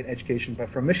had an education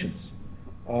but from missions.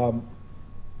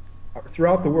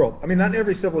 Throughout the world, I mean, not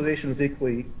every civilization was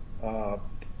equally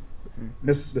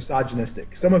misogynistic.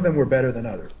 Some of them were better than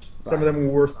others. Right. Some of them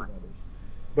were worse than others.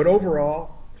 But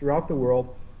overall, throughout the world,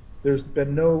 there's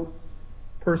been no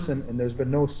person and there's been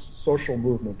no social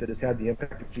movement that has had the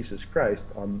impact of Jesus Christ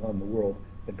on the world,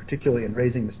 and particularly in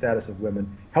raising the status of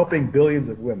women, helping billions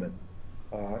of women.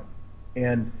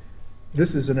 And this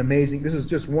is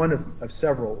just one of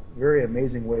several very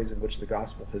amazing ways in which the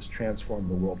gospel has transformed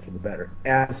the world for the better,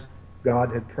 as God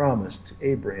had promised to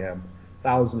Abraham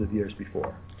thousands of years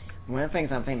before. One of the things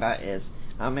I'm thinking about is,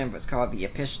 I don't remember if it's called the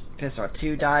Epistle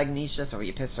to Dionysius or the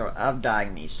Epistle of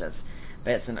Dionysius,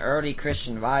 but it's an early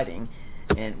Christian writing,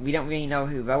 and we don't really know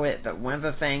who wrote it, but one of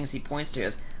the things he points to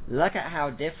is, look at how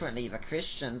differently the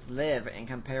Christians live in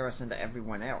comparison to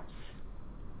everyone else.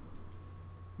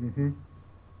 Mm-hmm.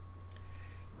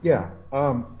 Yeah,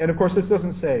 and of course this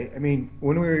doesn't say, I mean,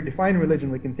 when we define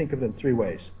religion, we can think of it in three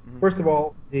ways. Mm-hmm. First of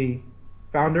all, the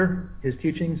founder, his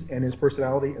teachings and his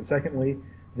personality, and secondly,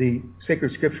 the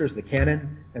sacred scriptures, the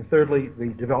canon, and thirdly, the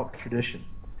developed tradition.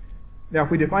 Now,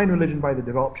 if we define religion by the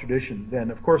developed tradition,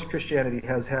 then of course Christianity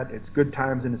has had its good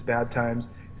times and its bad times.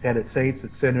 It's had its saints,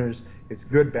 its sinners, its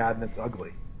good, bad, and its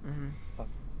ugly. Mm-hmm.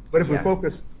 But if we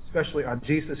focus especially on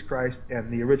Jesus Christ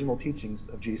and the original teachings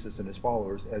of Jesus and his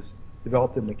followers as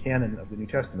developed in the canon of the New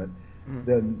Testament,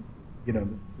 then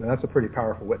that's a pretty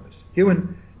powerful witness.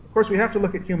 Of course, we have to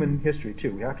look at human history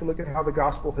too. We have to look at how the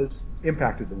gospel has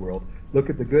impacted the world. Look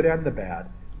at the good and the bad.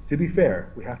 To be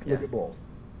fair, we have to look at both.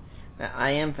 Now,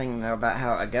 I am thinking though about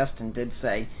how Augustine did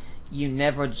say, "You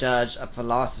never judge a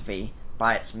philosophy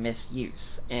by its misuse."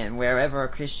 And wherever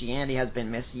Christianity has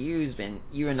been misused, and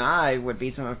you and I would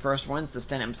be some of the first ones to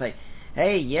stand up and say,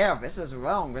 hey, yeah, this is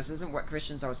wrong, this isn't what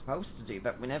Christians are supposed to do.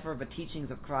 But whenever the teachings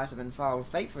of Christ have been followed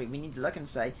faithfully, we need to look and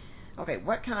say, okay,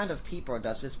 what kind of people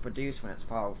does this produce when it's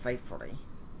followed faithfully?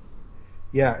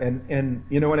 Yeah, and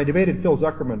when I debated Phil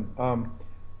Zuckerman,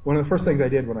 one of the first things I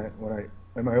did when I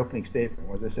in my opening statement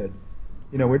was I said,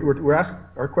 we're asked,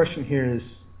 our question here is,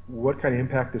 what kind of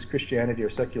impact does Christianity or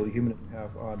secular humanism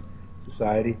have on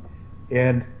society?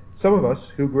 And some of us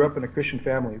who grew up in a Christian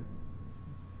family,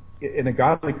 in a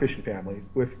godly Christian family,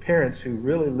 with parents who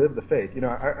really live the faith.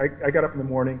 I got up in the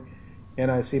morning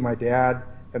and I see my dad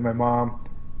and my mom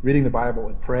reading the Bible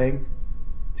and praying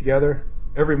together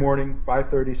every morning,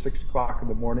 5:30, 6 o'clock in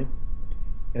the morning.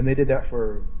 And they did that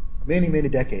for many, many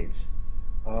decades.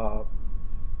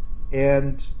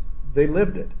 And they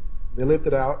lived it. They lived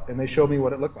it out, and they showed me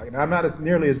what it looked like. Now, I'm not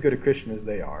nearly as good a Christian as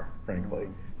they are, frankly.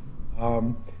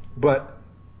 But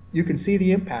you can see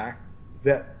the impact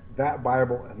that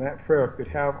Bible and that prayer could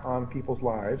have on people's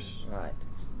lives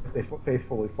if they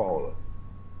faithfully follow it.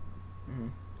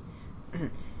 Mm-hmm.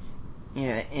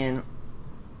 Yeah, and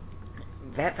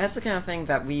that's the kind of thing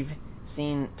that we've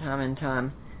seen time and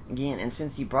time again. And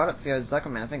since you brought up Theo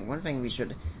Zuckerman, I think one thing we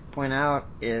should point out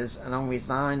is along these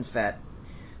lines that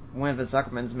one of the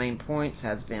Zuckerman's main points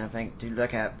has been, I think, to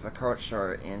look at the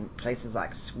culture in places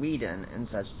like Sweden and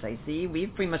such, say, see,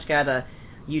 we've pretty much got a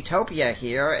utopia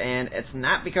here, and it's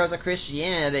not because of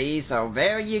Christianity, so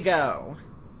there you go.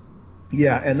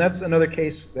 Yeah, and that's another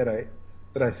case that I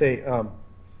say,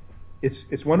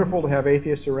 it's wonderful to have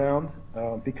atheists around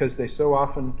because they so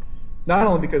often, not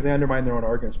only because they undermine their own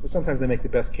arguments, but sometimes they make the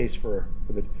best case for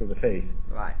the faith.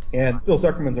 Right. And Phil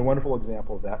Zuckerman's a wonderful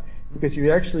example of that, because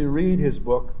you actually read his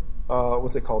book,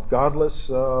 what's it called, Godless,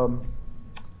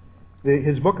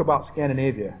 his book about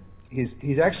Scandinavia.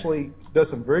 He's actually does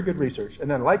some very good research,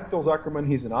 and then like Phil Zuckerman,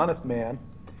 he's an honest man,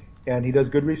 and he does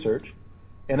good research.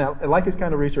 And I like his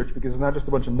kind of research because it's not just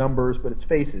a bunch of numbers, but it's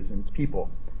faces and it's people,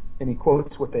 and he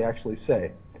quotes what they actually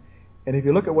say. And if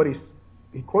you look at what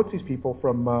he quotes these people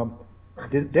from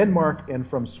Denmark and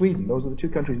from Sweden. Those are the two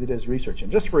countries he does research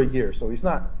in, just for a year. So he's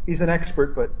an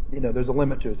expert, but there's a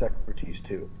limit to his expertise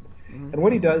too. Mm-hmm. And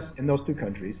what he does in those two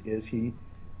countries is he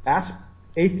asks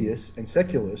atheists and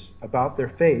secularists about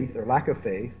their faith or lack of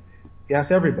faith. He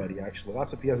asks everybody, actually.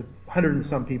 He has 100 and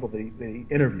some people that he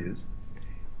interviews.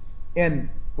 And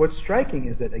what's striking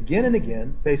is that again and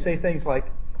again they say things like,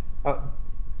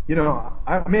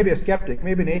 I may be a skeptic,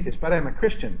 maybe an atheist, but I'm a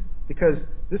Christian, because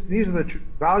these are the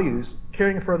values: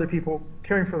 caring for other people,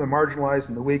 caring for the marginalized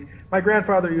and the weak. My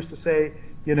grandfather used to say,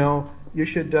 you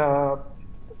should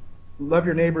love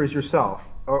your neighbor as yourself,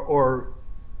 or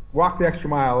walk the extra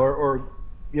mile, or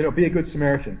be a good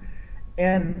Samaritan.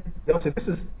 And they'll say,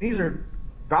 these are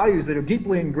values that are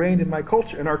deeply ingrained in my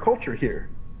culture, in our culture here.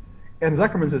 And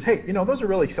Zuckerman says, hey, those are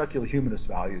really secular humanist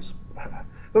values.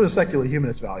 Those are secular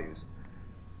humanist values.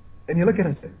 And you look at it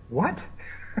and say, what?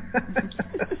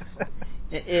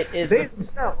 They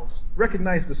themselves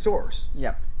recognize the source.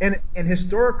 Yep. And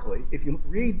historically, if you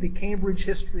read the Cambridge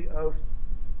history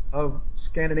of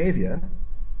Scandinavia,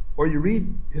 or you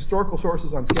read historical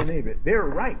sources on Scandinavia, they're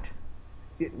right.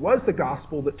 It was the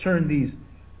gospel that turned these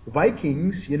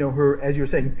Vikings, who are, as you were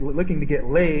saying, looking to get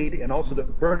laid and also to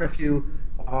burn a few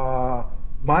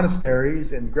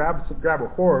monasteries and grab a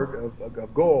hoard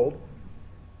of gold.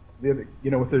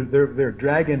 with their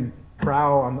dragon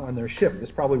prow on their ship. This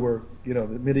is probably where the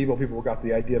medieval people got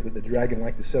the idea that the dragon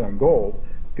liked to sit on gold,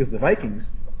 because the Vikings,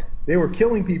 they were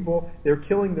killing people. They were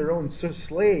killing their own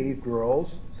slave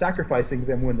girls, sacrificing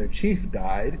them when their chief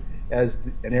died, as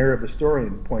an Arab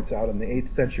historian points out in the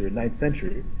 8th century and 9th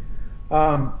century.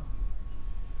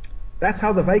 That's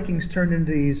how the Vikings turned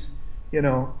into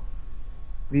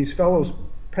these fellows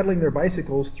pedaling their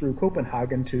bicycles through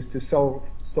Copenhagen to sell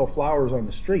flowers on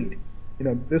the street.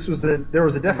 There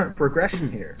was a definite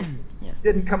progression here. Yes.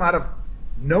 It didn't come out of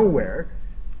nowhere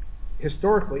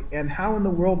historically. And how in the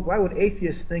world, why would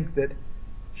atheists think that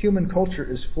human culture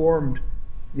is formed,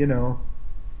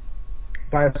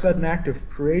 by a sudden act of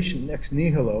creation, ex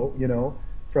nihilo,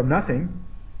 from nothing?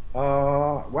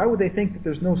 Why would they think that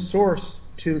there's no source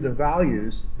to the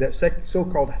values that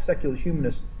so-called secular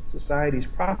humanist societies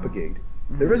propagate?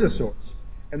 Mm-hmm. There is a source.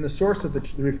 And the source of the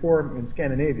reform in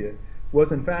Scandinavia was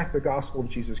in fact the gospel of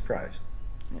Jesus Christ.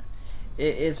 Yeah.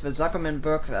 Is the Zuckerman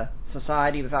book, The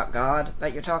Society Without God,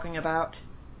 that you're talking about?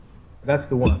 That's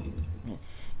the one.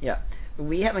 Yeah.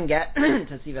 We haven't got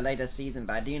to see the latest season,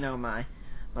 but I do know my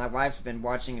wife's been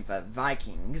watching the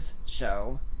Vikings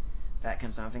show that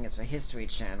comes on. I think it's a History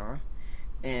Channel.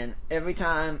 And every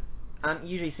time, I'm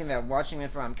usually sitting there watching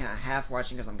with her, I'm kind of half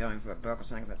watching because I'm going through a book or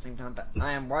something at the same time, but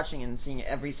I am watching and seeing it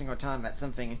every single time that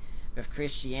something with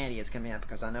Christianity is coming up,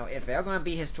 because I know if they're going to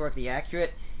be historically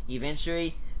accurate,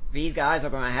 eventually these guys are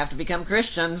going to have to become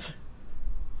Christians.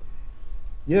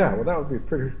 Yeah, well, that would be a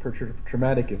pretty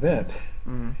traumatic event.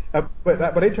 Mm-hmm.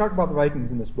 But I talk about the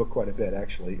Vikings in this book quite a bit,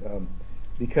 actually,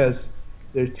 because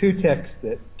there's two texts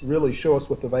that really show us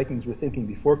what the Vikings were thinking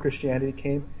before Christianity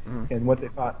came, mm-hmm. and what they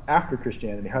thought after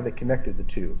Christianity, how they connected the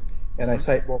two. And I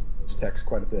cite both of those texts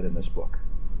quite a bit in this book.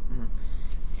 Mm-hmm.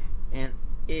 And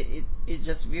it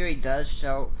just really does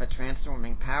show the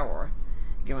transforming power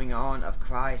going on of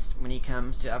Christ when he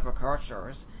comes to other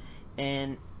cultures,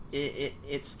 and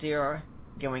it's still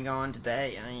going on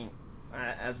today. I mean,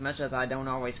 as much as I don't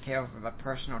always care for the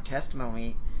personal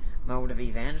testimony mode of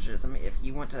evangelism, if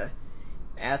you want to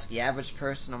ask the average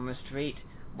person on the street,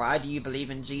 why do you believe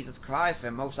in Jesus Christ,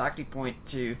 they'll most likely point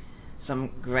to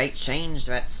some great change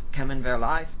that's come in their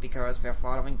life because they're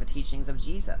following the teachings of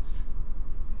Jesus.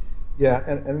 Yeah,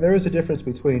 and there is a difference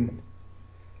between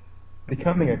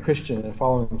becoming a Christian and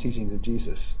following the teachings of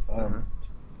Jesus.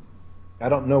 I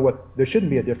don't know there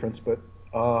shouldn't be a difference, but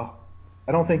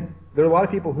I don't think, there are a lot of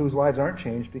people whose lives aren't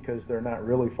changed because they're not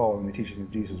really following the teachings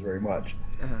of Jesus very much.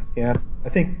 And I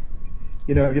think,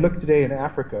 if you look today in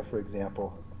Africa, for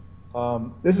example,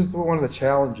 this is one of the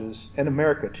challenges, and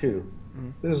America too.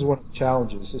 This is one of the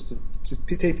challenges, is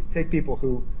to take people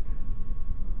who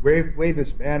wave this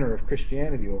banner of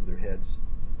Christianity over their heads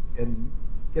and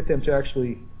get them to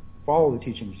actually follow the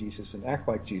teachings of Jesus and act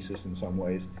like Jesus in some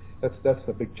ways. That's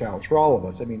the big challenge for all of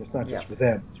us. I mean, it's not just for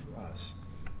them, it's for us.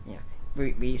 Yeah.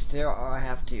 We still all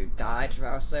have to die to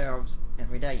ourselves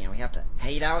every day. We have to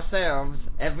hate ourselves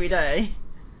every day.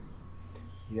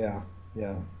 Yeah.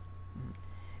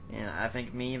 And I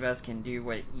think many of us can do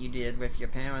what you did with your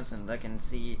parents and look and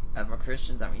see other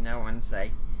Christians that we know and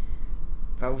say,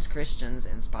 those Christians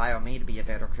inspire me to be a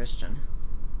better Christian.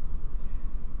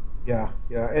 Yeah,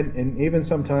 and even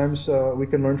sometimes we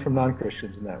can learn from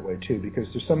non-Christians in that way too, because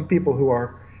there's some people who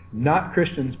are not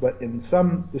Christians, but to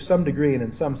some degree and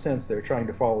in some sense they're trying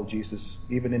to follow Jesus,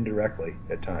 even indirectly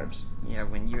at times. Yeah,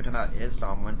 when you were talking about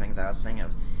Islam, one thing that I was thinking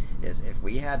of is if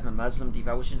we had the Muslim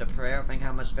devotion to prayer, think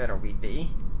how much better we'd be.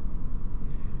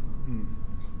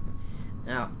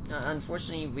 Now,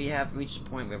 unfortunately, we have reached a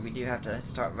point where we do have to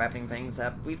start wrapping things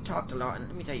up. We've talked a lot, and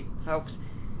let me tell you, folks,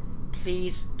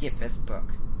 please get this book.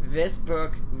 This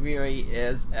book really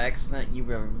is excellent. You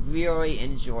will really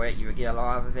enjoy it. You will get a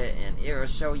lot of it, and it will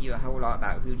show you a whole lot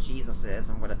about who Jesus is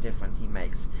and what a difference he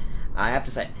makes. I have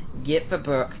to say, get the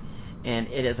book, and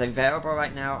it is available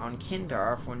right now on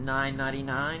Kindle for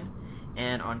 $9.99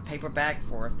 and on paperback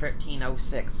for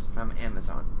 $13.06 from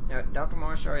Amazon. Now, Dr.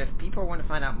 Marshall, if people want to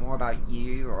find out more about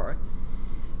you or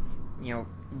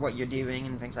what you're doing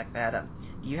and things like that,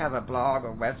 do you have a blog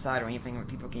or website or anything where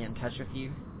people get in touch with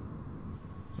you?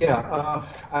 Yeah,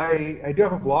 I do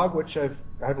have a blog, which I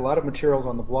have a lot of materials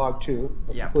on the blog too,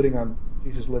 including on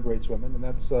Jesus Liberates Women, and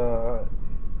that's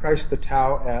Christ the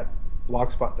Tao at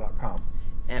blogspot.com.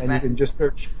 And you can just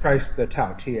search Christ the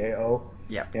Tao, T-A-O,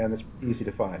 and it's easy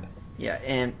to find. Yeah,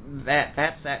 and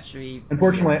that's actually...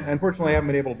 Unfortunately, I haven't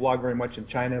been able to blog very much in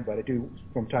China, but I do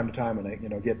from time to time, and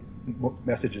I get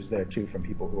messages there too from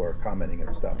people who are commenting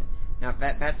and stuff. Now,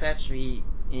 that's actually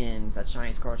in the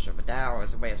Chinese culture, but Tao is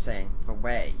a way of saying the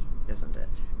way, isn't it?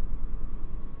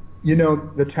 You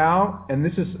know, the Tao, and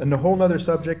this is a whole other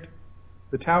subject,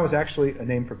 the Tao is actually a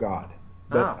name for God.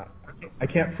 But I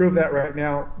can't prove that right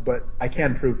now, but I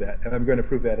can prove that, and I'm going to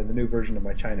prove that in the new version of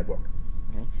my China book.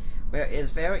 Okay. Well, is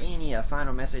there any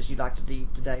final message you'd like to leave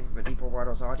today for Deeper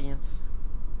Waters audience?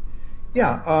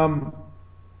 Yeah,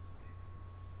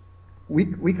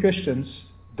 we Christians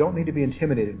don't need to be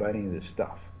intimidated by any of this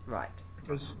stuff. Right.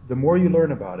 Because the more you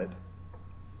learn about it,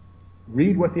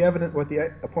 read what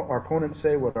our opponents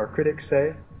say, what our critics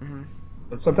say. Mm-hmm.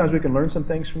 And sometimes we can learn some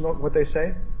things from what they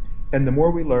say. And the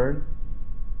more we learn,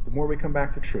 the more we come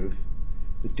back to truth,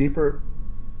 the deeper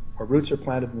our roots are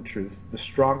planted in the truth, the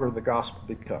stronger the gospel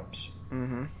becomes.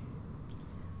 Mm-hmm.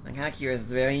 I'm kind of curious, is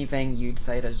there anything you'd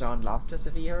say to John Loftus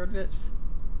if he heard this?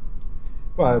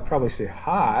 Well, I'd probably say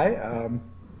hi.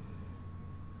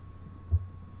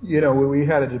 We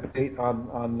had a debate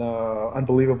on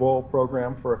Unbelievable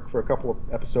program for a couple of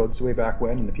episodes way back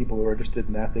when, and the people who are interested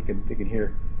in that, they can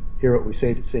hear what we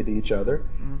say to each other.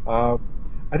 Mm-hmm.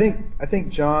 I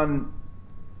think John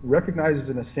recognizes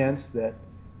in a sense that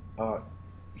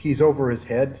he's over his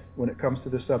head when it comes to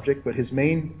this subject, but his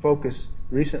main focus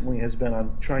recently has been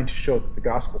on trying to show that the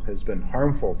gospel has been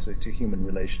harmful to human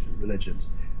religions,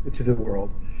 to the world.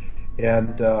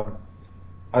 And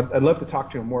I'd love to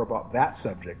talk to him more about that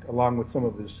subject, along with some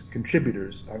of his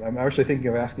contributors. I'm actually thinking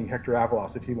of asking Hector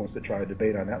Avalos if he wants to try a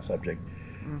debate on that subject.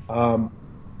 Mm-hmm.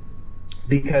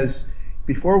 Because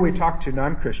before we talk to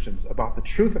non-Christians about the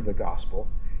truth of the gospel,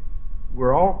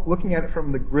 we're all looking at it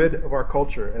from the grid of our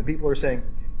culture, and people are saying,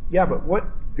 yeah, but what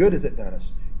good has it done us?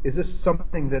 Is this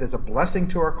something that is a blessing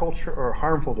to our culture or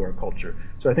harmful to our culture?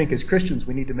 So I think as Christians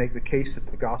we need to make the case that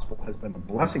the gospel has been a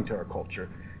blessing to our culture.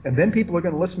 And then people are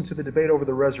going to listen to the debate over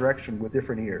the resurrection with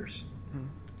different ears. Mm-hmm.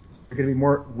 They're going to be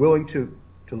more willing to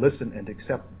listen and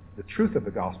accept the truth of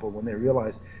the gospel when they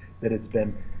realize that it's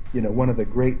been, one of the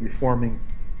great reforming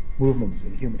movements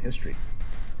in human history.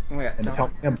 And it's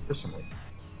helped them personally.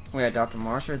 Well, Dr.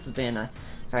 Marshall, it's been a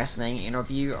fascinating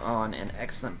interview on an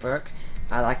excellent book.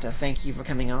 I'd like to thank you for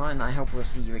coming on, and I hope we'll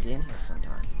see you again here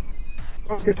sometime.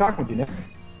 Well, it's good talking with you, Nick.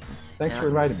 Thanks for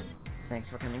inviting me. Thanks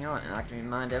for coming on. And I'd like to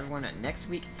remind everyone that next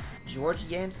week, George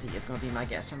Yancey is going to be my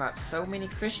guest about so many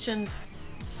Christians,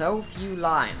 so few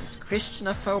lions,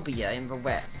 Christianophobia in the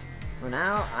West. For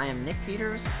now, I am Nick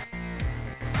Peters.